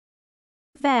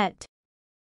 vet,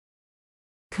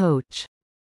 coach,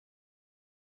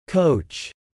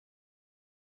 coach,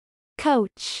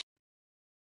 coach,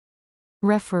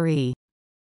 referee,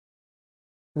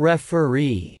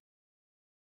 referee,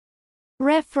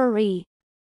 referee,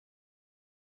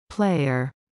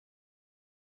 player,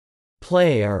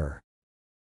 player,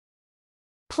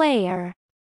 player,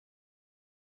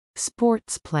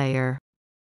 sports player,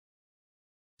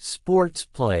 sports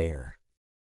player,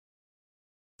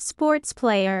 sports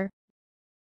player,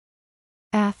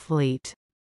 athlete,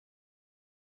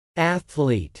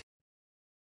 athlete,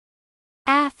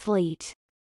 athlete,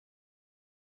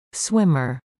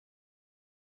 swimmer,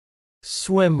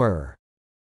 swimmer,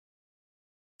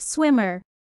 swimmer,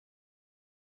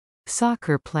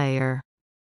 soccer player,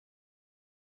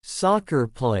 soccer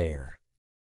player,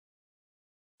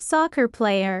 soccer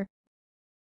player,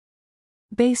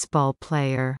 baseball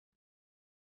player,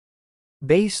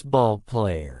 baseball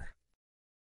player,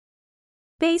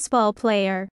 baseball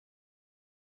player,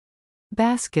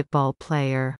 basketball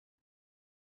player,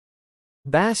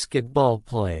 basketball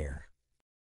player,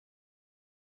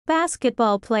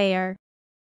 basketball player,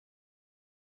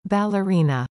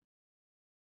 ballerina,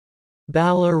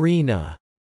 ballerina,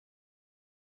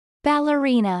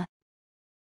 ballerina,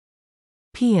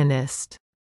 pianist,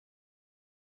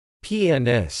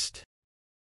 pianist,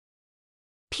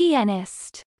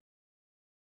 pianist,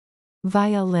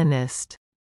 violinist,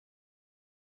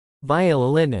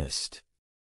 violinist,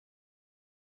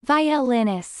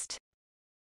 violinist,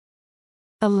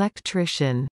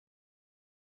 electrician,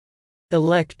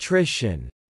 electrician,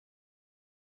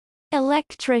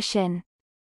 electrician,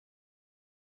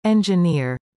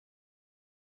 engineer,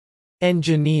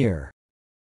 engineer,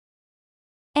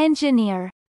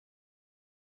 engineer,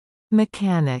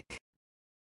 mechanic,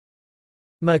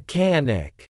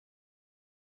 mechanic,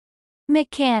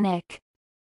 mechanic,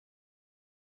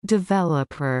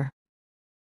 developer,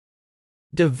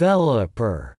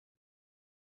 developer,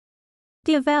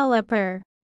 developer,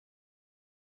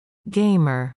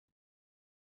 gamer,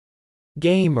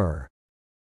 gamer,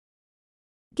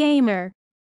 gamer,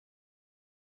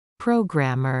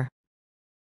 programmer,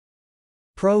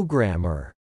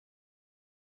 programmer,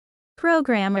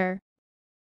 programmer,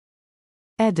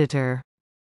 editor,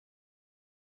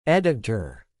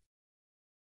 editor,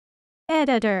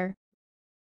 editor,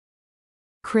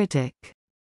 critic,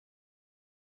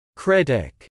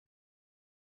 critic,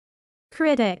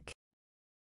 critic,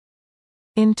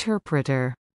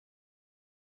 interpreter,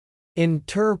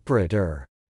 interpreter,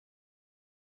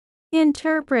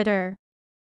 interpreter,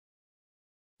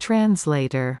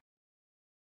 translator,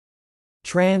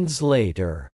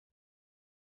 translator,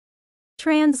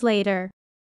 translator,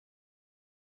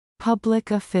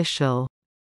 public official,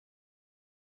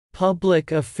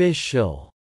 public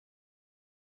official,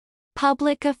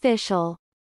 public official,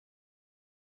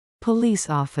 police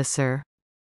officer,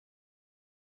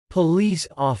 police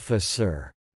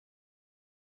officer,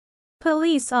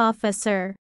 police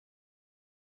officer,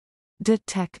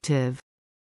 detective,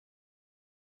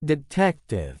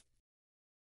 detective,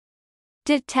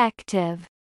 detective,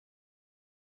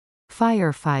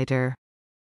 firefighter,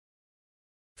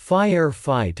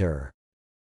 firefighter,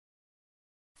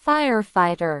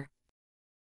 firefighter,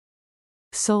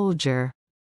 soldier,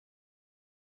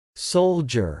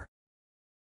 soldier,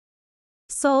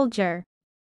 soldier,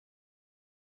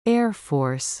 air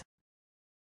force,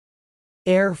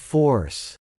 air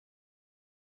force,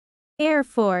 air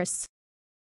force,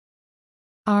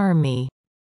 army,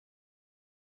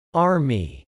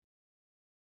 army,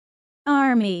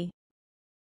 army,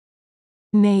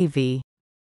 navy,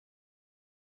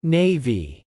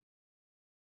 navy,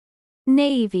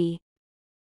 navy,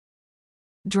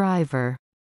 driver,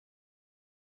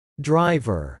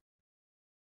 driver,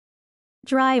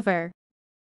 driver,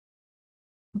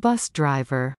 bus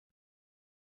driver,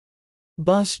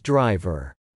 bus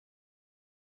driver,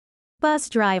 bus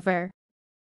driver,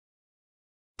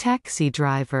 taxi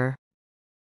driver,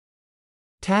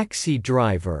 taxi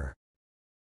driver,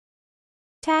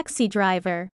 taxi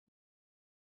driver,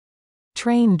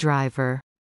 train driver,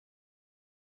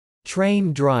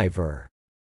 train driver,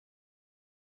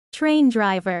 train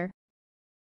driver,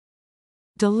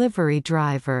 delivery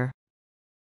driver,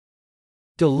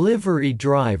 delivery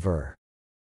driver,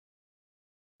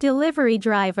 delivery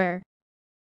driver,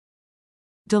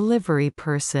 delivery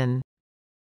person,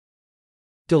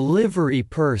 delivery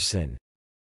person,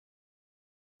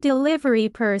 delivery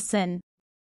person,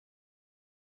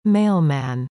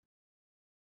 mailman,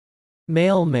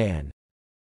 mailman,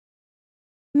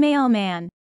 mailman,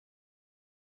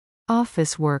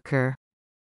 office worker,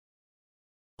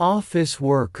 office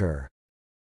worker,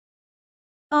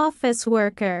 office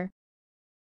worker,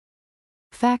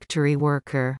 factory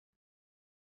worker,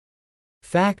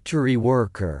 factory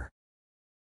worker,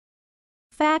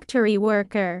 factory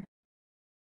worker,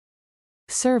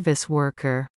 service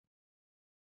worker,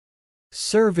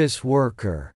 service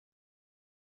worker,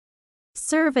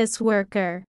 service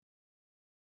worker,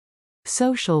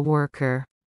 social worker,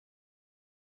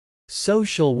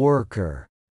 social worker,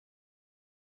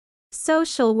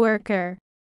 social worker,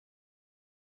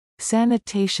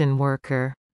 sanitation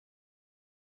worker,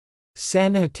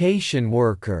 sanitation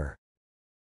worker,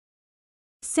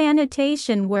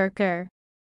 sanitation worker,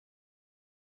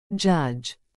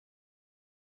 judge,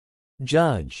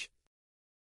 judge,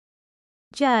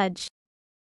 judge,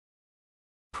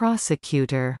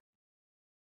 prosecutor,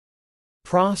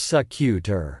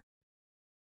 prosecutor,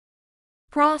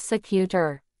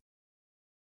 prosecutor,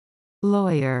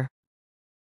 lawyer,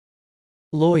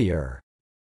 lawyer,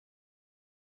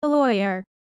 lawyer,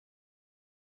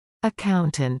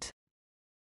 accountant,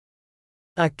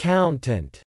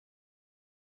 accountant,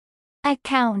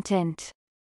 accountant,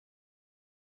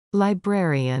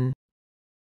 librarian,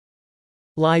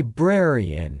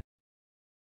 librarian,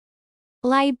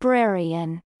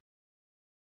 librarian,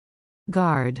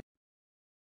 guard,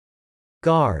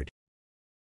 guard,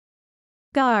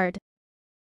 guard,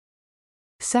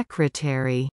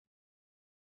 secretary,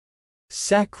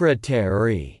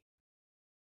 secretary,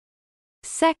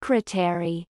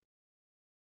 secretary,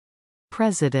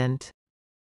 president,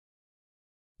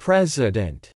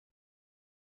 president,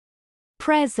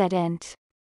 president,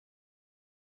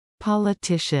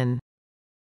 politician,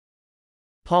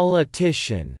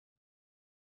 politician,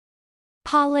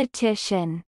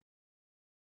 politician,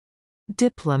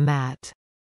 diplomat,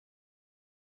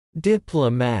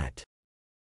 diplomat,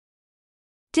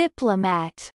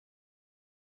 diplomat,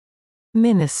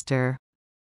 minister,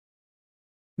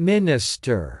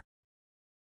 minister,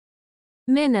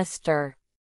 minister,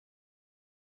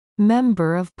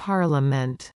 member of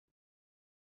parliament,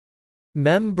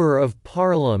 member of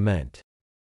parliament,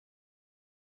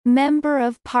 member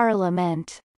of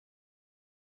parliament,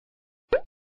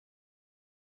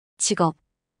 직업,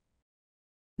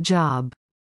 job,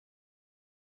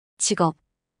 직업,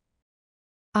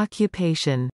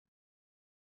 occupation,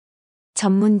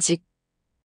 전문직,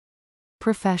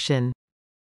 profession,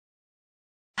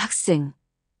 학생,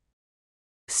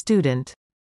 student,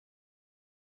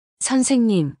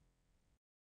 선생님,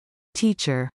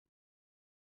 teacher,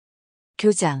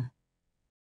 교장,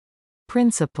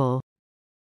 principal,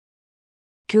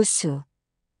 교수,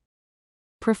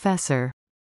 professor,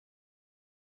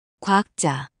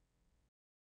 과학자,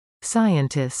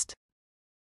 scientist,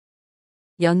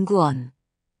 연구원,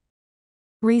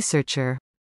 researcher,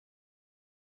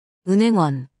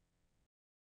 은행원,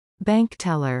 bank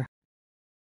teller,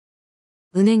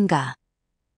 은행가,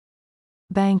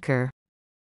 banker,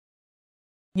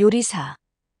 요리사,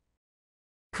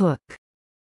 cook,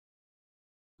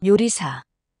 요리사,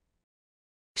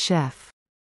 chef,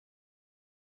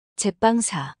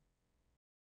 제빵사,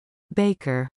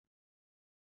 baker,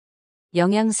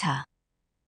 영양사,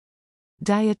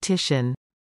 dietitian,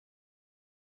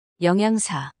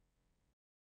 영양사,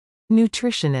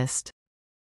 nutritionist,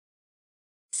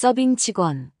 서빙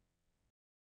직원,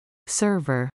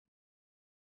 server,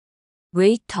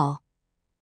 웨이터,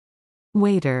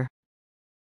 waiter,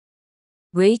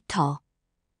 웨이터,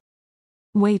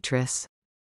 waitress,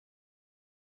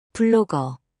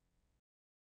 블로거,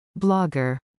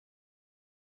 blogger,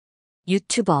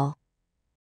 유튜버,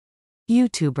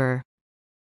 YouTuber,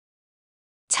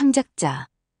 창작자,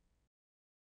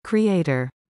 creator,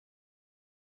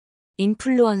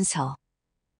 인플루언서,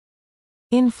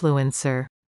 influencer,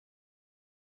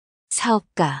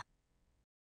 사업가,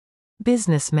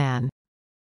 businessman,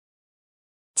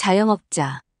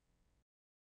 자영업자,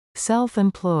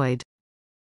 self-employed,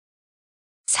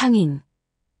 상인,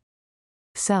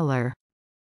 seller,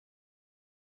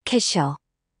 캐셔,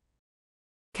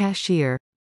 cashier,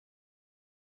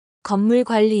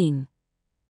 건물관리인,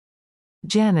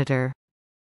 janitor,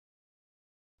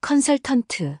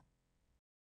 컨설턴트,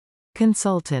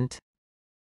 consultant,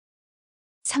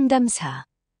 상담사,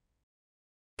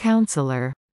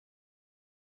 counselor,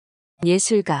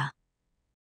 예술가,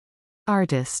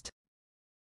 artist,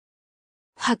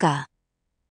 화가,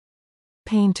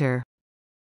 painter,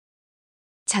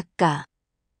 작가,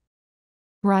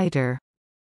 writer,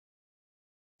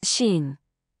 시인,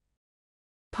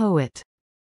 poet,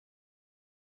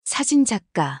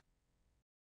 사진작가,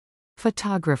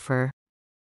 photographer,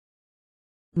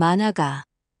 만화가,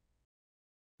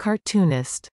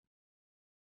 cartoonist,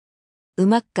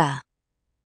 음악가,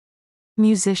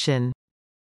 musician,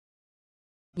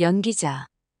 연기자,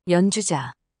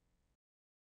 연주자,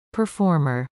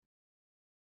 performer,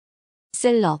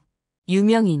 셀럽,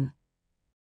 유명인,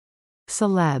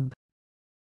 celeb,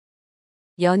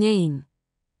 연예인,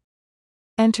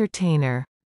 entertainer,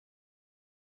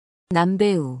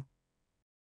 남배우,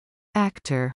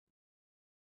 actor,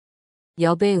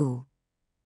 여배우,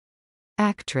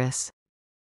 actress,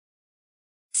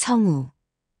 성우,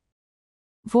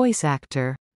 Voice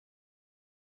actor.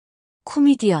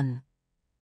 코미디언,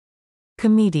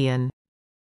 Comedian.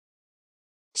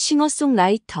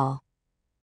 싱어송라이터,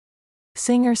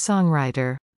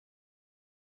 Singer-songwriter.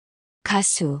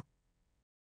 가수,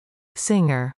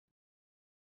 Singer.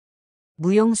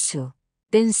 무용수,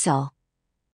 댄서,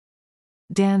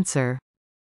 Dancer.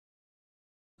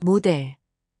 모델,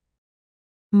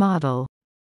 Model.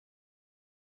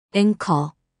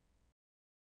 앵커,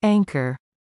 Anchor.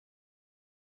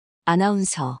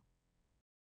 아나운서,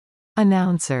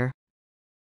 Announcer.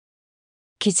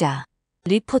 기자,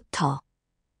 리포터,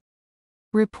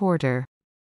 Reporter.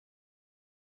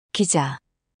 기자,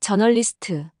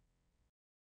 저널리스트,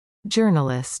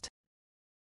 Journalist.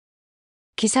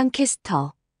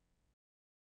 기상캐스터,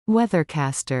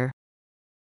 Weathercaster.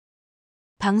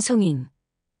 방송인,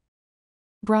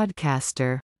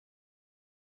 Broadcaster.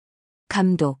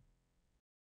 감독,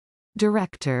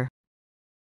 Director.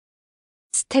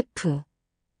 스태프,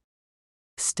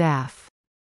 Staff.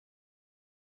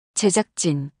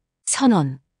 제작진,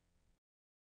 선원,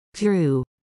 Crew.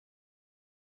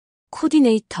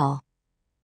 코디네이터,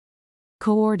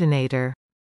 Coordinator.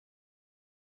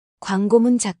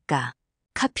 광고문 작가,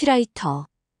 카피라이터,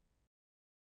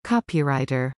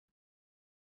 Copywriter.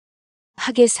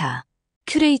 학예사,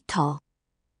 큐레이터,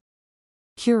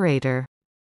 Curator.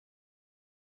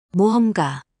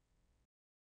 모험가,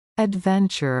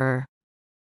 Adventurer.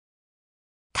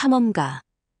 탐험가,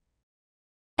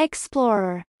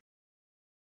 Explorer.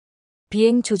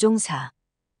 비행 조종사,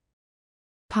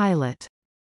 Pilot.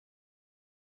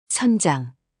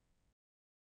 선장,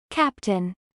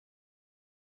 Captain.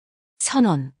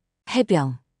 선원,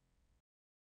 해병,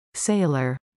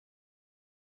 Sailor.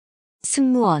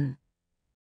 승무원,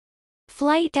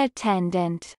 Flight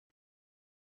attendant.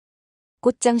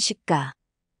 꽃장식가,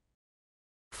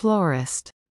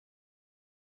 Florist.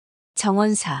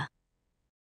 정원사,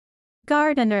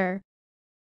 Gardener.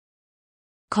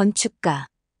 건축가,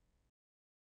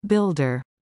 Builder.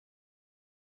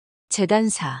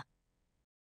 재단사,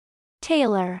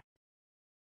 Tailor.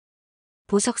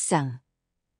 보석상,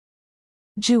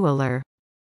 Jeweler.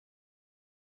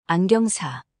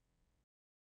 안경사,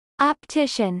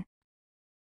 Optician.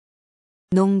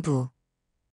 농부,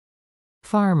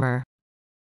 Farmer.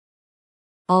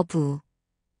 어부,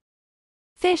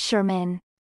 Fisherman.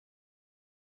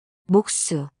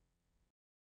 목수,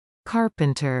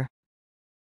 Carpenter.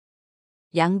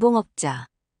 양봉업자,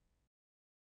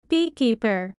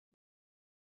 Beekeeper.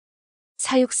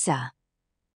 사육사,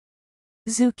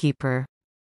 Zookeeper.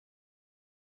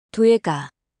 도예가,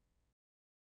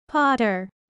 Potter.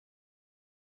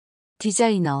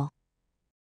 디자이너,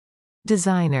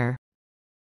 Designer.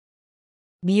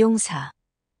 미용사,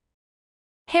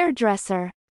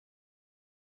 Hairdresser.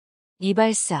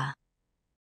 이발사,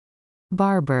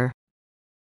 Barber.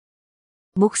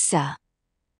 목사,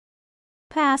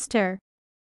 Pastor.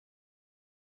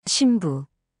 신부,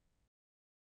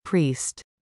 Priest.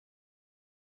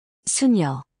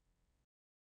 수녀,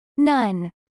 Nun.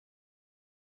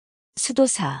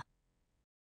 수도사,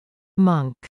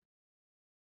 Monk.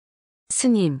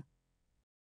 스님,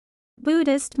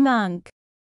 Buddhist monk.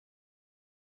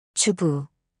 주부,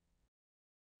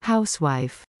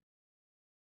 Housewife.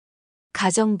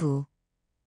 가정부,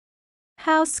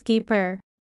 Housekeeper.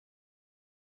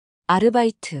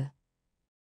 아르바이트,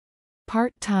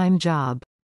 Part-time job.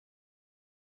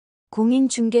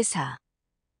 공인중개사,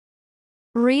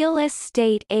 Real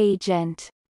estate agent.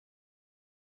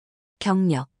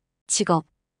 경력, 직업,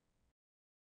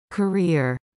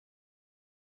 Career.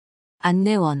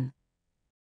 안내원,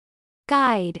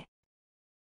 Guide.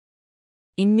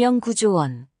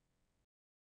 인명구조원,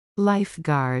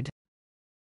 Lifeguard.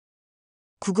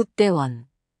 구급대원,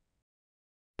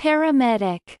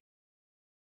 Paramedic.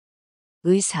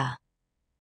 의사,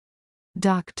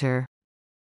 Doctor.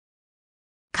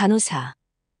 간호사,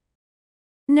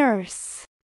 Nurse.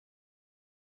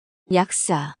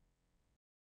 약사,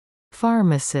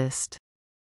 Pharmacist.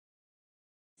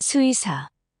 수의사,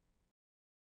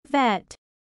 Vet.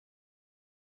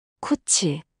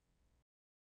 코치,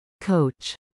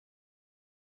 Coach.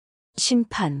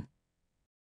 심판,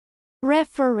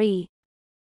 Referee.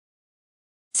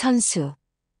 선수,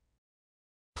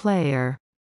 Player.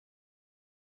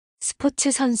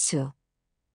 스포츠 선수,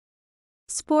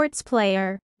 Sports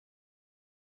player.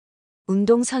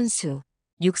 운동선수,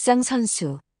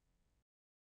 육상선수,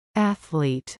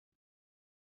 Athlete.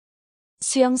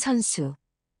 수영선수,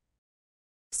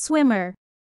 Swimmer.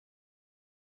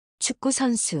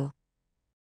 축구선수,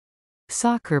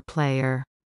 Soccer player.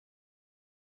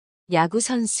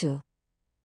 야구선수,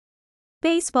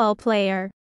 Baseball player.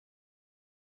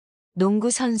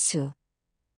 농구 선수,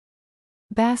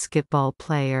 basketball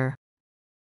player,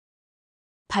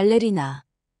 발레리나,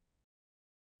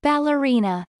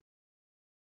 ballerina,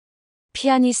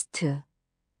 피아니스트,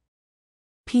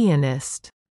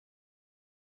 pianist,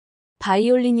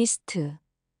 바이올리니스트,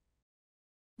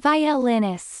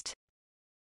 violinist,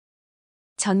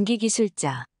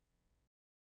 전기기술자,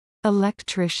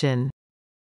 electrician,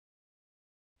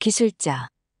 기술자,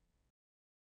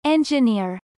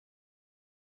 engineer,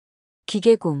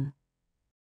 기계공,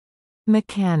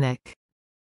 mechanic,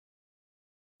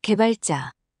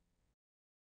 개발자,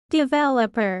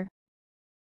 developer,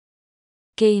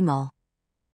 게이머,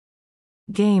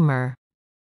 gamer,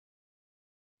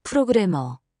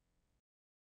 프로그래머,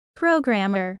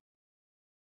 programmer,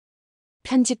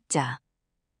 편집자,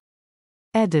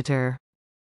 editor,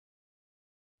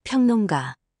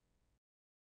 평론가,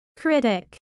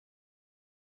 critic,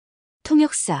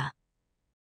 통역사,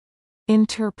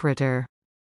 interpreter,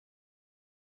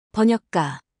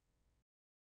 번역가,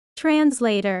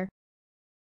 translator,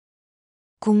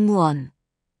 공무원,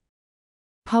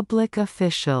 public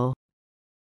official,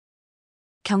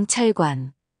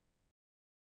 경찰관,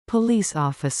 police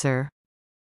officer,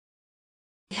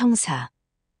 형사,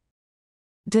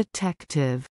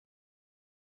 detective,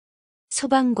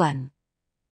 소방관,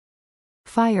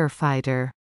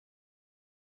 firefighter,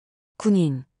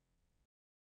 군인,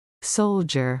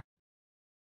 soldier,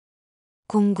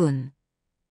 공군,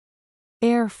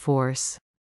 air force,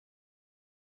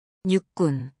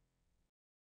 육군,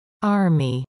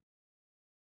 army,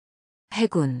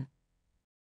 해군,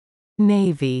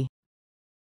 navy,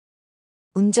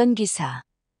 운전기사,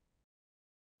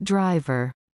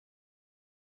 driver,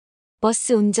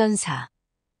 버스 운전사,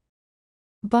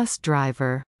 bus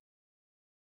driver,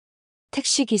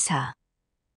 택시기사,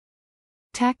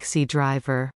 taxi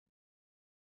driver,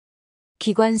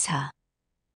 기관사,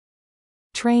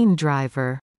 train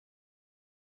driver,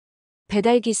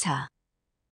 배달기사,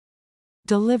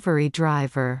 delivery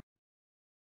driver,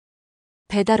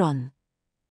 배달원,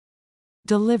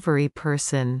 delivery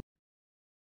person,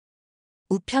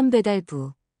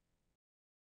 우편배달부,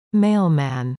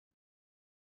 mailman,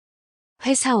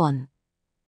 회사원,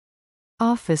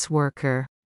 office worker,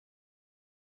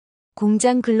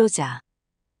 공장 근로자,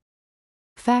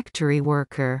 factory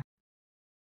worker,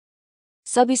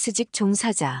 서비스직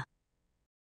종사자,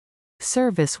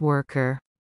 service worker,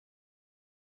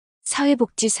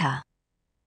 사회복지사,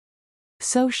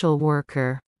 social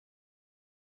worker,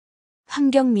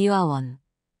 환경미화원,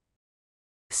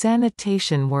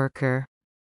 sanitation worker,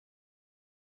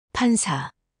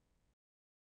 판사,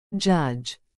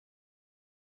 judge,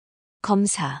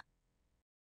 검사,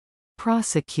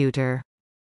 prosecutor,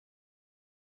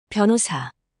 변호사,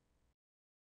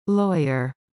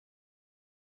 lawyer,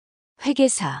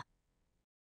 회계사,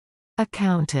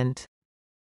 accountant,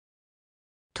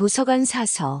 도서관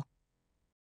사서,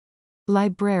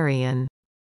 librarian,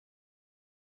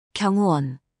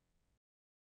 경호원,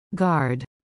 guard,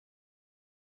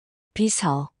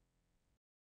 비서,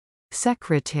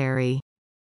 secretary,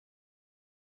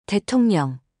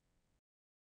 대통령,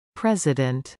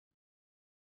 president,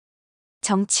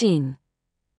 정치인,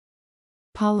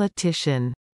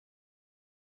 politician,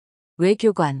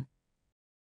 외교관,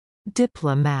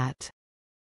 diplomat,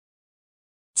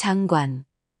 장관,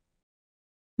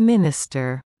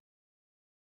 minister,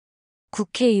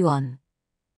 국회의원,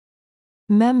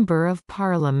 member of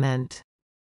parliament,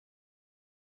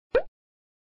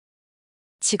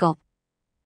 직업,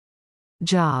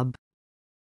 job,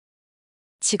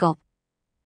 직업,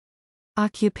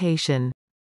 occupation,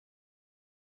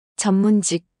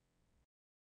 전문직,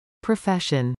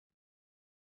 profession,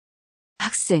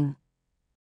 학생,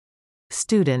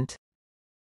 student,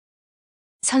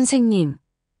 선생님,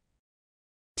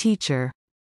 teacher,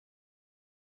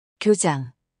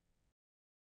 교장,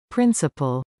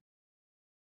 principal,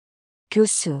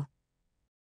 교수,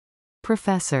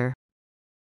 professor,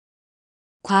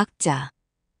 과학자,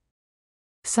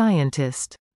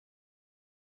 scientist,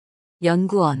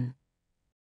 연구원,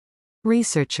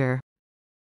 researcher,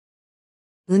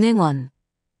 은행원,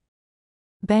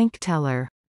 bank teller,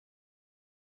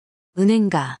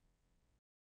 은행가,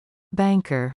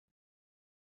 banker,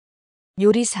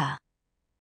 요리사,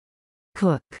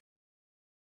 cook,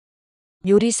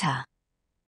 요리사,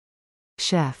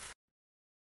 chef,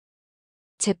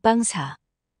 제빵사,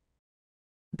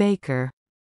 baker,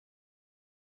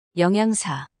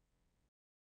 영양사,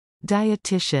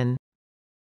 dietitian,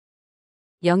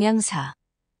 영양사,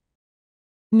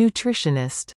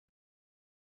 nutritionist,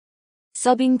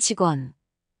 서빙 직원,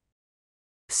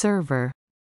 server,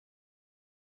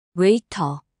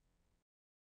 웨이터,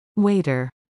 waiter,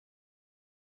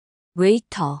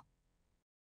 웨이터,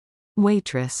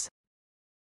 waitress,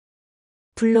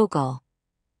 블로거,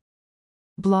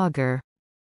 blogger,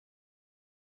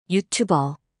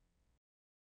 유튜버,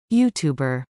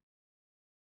 YouTuber,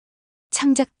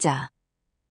 창작자,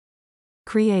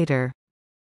 creator,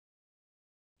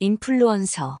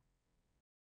 인플루언서,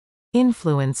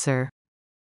 influencer,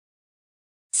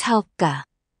 사업가,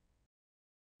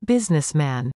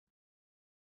 businessman,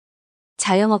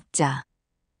 자영업자,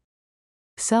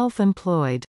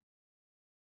 self-employed,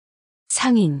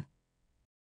 상인,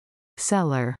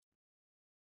 seller,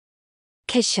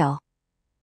 캐셔,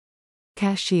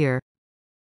 cashier,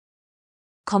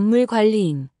 건물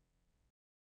관리인,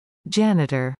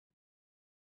 janitor,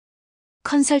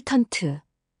 컨설턴트,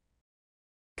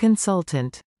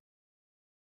 consultant,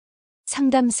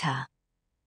 상담사,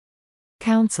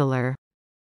 counselor,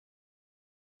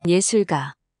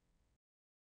 예술가,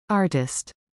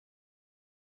 artist,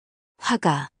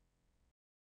 화가,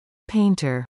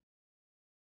 painter,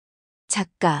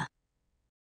 작가,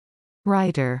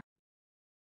 writer,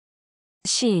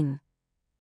 시인,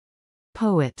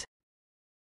 poet,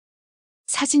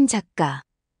 사진작가,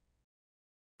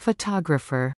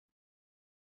 photographer,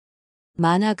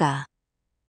 만화가,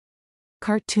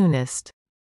 cartoonist,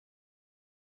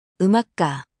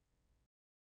 음악가,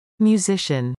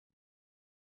 musician,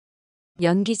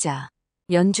 연기자,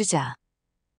 연주자,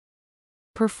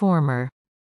 performer,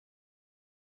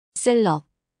 셀럽,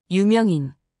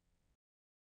 유명인,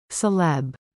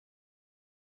 celeb,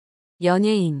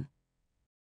 연예인,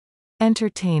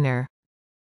 entertainer,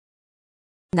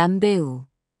 남배우,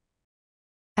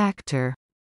 actor,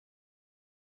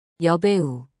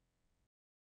 여배우,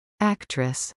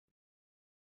 actress,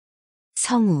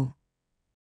 성우,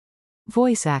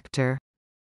 voice actor,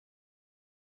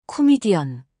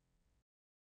 코미디언,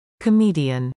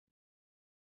 comedian,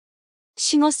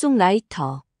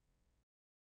 싱어송라이터,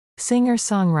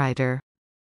 singer-songwriter,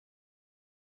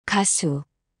 가수,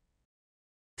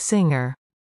 singer,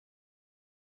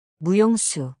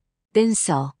 무용수,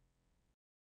 댄서,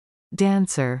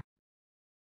 dancer,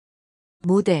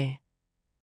 모델,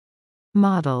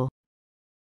 model,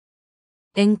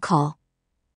 앵커,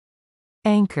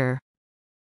 anchor,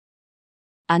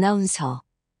 아나운서,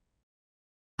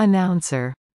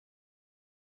 announcer,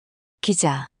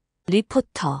 기자,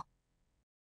 리포터,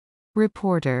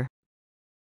 reporter,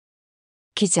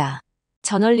 기자,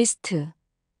 저널리스트,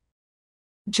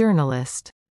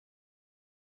 journalist,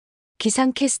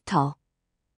 기상캐스터,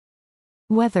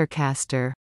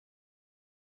 weathercaster,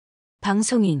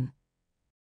 방송인,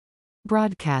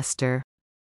 broadcaster,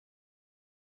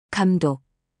 감독,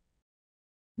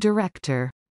 director,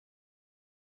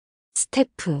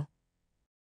 스태프,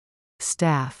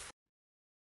 staff,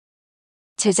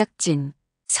 제작진,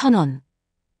 선원,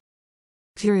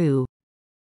 crew,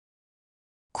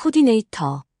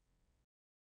 코디네이터,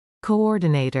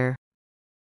 coordinator,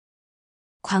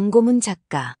 광고문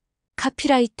작가,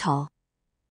 카피라이터,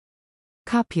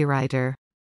 copywriter,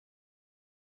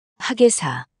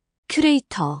 학예사,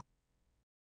 큐레이터,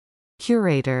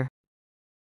 curator,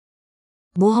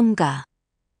 모험가,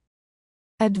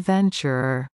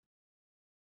 adventurer,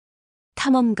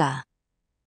 탐험가,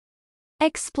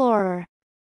 explorer,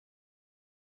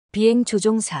 비행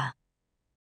조종사,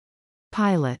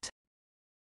 pilot,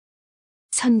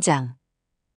 선장,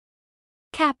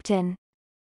 captain,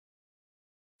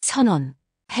 선원,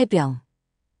 해병,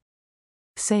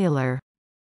 sailor,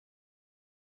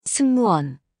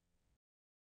 승무원,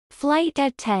 flight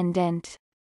attendant,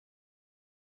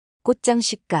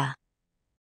 꽃장식가,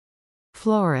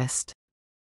 florist,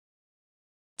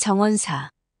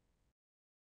 정원사,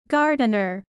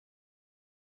 gardener,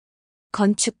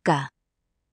 건축가,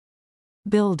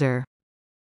 builder,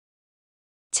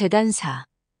 재단사,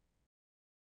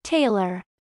 tailor,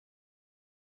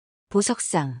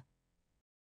 보석상,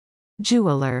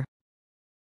 jeweler,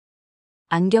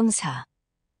 안경사,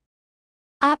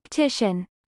 optician,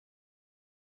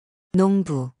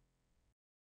 농부,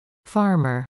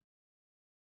 farmer,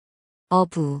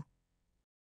 어부,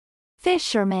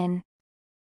 fisherman,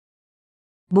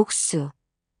 목수,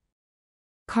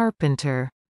 carpenter,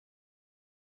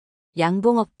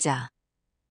 양봉업자,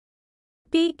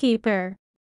 beekeeper,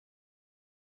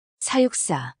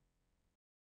 사육사,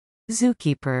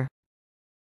 zookeeper,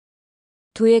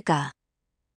 도예가,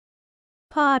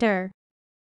 potter,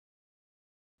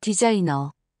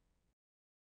 디자이너,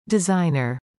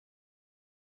 designer,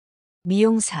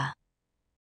 미용사,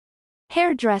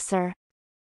 hairdresser,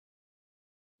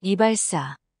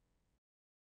 이발사,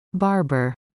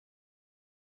 barber,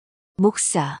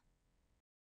 목사,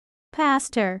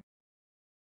 pastor,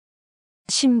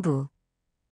 신부,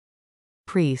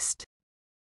 priest,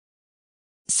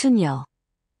 수녀,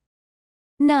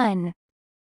 nun,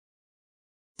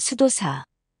 수도사,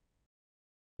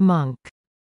 monk,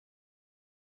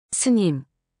 스님,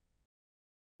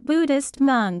 Buddhist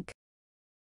monk,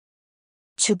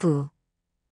 주부,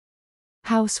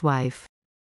 housewife,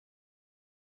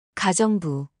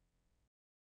 가정부,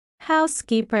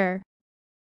 housekeeper,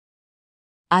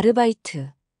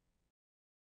 아르바이트,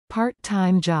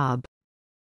 part-time job,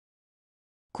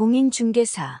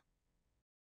 공인중개사,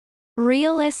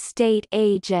 real estate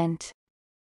agent,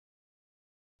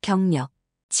 경력,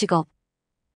 직업,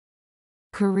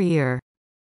 career,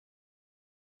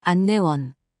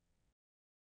 안내원,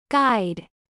 guide,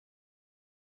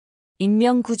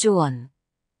 인명구조원,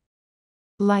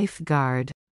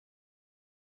 lifeguard,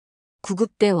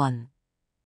 구급대원,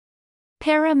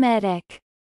 paramedic,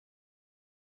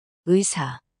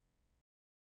 의사,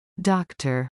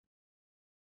 doctor,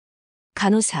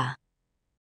 간호사,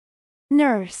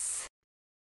 nurse,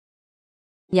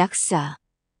 약사,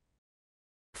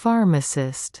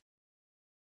 pharmacist,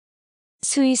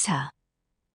 수의사,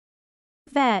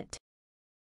 vet,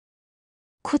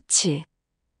 코치,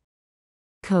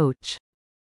 coach,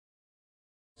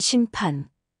 심판,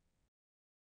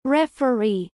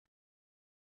 referee,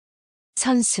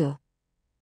 선수,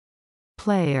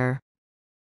 player,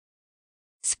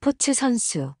 스포츠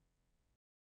선수,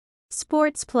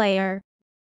 sports player,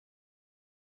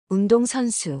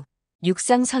 운동선수,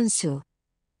 육상선수,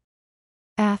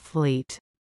 athlete,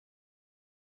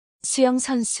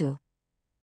 수영선수,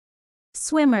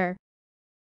 swimmer,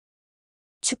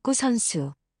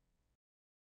 축구선수,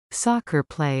 soccer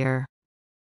player,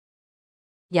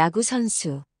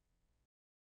 야구선수,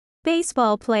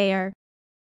 baseball player,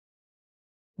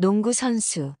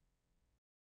 농구선수,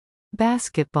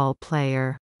 basketball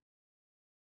player,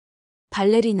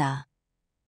 발레리나,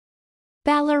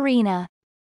 ballerina,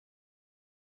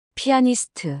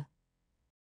 피아니스트,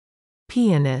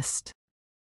 pianist,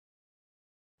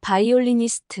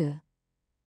 바이올리니스트,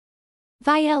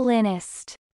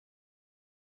 violinist,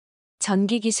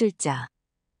 전기기술자,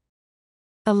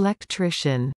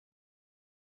 electrician,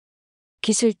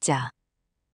 기술자,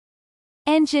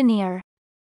 engineer,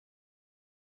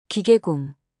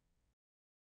 기계공,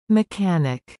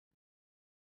 mechanic,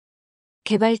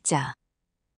 개발자,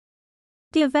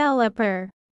 developer,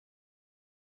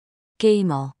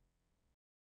 게이머,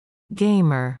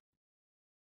 gamer,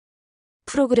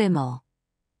 프로그래머,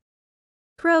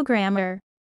 programmer,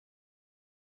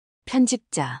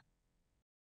 편집자,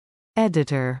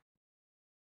 editor,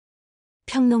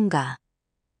 평론가,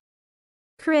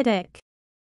 critic,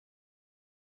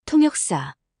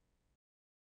 통역사,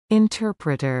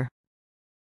 interpreter,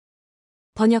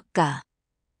 번역가,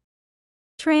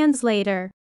 translator,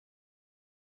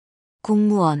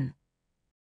 공무원,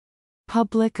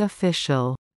 public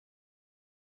official,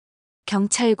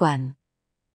 경찰관,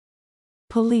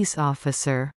 police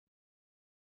officer,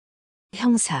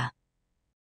 형사,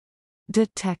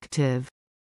 detective,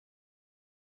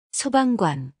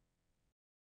 소방관,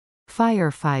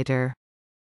 firefighter,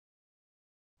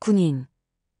 군인,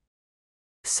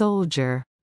 soldier,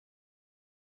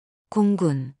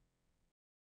 공군,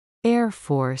 air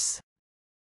force,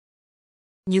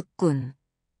 육군,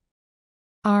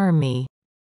 army,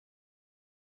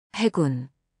 해군,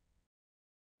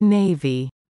 navy,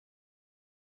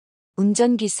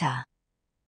 운전기사,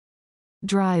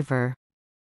 driver,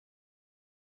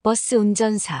 버스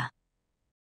운전사,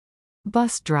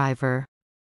 bus driver,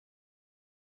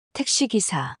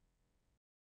 택시기사,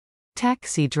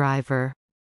 taxi driver,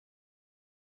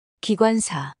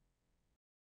 기관사,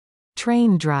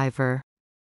 train driver,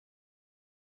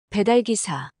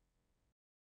 배달기사,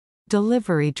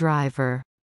 delivery driver,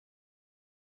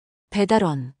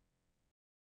 배달원,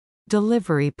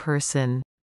 delivery person,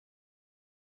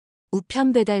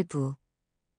 우편배달부,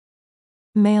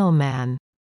 mailman,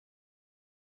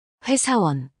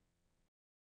 회사원,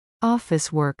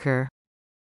 office worker,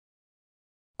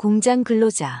 공장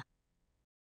근로자,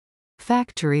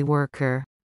 factory worker,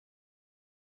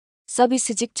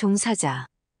 서비스직 종사자,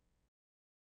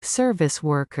 service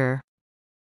worker,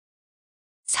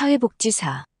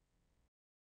 사회복지사,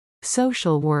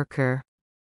 social worker,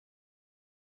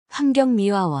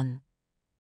 환경미화원,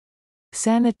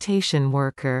 sanitation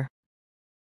worker,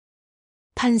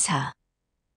 판사,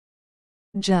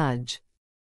 judge,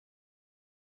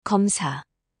 검사,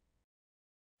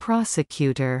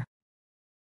 prosecutor,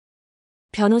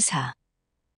 변호사,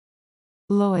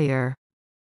 lawyer,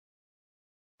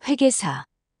 회계사,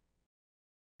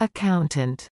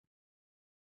 accountant,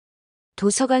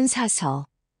 도서관 사서,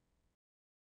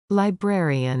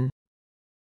 librarian,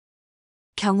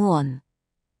 경호원,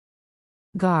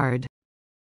 guard,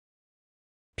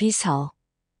 비서,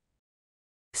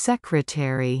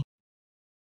 secretary,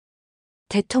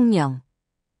 대통령,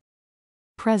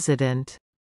 president,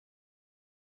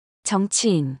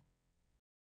 정치인,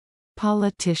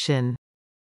 politician,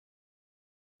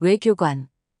 외교관,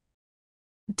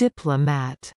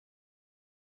 diplomat,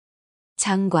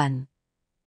 장관,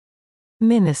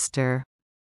 minister,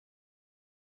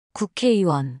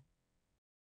 국회의원,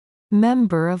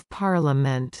 member of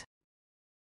parliament,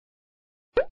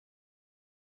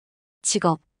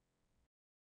 직업,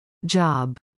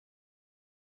 job,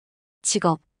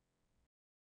 직업,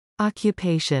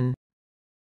 occupation,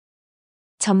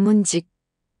 전문직,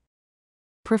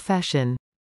 profession,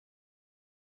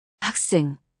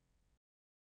 학생,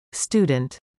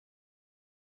 student,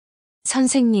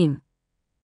 선생님,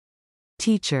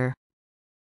 teacher,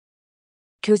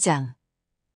 교장,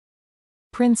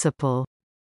 principal,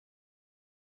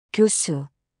 교수,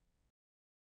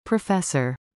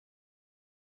 professor,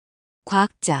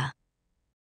 과학자,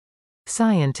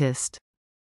 scientist,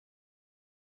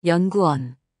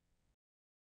 연구원,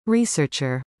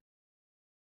 researcher,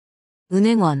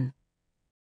 은행원,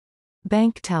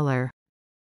 bank teller,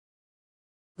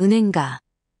 은행가,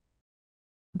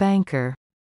 banker,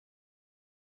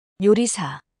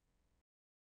 요리사,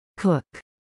 cook,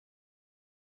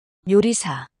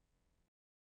 요리사,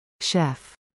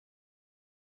 chef,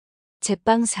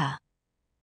 제빵사,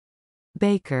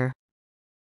 baker,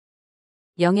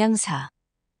 영양사,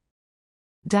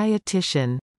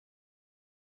 dietitian,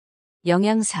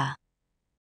 영양사,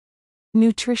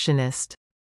 nutritionist,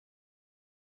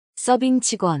 서빙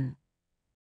직원,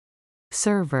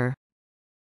 server,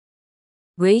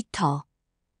 웨이터,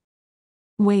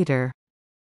 waiter,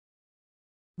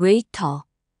 웨이터,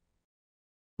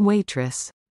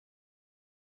 waitress,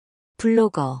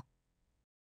 블로거,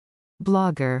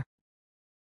 blogger,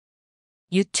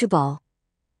 유튜버,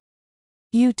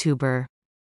 YouTuber,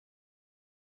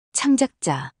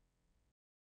 창작자,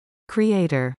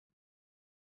 creator,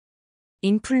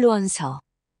 인플루언서,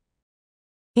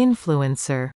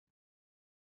 influencer,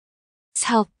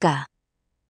 사업가,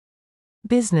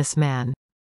 businessman,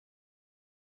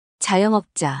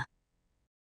 자영업자,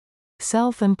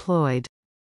 self-employed,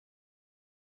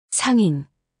 상인,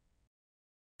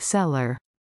 seller,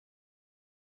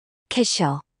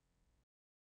 캐셔,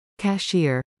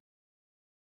 cashier,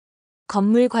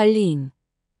 건물 관리인,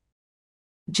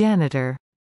 janitor,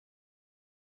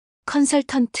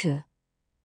 컨설턴트,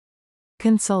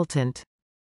 consultant,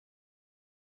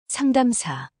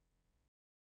 상담사,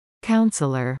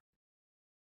 counselor,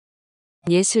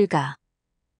 예술가,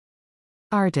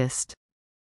 artist,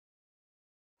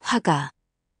 화가,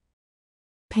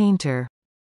 painter,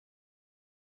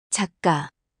 작가,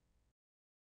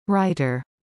 writer,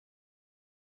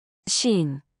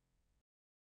 시인,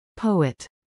 poet,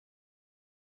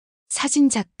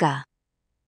 사진작가,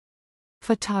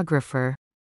 photographer,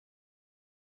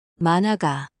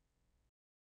 만화가,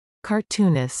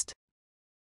 cartoonist,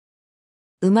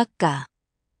 음악가,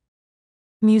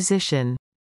 musician,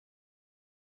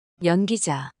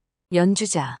 연기자,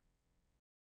 연주자,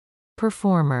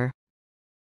 performer,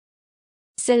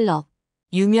 셀럽,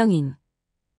 유명인,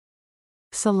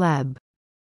 celeb,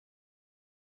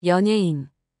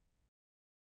 연예인,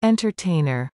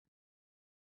 entertainer,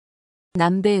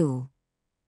 남배우,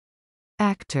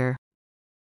 actor,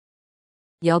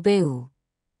 여배우,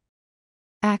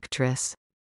 actress,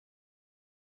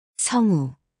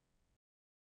 성우,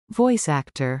 voice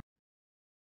actor,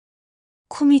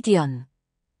 코미디언,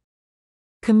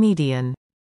 comedian,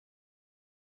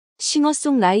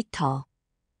 싱어송라이터,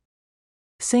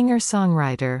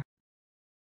 singer-songwriter,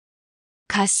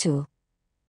 가수,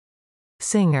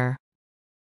 singer,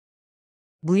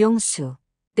 무용수,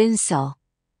 댄서,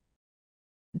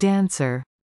 dancer,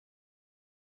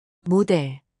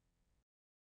 모델,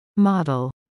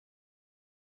 model,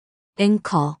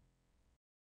 앵커,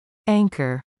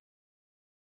 anchor,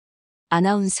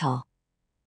 아나운서,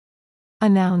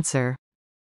 announcer,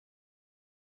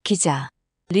 기자,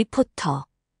 리포터,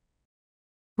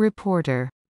 reporter,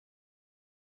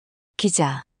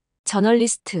 기자,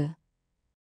 저널리스트,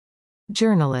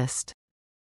 journalist,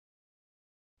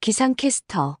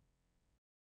 기상캐스터,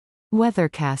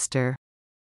 weathercaster,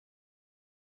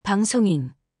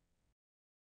 방송인,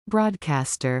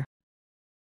 broadcaster,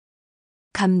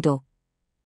 감독,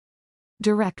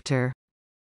 director,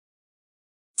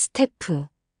 스태프,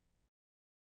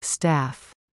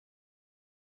 staff,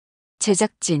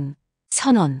 제작진,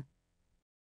 선원,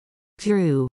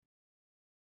 crew,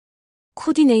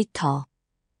 코디네이터,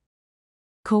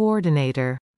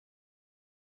 coordinator,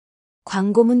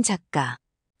 광고문 작가,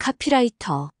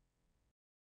 카피라이터,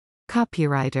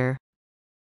 copywriter,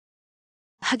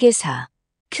 학예사,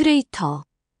 큐레이터,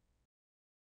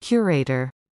 curator,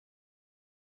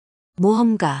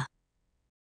 모험가,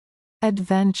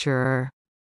 adventurer,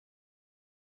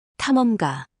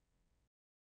 탐험가,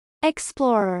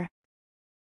 explorer,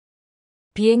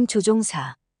 비행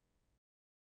조종사,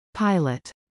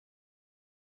 pilot,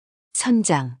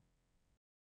 선장,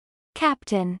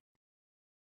 captain,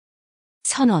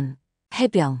 선원,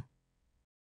 해병,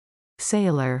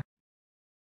 sailor,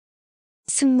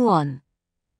 승무원,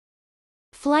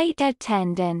 flight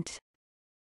attendant,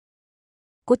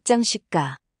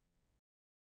 꽃장식가,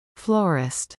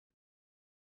 florist,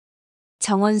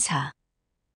 정원사,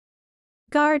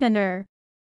 gardener,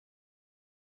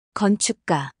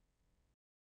 건축가,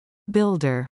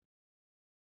 builder,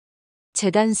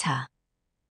 재단사,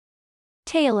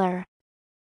 tailor,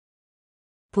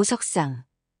 보석상,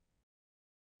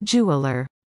 jeweler,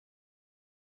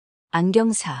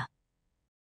 안경사,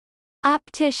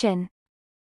 optician,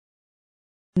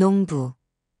 농부,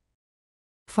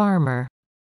 farmer,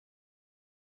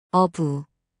 어부,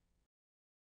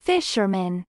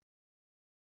 fisherman,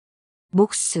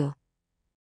 목수,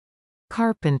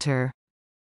 carpenter,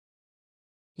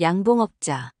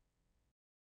 양봉업자,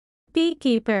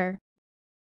 beekeeper,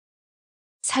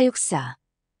 사육사,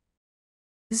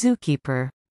 zookeeper,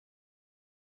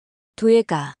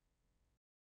 도예가,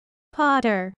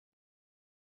 potter,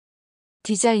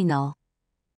 디자이너,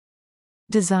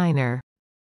 designer,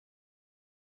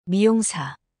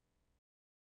 미용사,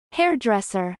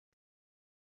 hairdresser,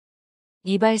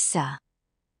 이발사,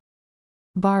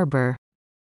 barber,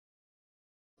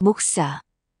 목사,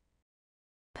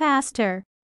 pastor,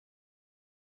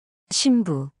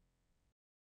 신부,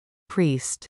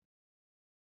 priest,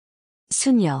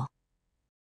 수녀,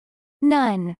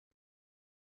 nun,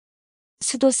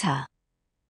 수도사,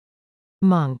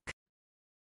 monk,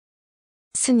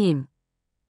 스님,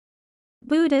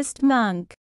 Buddhist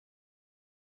monk,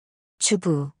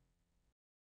 주부,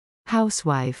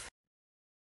 housewife,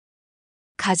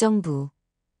 가정부,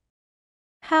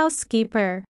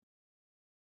 housekeeper,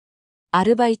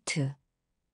 아르바이트,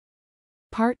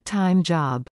 part-time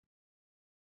job,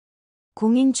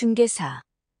 공인중개사,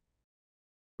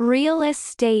 real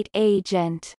estate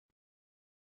agent,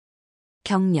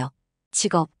 경력,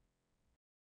 직업,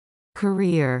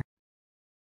 career,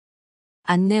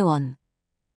 안내원,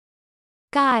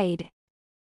 guide,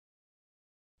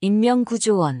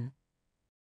 인명구조원,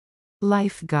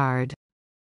 lifeguard,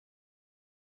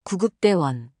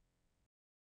 구급대원,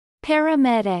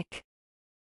 paramedic,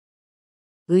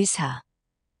 의사,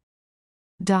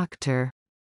 doctor,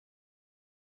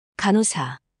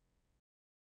 간호사,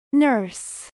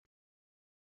 nurse,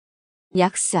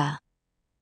 약사,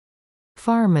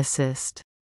 pharmacist,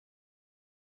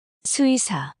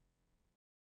 수의사,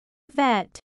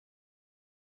 vet,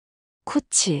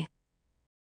 코치,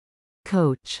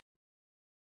 coach,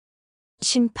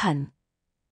 심판,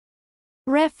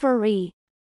 referee,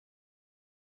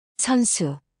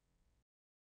 선수,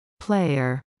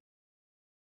 player,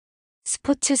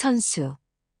 스포츠 선수,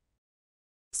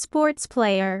 sports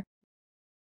player,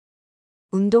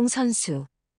 운동선수,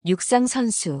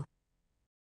 육상선수,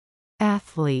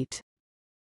 athlete,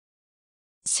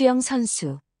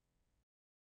 수영선수,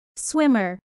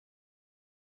 swimmer,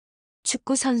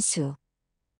 축구선수,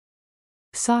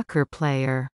 soccer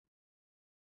player,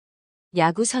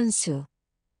 야구선수,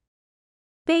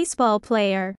 baseball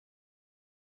player,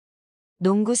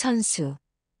 농구선수,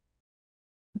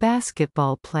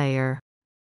 basketball player,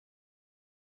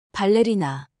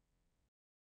 발레리나,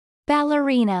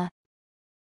 ballerina,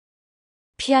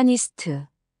 피아니스트,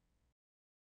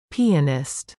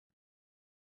 pianist,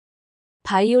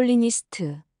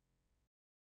 바이올리니스트,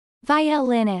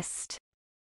 violinist,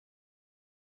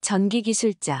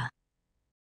 전기기술자,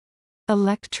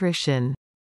 electrician,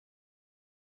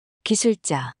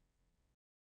 기술자,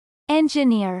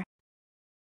 engineer,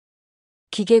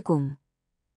 기계공,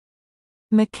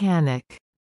 mechanic,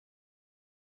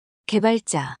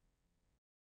 개발자,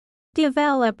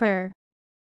 developer,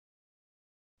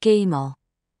 게이머,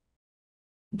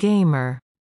 gamer,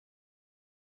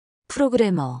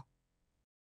 프로그래머,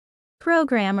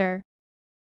 programmer,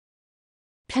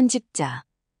 편집자,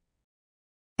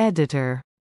 editor,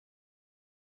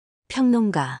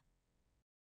 평론가,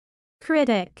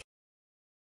 critic,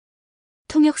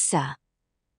 통역사,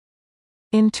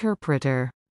 interpreter,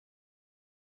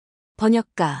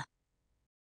 번역가,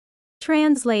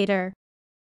 translator,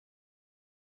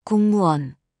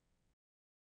 공무원,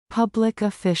 public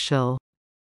official,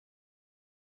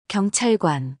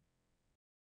 경찰관,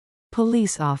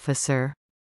 police officer,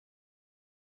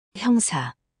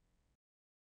 형사,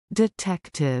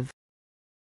 detective,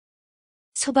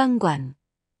 소방관,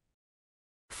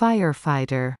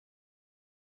 firefighter,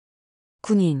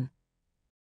 군인,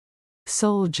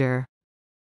 soldier,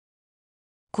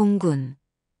 공군,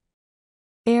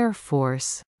 air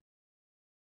force,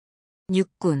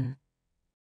 육군,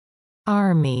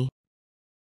 army,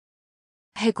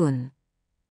 해군,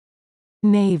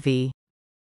 navy,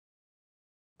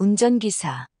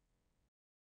 운전기사,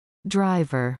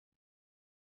 driver,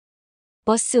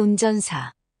 버스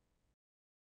운전사,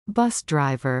 bus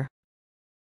driver,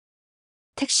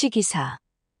 택시기사,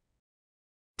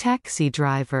 taxi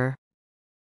driver,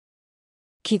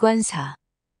 기관사,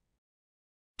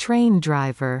 train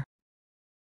driver,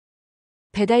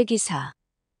 배달기사,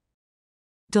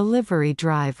 delivery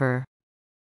driver,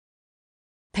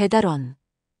 배달원,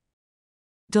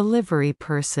 delivery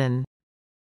person,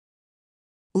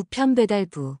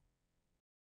 우편배달부,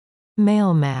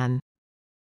 mailman,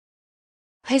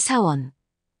 회사원,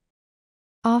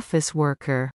 office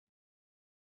worker,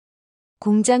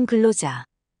 공장 근로자,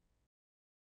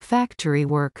 factory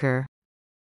worker,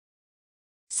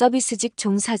 서비스직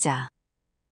종사자,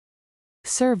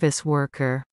 service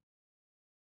worker,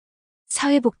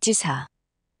 사회복지사,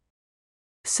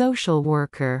 social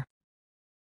worker,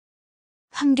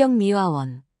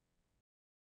 환경미화원,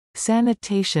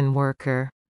 sanitation worker,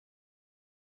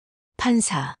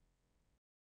 판사,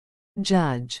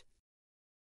 judge,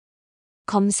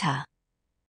 검사,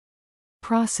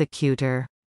 prosecutor,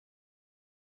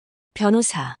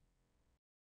 변호사,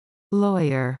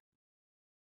 lawyer,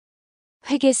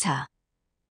 회계사,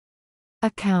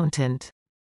 accountant,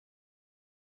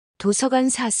 도서관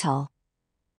사서,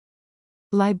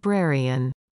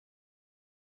 librarian,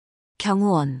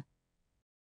 경호원,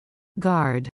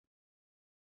 guard,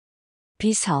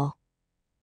 비서,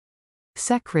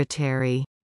 secretary,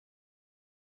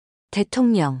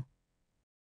 대통령,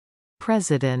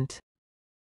 president,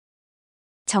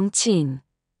 정치인,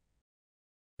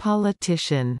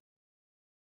 politician,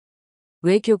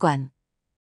 외교관,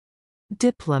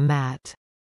 diplomat,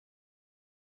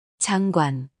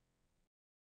 장관,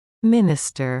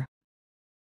 minister,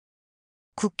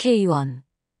 국회의원,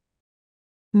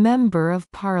 member of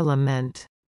parliament,